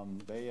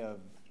 they have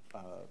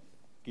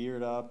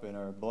geared up and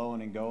are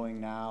blowing and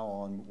going now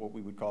on what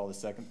we would call the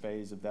second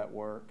phase of that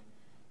work.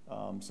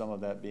 some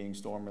of that being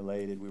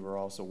storm-related. We were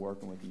also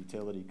working with the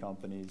utility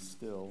companies,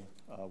 still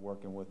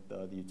working with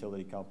the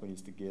utility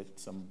companies to get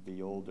some of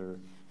the older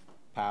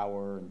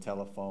power and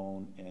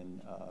telephone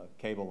and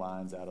cable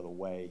lines out of the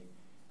way.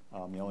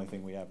 The only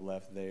thing we have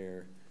left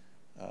there,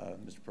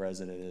 Mr.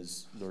 President,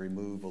 is the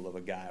removal of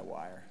a guy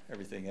wire.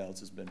 Everything else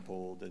has been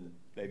pulled, and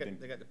They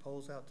got the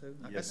poles out too?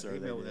 Yes, sir, I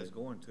got the they email that's did.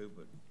 going to,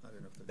 but I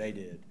don't know if They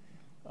did.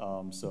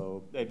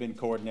 So they've been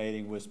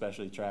coordinating with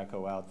Specialty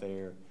Traco out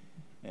there,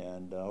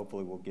 and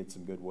hopefully we'll get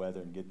some good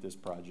weather and get this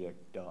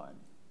project done.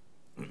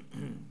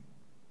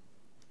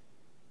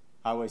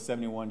 Highway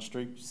 71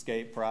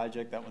 streetscape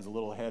project, that one's a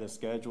little ahead of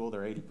schedule.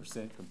 They're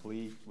 80%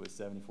 complete with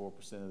 74%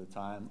 of the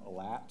time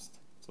elapsed.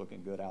 It's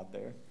looking good out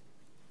there.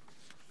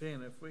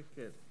 Ben, if we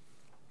could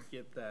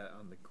get that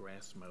on the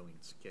grass mowing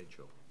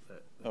schedule,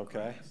 that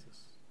Okay. grass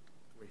is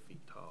 3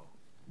 feet tall.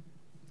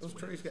 Those So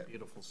we trees have this got-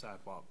 beautiful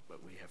sidewalk,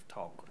 but we have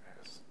tall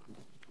grass.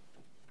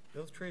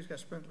 Those trees got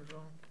sprinklers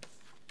on?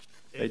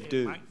 They It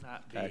do, might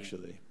not be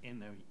actually. in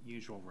the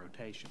usual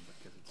rotation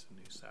because it's a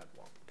new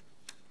sidewalk.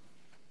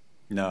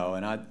 No,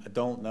 and I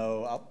don't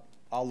know.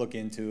 I'll look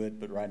into it,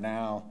 but right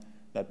now,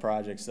 that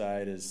project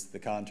site is the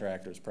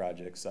contractor's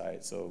project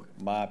site. So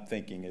my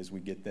thinking is we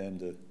get them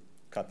to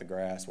cut the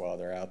grass while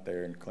they're out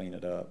there and clean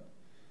it up.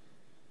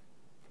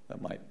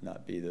 That might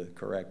not be the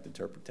correct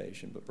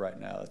interpretation, but right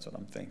now, that's what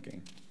I'm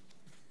thinking.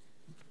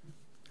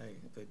 Hey,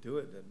 if they do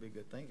it, that'd be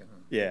good thinking, huh?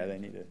 Yeah, they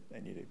need to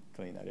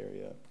clean that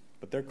area up,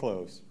 but they're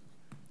close.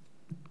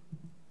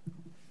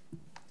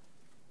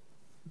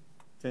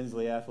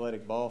 Tinsley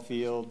Athletic Ball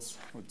Fields,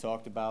 we've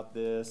talked about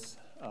this.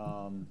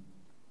 I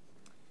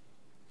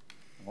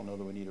don't know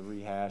that we need a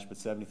rehash, but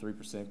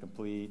 73%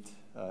 complete,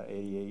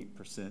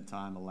 88%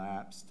 time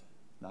elapsed,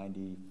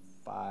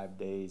 95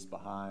 days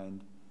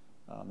behind.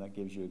 That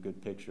gives you a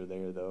good picture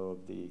there, though,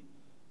 of the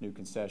new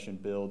concession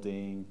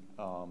building,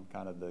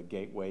 kind of the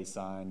gateway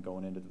sign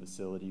going into the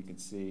facility. You can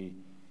see,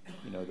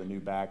 the new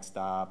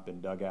backstop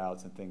and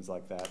dugouts and things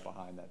like that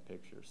behind that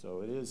picture.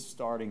 So it is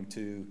starting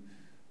to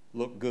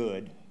look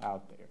good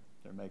out there.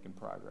 They're making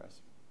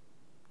progress.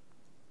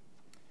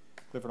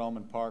 Clifford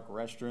Allman Park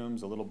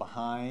restrooms, a little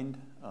behind,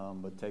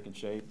 but taking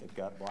shape. They've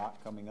got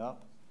block coming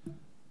up.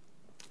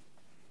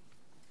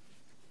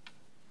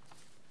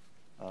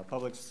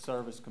 Public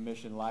Service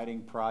Commission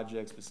lighting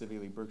project,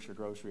 specifically Berkshire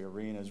Grocery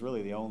Arena, is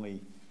really the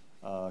only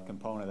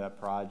component of that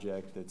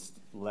project that's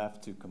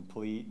left to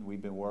complete. And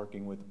we've been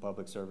working with the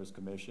Public Service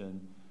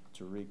Commission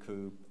to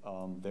recoup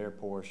their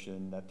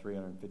portion, that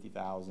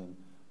 $350,000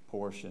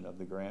 portion of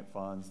the grant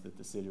funds that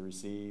the city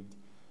received.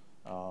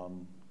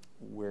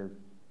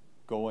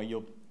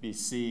 You'll be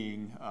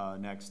seeing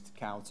next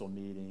council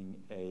meeting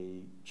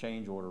a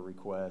change order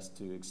request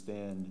to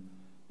extend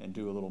and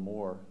do a little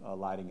more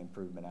lighting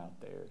improvement out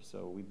there.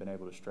 So we've been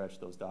able to stretch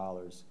those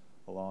dollars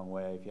a long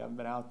way. If you haven't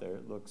been out there,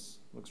 it looks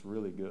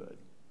really good.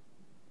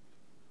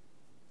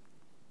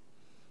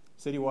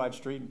 Citywide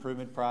street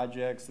improvement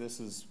projects, this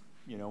is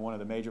one of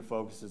the major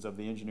focuses of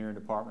the engineering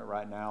department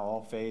right now.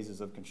 All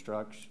phases of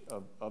construction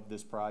of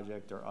this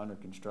project are under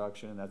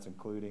construction, and that's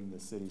including the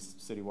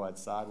citywide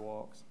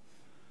sidewalks.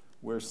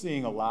 We're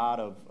seeing a lot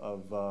of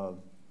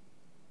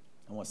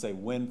I won't say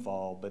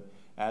windfall, but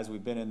as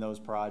we've been in those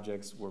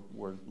projects,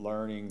 we're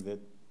learning that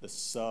the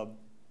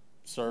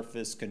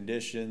subsurface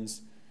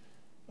conditions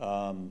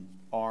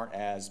aren't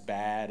as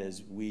bad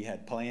as we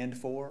had planned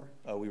for.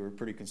 We were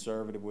pretty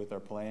conservative with our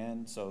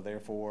plan, so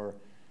therefore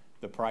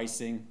the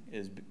pricing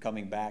is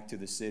coming back to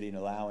the city and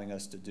allowing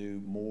us to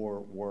do more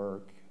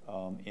work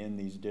in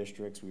these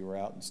districts. We were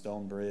out in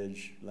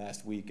Stonebridge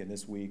last week and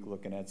this week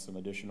looking at some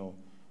additional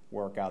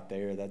work out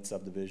there. That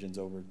subdivision's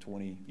over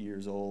 20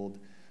 years old.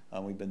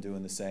 We've been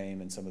doing the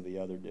same in some of the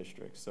other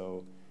districts.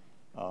 So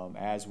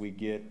as we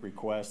get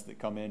requests that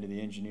come into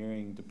the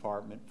engineering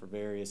department for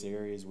various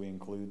areas, we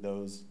include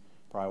those,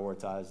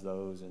 prioritize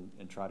those,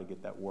 and try to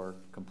get that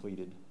work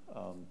completed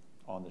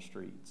on the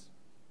streets.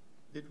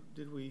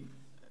 Did we,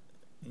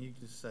 and you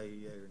can say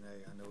yea or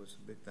nay, I know it's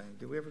a big thing.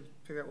 Did we ever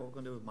figure out what we're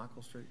gonna do with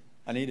Michael Street?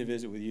 I need to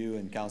visit with you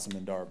and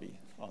Councilman Darby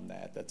on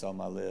that. That's on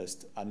my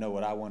list. I know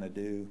what I want to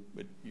do,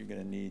 but you're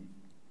going to need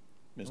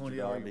Mr.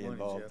 Darby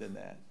involved in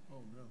that.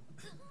 Oh,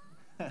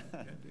 no.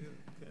 Can't do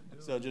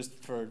it. So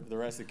just for the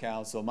rest of the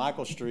council,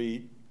 Michael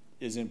Street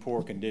is in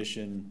poor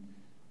condition,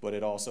 but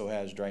it also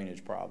has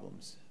drainage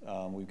problems.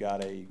 We've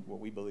got what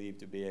we believe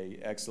to be an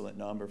excellent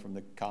number from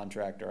the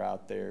contractor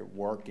out there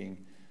working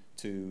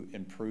to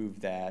improve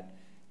that.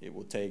 It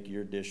will take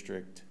your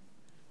district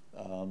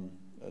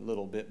a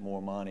little bit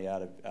more money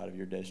out of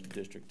your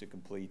district to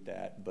complete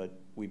that, but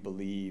we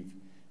believe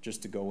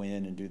just to go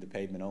in and do the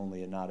pavement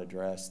only and not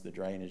address the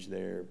drainage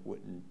there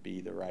wouldn't be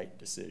the right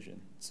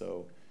decision.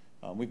 So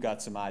we've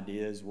got some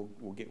ideas.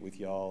 We'll get with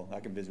y'all. I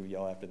can visit with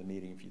y'all after the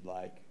meeting if you'd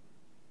like.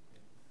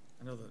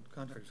 I know the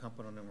contractor's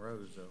humping on them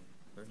roads, though.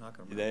 They're not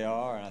gonna. They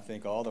are, and I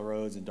think all the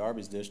roads in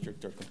Darby's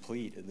district are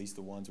complete, at least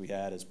the ones we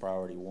had as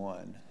priority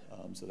one.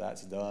 So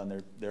that's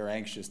done. They're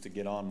anxious to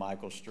get on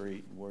Michael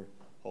Street, and we're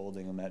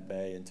holding them at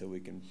bay until we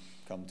can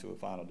come to a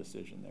final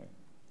decision there.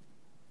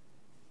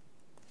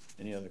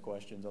 Any other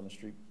questions on the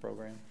street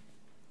program?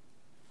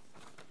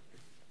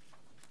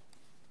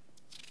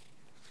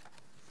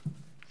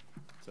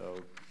 So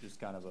just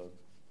kind of a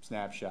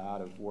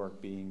snapshot of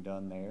work being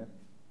done there.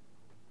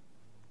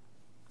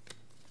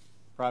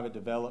 Private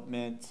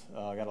development,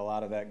 got a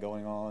lot of that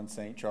going on.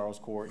 St. Charles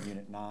Court,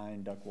 Unit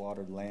 9,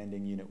 Duckwater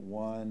Landing, Unit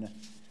 1.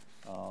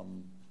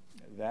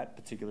 That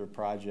particular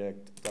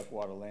project,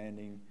 Duckwater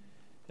Landing,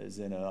 is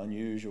in an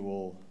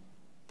unusual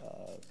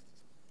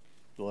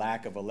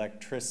lack of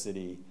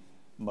electricity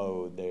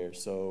mode there.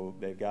 So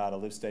they've got a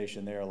lift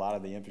station there. A lot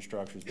of the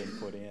infrastructure's been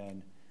put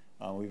in.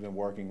 We've been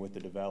working with the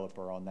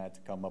developer on that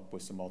to come up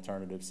with some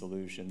alternative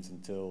solutions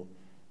until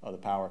the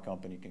power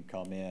company can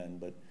come in.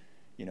 But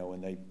you know,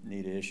 when they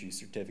need to issue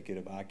certificate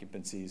of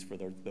occupancies for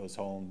those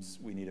homes,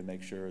 we need to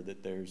make sure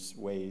that there's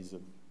ways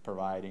of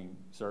providing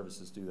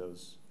services to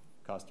those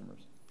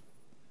customers.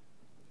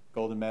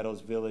 Golden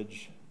Meadows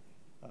Village,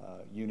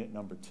 Unit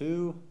number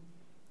 2,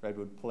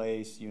 Redwood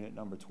Place, Unit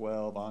number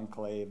 12,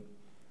 Enclave,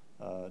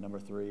 number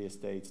 3,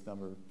 Estates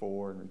number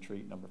 4, and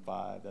Retreat number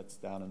 5. That's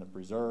down in the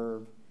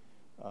Preserve.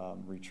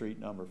 Retreat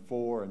number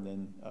 4, and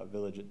then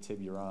Village at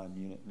Tiburon,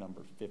 Unit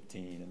number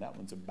 15, and that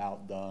one's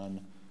about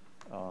done.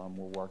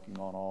 We're working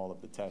on all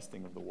of the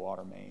testing of the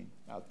water main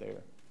out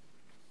there.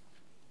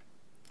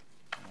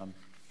 I'm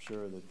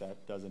sure that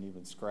that doesn't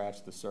even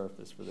scratch the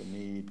surface for the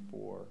need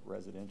for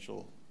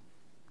residential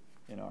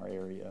in our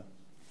area.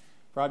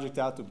 Project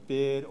out to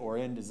bid or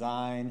in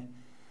design.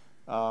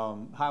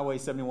 Highway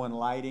 71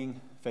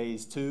 lighting,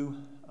 phase 2.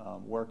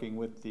 Working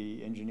with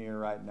the engineer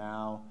right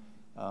now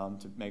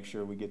to make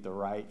sure we get the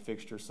right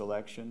fixture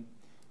selection.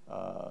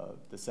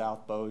 The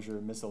South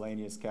Bossier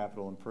miscellaneous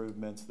capital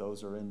improvements,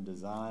 those are in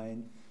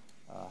design.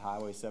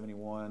 Highway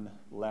 71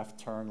 left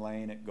turn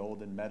lane at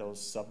Golden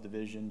Meadows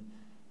subdivision.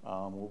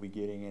 We'll be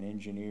getting an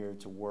engineer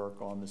to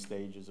work on the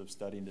stages of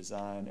study and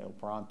design El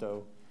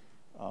Pronto.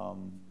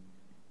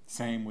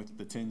 Same with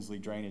the Tinsley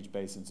drainage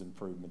basins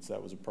improvements.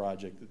 That was a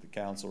project that the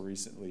council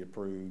recently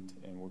approved,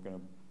 and we're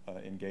going to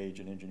engage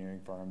an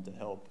engineering firm to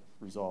help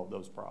resolve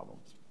those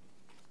problems.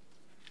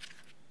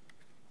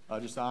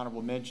 Just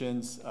honorable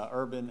mentions,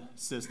 urban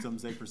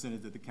systems, they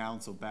presented to the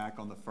council back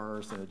on the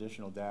 1st, and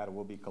additional data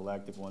will be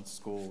collected once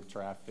school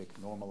traffic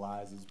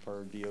normalizes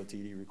per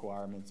DOTD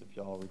requirements, if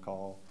y'all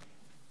recall.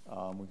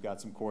 We've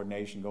got some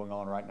coordination going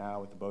on right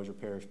now with the Bossier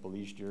Parish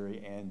Police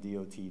Jury and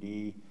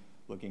DOTD,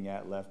 looking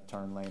at left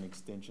turn lane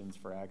extensions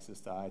for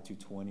access to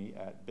I-220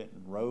 at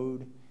Benton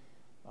Road.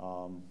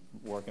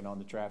 Working on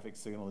the traffic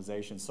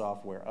signalization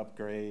software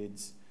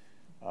upgrades.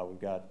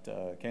 We've got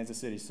Kansas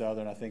City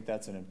Southern. I think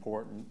that's an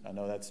important, I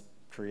know that's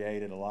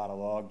created a lot of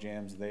log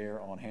jams there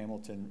on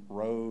Hamilton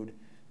Road.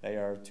 They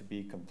are to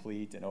be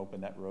complete and open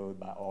that road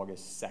by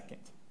August 2nd.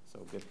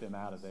 So get them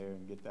out of there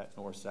and get that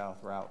north-south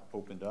route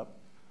opened up.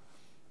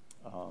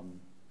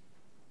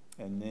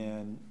 And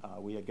then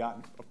we had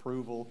gotten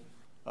approval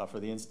for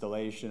the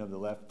installation of the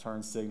left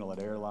turn signal at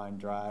Airline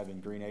Drive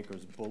and Green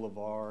Acres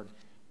Boulevard.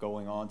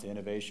 Going on to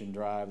Innovation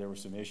Drive, there were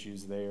some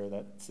issues there.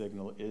 That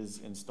signal is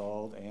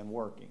installed and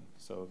working,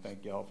 so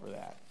thank y'all for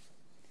that.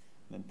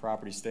 And then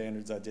property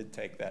standards, I did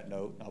take that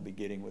note. I'll be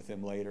getting with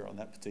him later on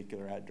that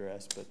particular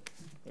address, but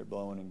they're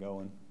blowing and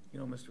going. You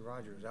know, Mr.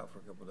 Rogers was out for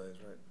a couple of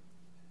days, right?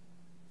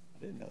 I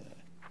didn't know that.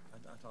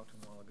 I talked to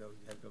him a while ago.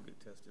 He had to go get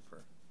tested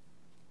for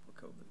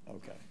COVID.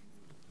 Okay,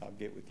 I'll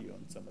get with you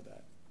on some of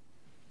that.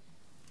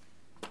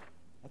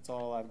 That's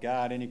all I've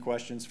got. Any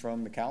questions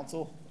from the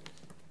council?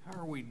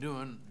 How are we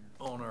doing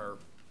on our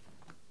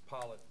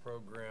pilot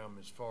program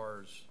as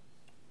far as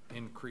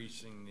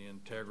increasing the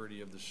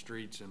integrity of the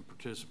streets and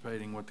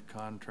participating with the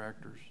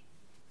contractors?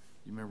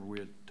 You remember we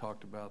had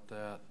talked about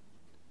that?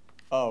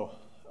 Oh,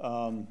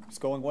 it's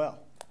going well.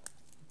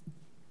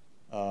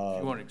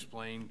 If you want to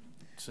explain,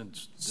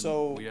 since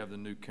we have the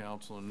new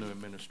council and new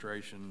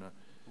administration,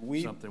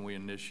 something we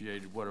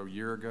initiated, what, a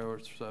year ago or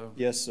so?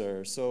 Yes,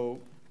 sir.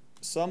 So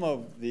some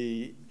of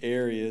the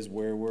areas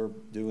where we're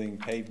doing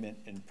pavement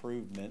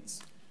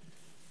improvements,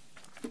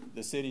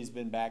 the city's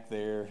been back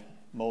there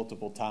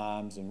multiple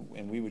times,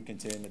 and we would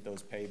contend that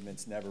those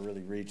pavements never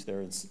really reach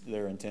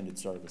their intended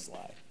service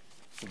life.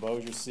 So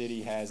Bossier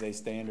City has a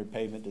standard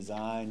pavement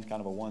design, kind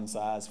of a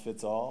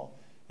one-size-fits-all,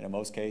 and in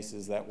most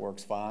cases that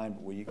works fine,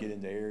 but when you get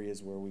into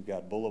areas where we've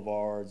got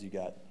boulevards, you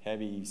got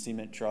heavy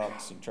cement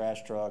trucks and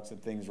trash trucks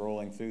and things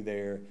rolling through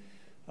there,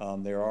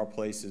 there are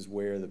places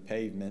where the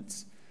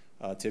pavements,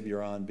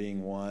 Tiburon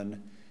being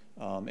one,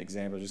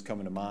 example just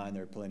coming to mind,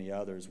 there are plenty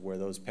others where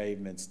those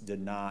pavements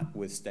did not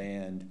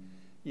withstand,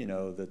 you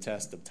know, the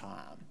test of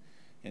time.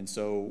 And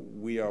so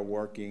we are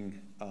working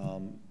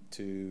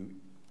to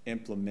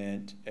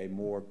implement a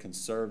more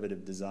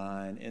conservative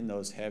design in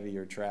those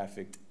heavier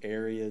trafficked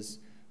areas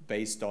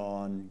based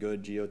on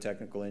good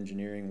geotechnical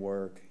engineering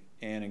work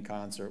and in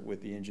concert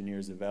with the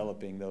engineers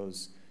developing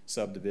those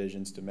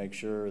subdivisions to make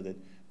sure that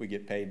we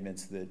get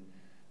pavements that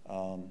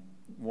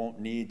won't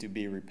need to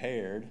be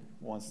repaired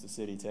once the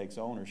city takes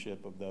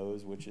ownership of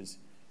those, which is,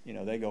 you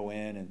know, they go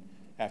in and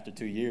after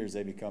 2 years,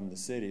 they become the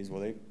cities.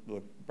 Well, they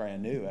look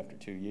brand new after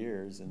 2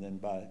 years, and then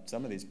by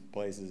some of these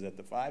places at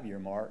the 5-year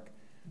mark,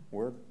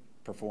 we're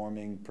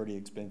performing pretty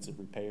expensive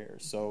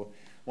repairs. So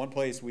one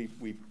place we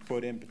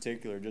put in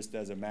particular, just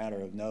as a matter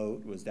of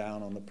note, was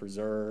down on the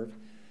preserve.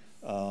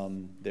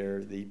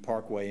 The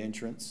Parkway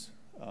entrance.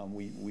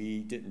 We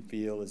didn't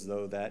feel as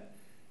though that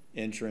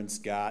entrance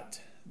got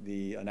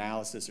the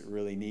analysis it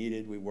really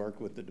needed. We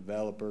worked with the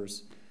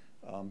developers,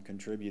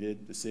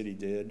 contributed, the city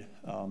did,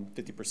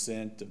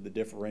 50% of the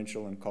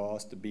differential in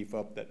cost to beef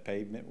up that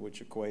pavement, which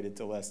equated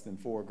to less than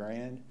 $4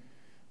 grand.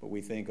 But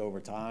we think over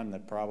time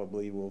that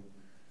probably will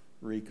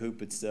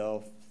recoup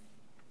itself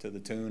to the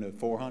tune of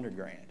 400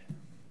 grand.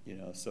 You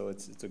know, so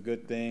it's a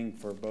good thing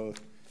for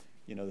both,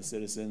 you know, the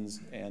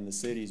citizens and the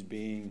cities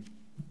being,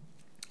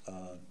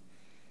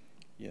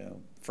 you know,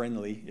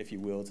 friendly, if you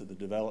will, to the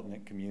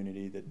development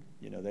community, that,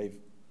 you know, they've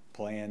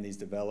planned these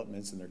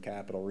developments and their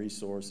capital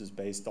resources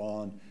based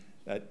on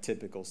that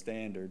typical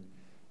standard.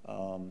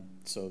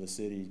 So the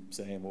city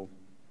saying, well,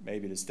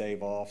 maybe to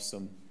stave off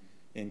some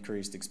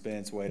increased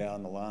expense way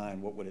down the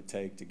line, what would it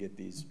take to get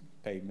these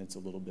pavements a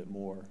little bit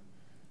more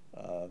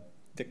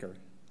thicker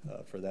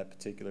for that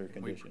particular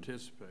condition? We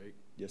participate.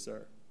 Yes,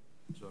 sir.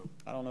 So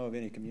I don't know of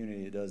any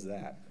community that does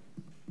that.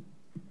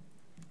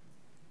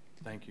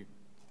 thank you.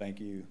 Thank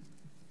you.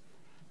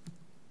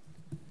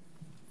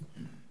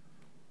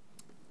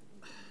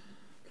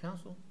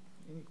 Council,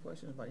 any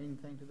questions about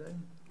anything today?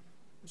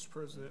 Mr.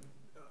 President,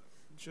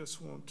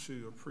 just want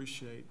to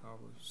appreciate our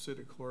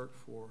city clerk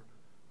for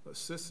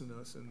assisting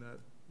us in that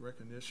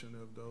recognition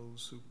of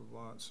those who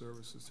provide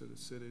services to the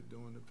city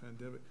during the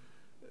pandemic.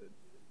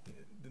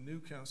 The new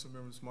council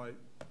members might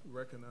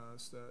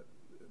recognize that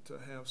to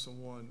have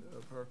someone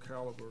of her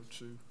caliber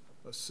to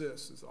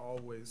assist is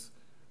always,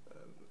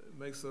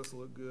 makes us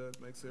look good,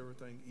 makes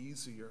everything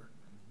easier,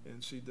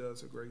 and she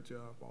does a great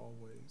job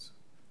always,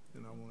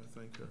 and I want to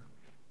thank her.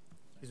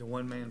 She's a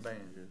one-man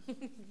band.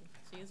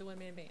 She is a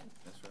one-man band.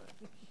 That's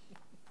right.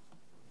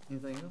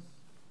 Anything else?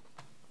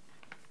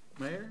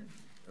 Mayor?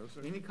 No,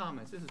 sir. Any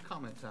comments? This is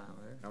comment time,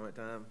 Mayor. Comment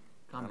time?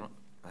 Comment.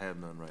 I have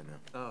none right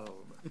now. Oh,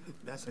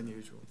 that's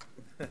unusual.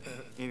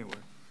 Anyway,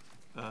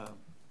 I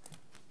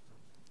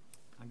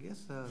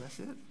guess that's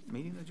it.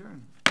 Meeting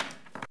adjourned.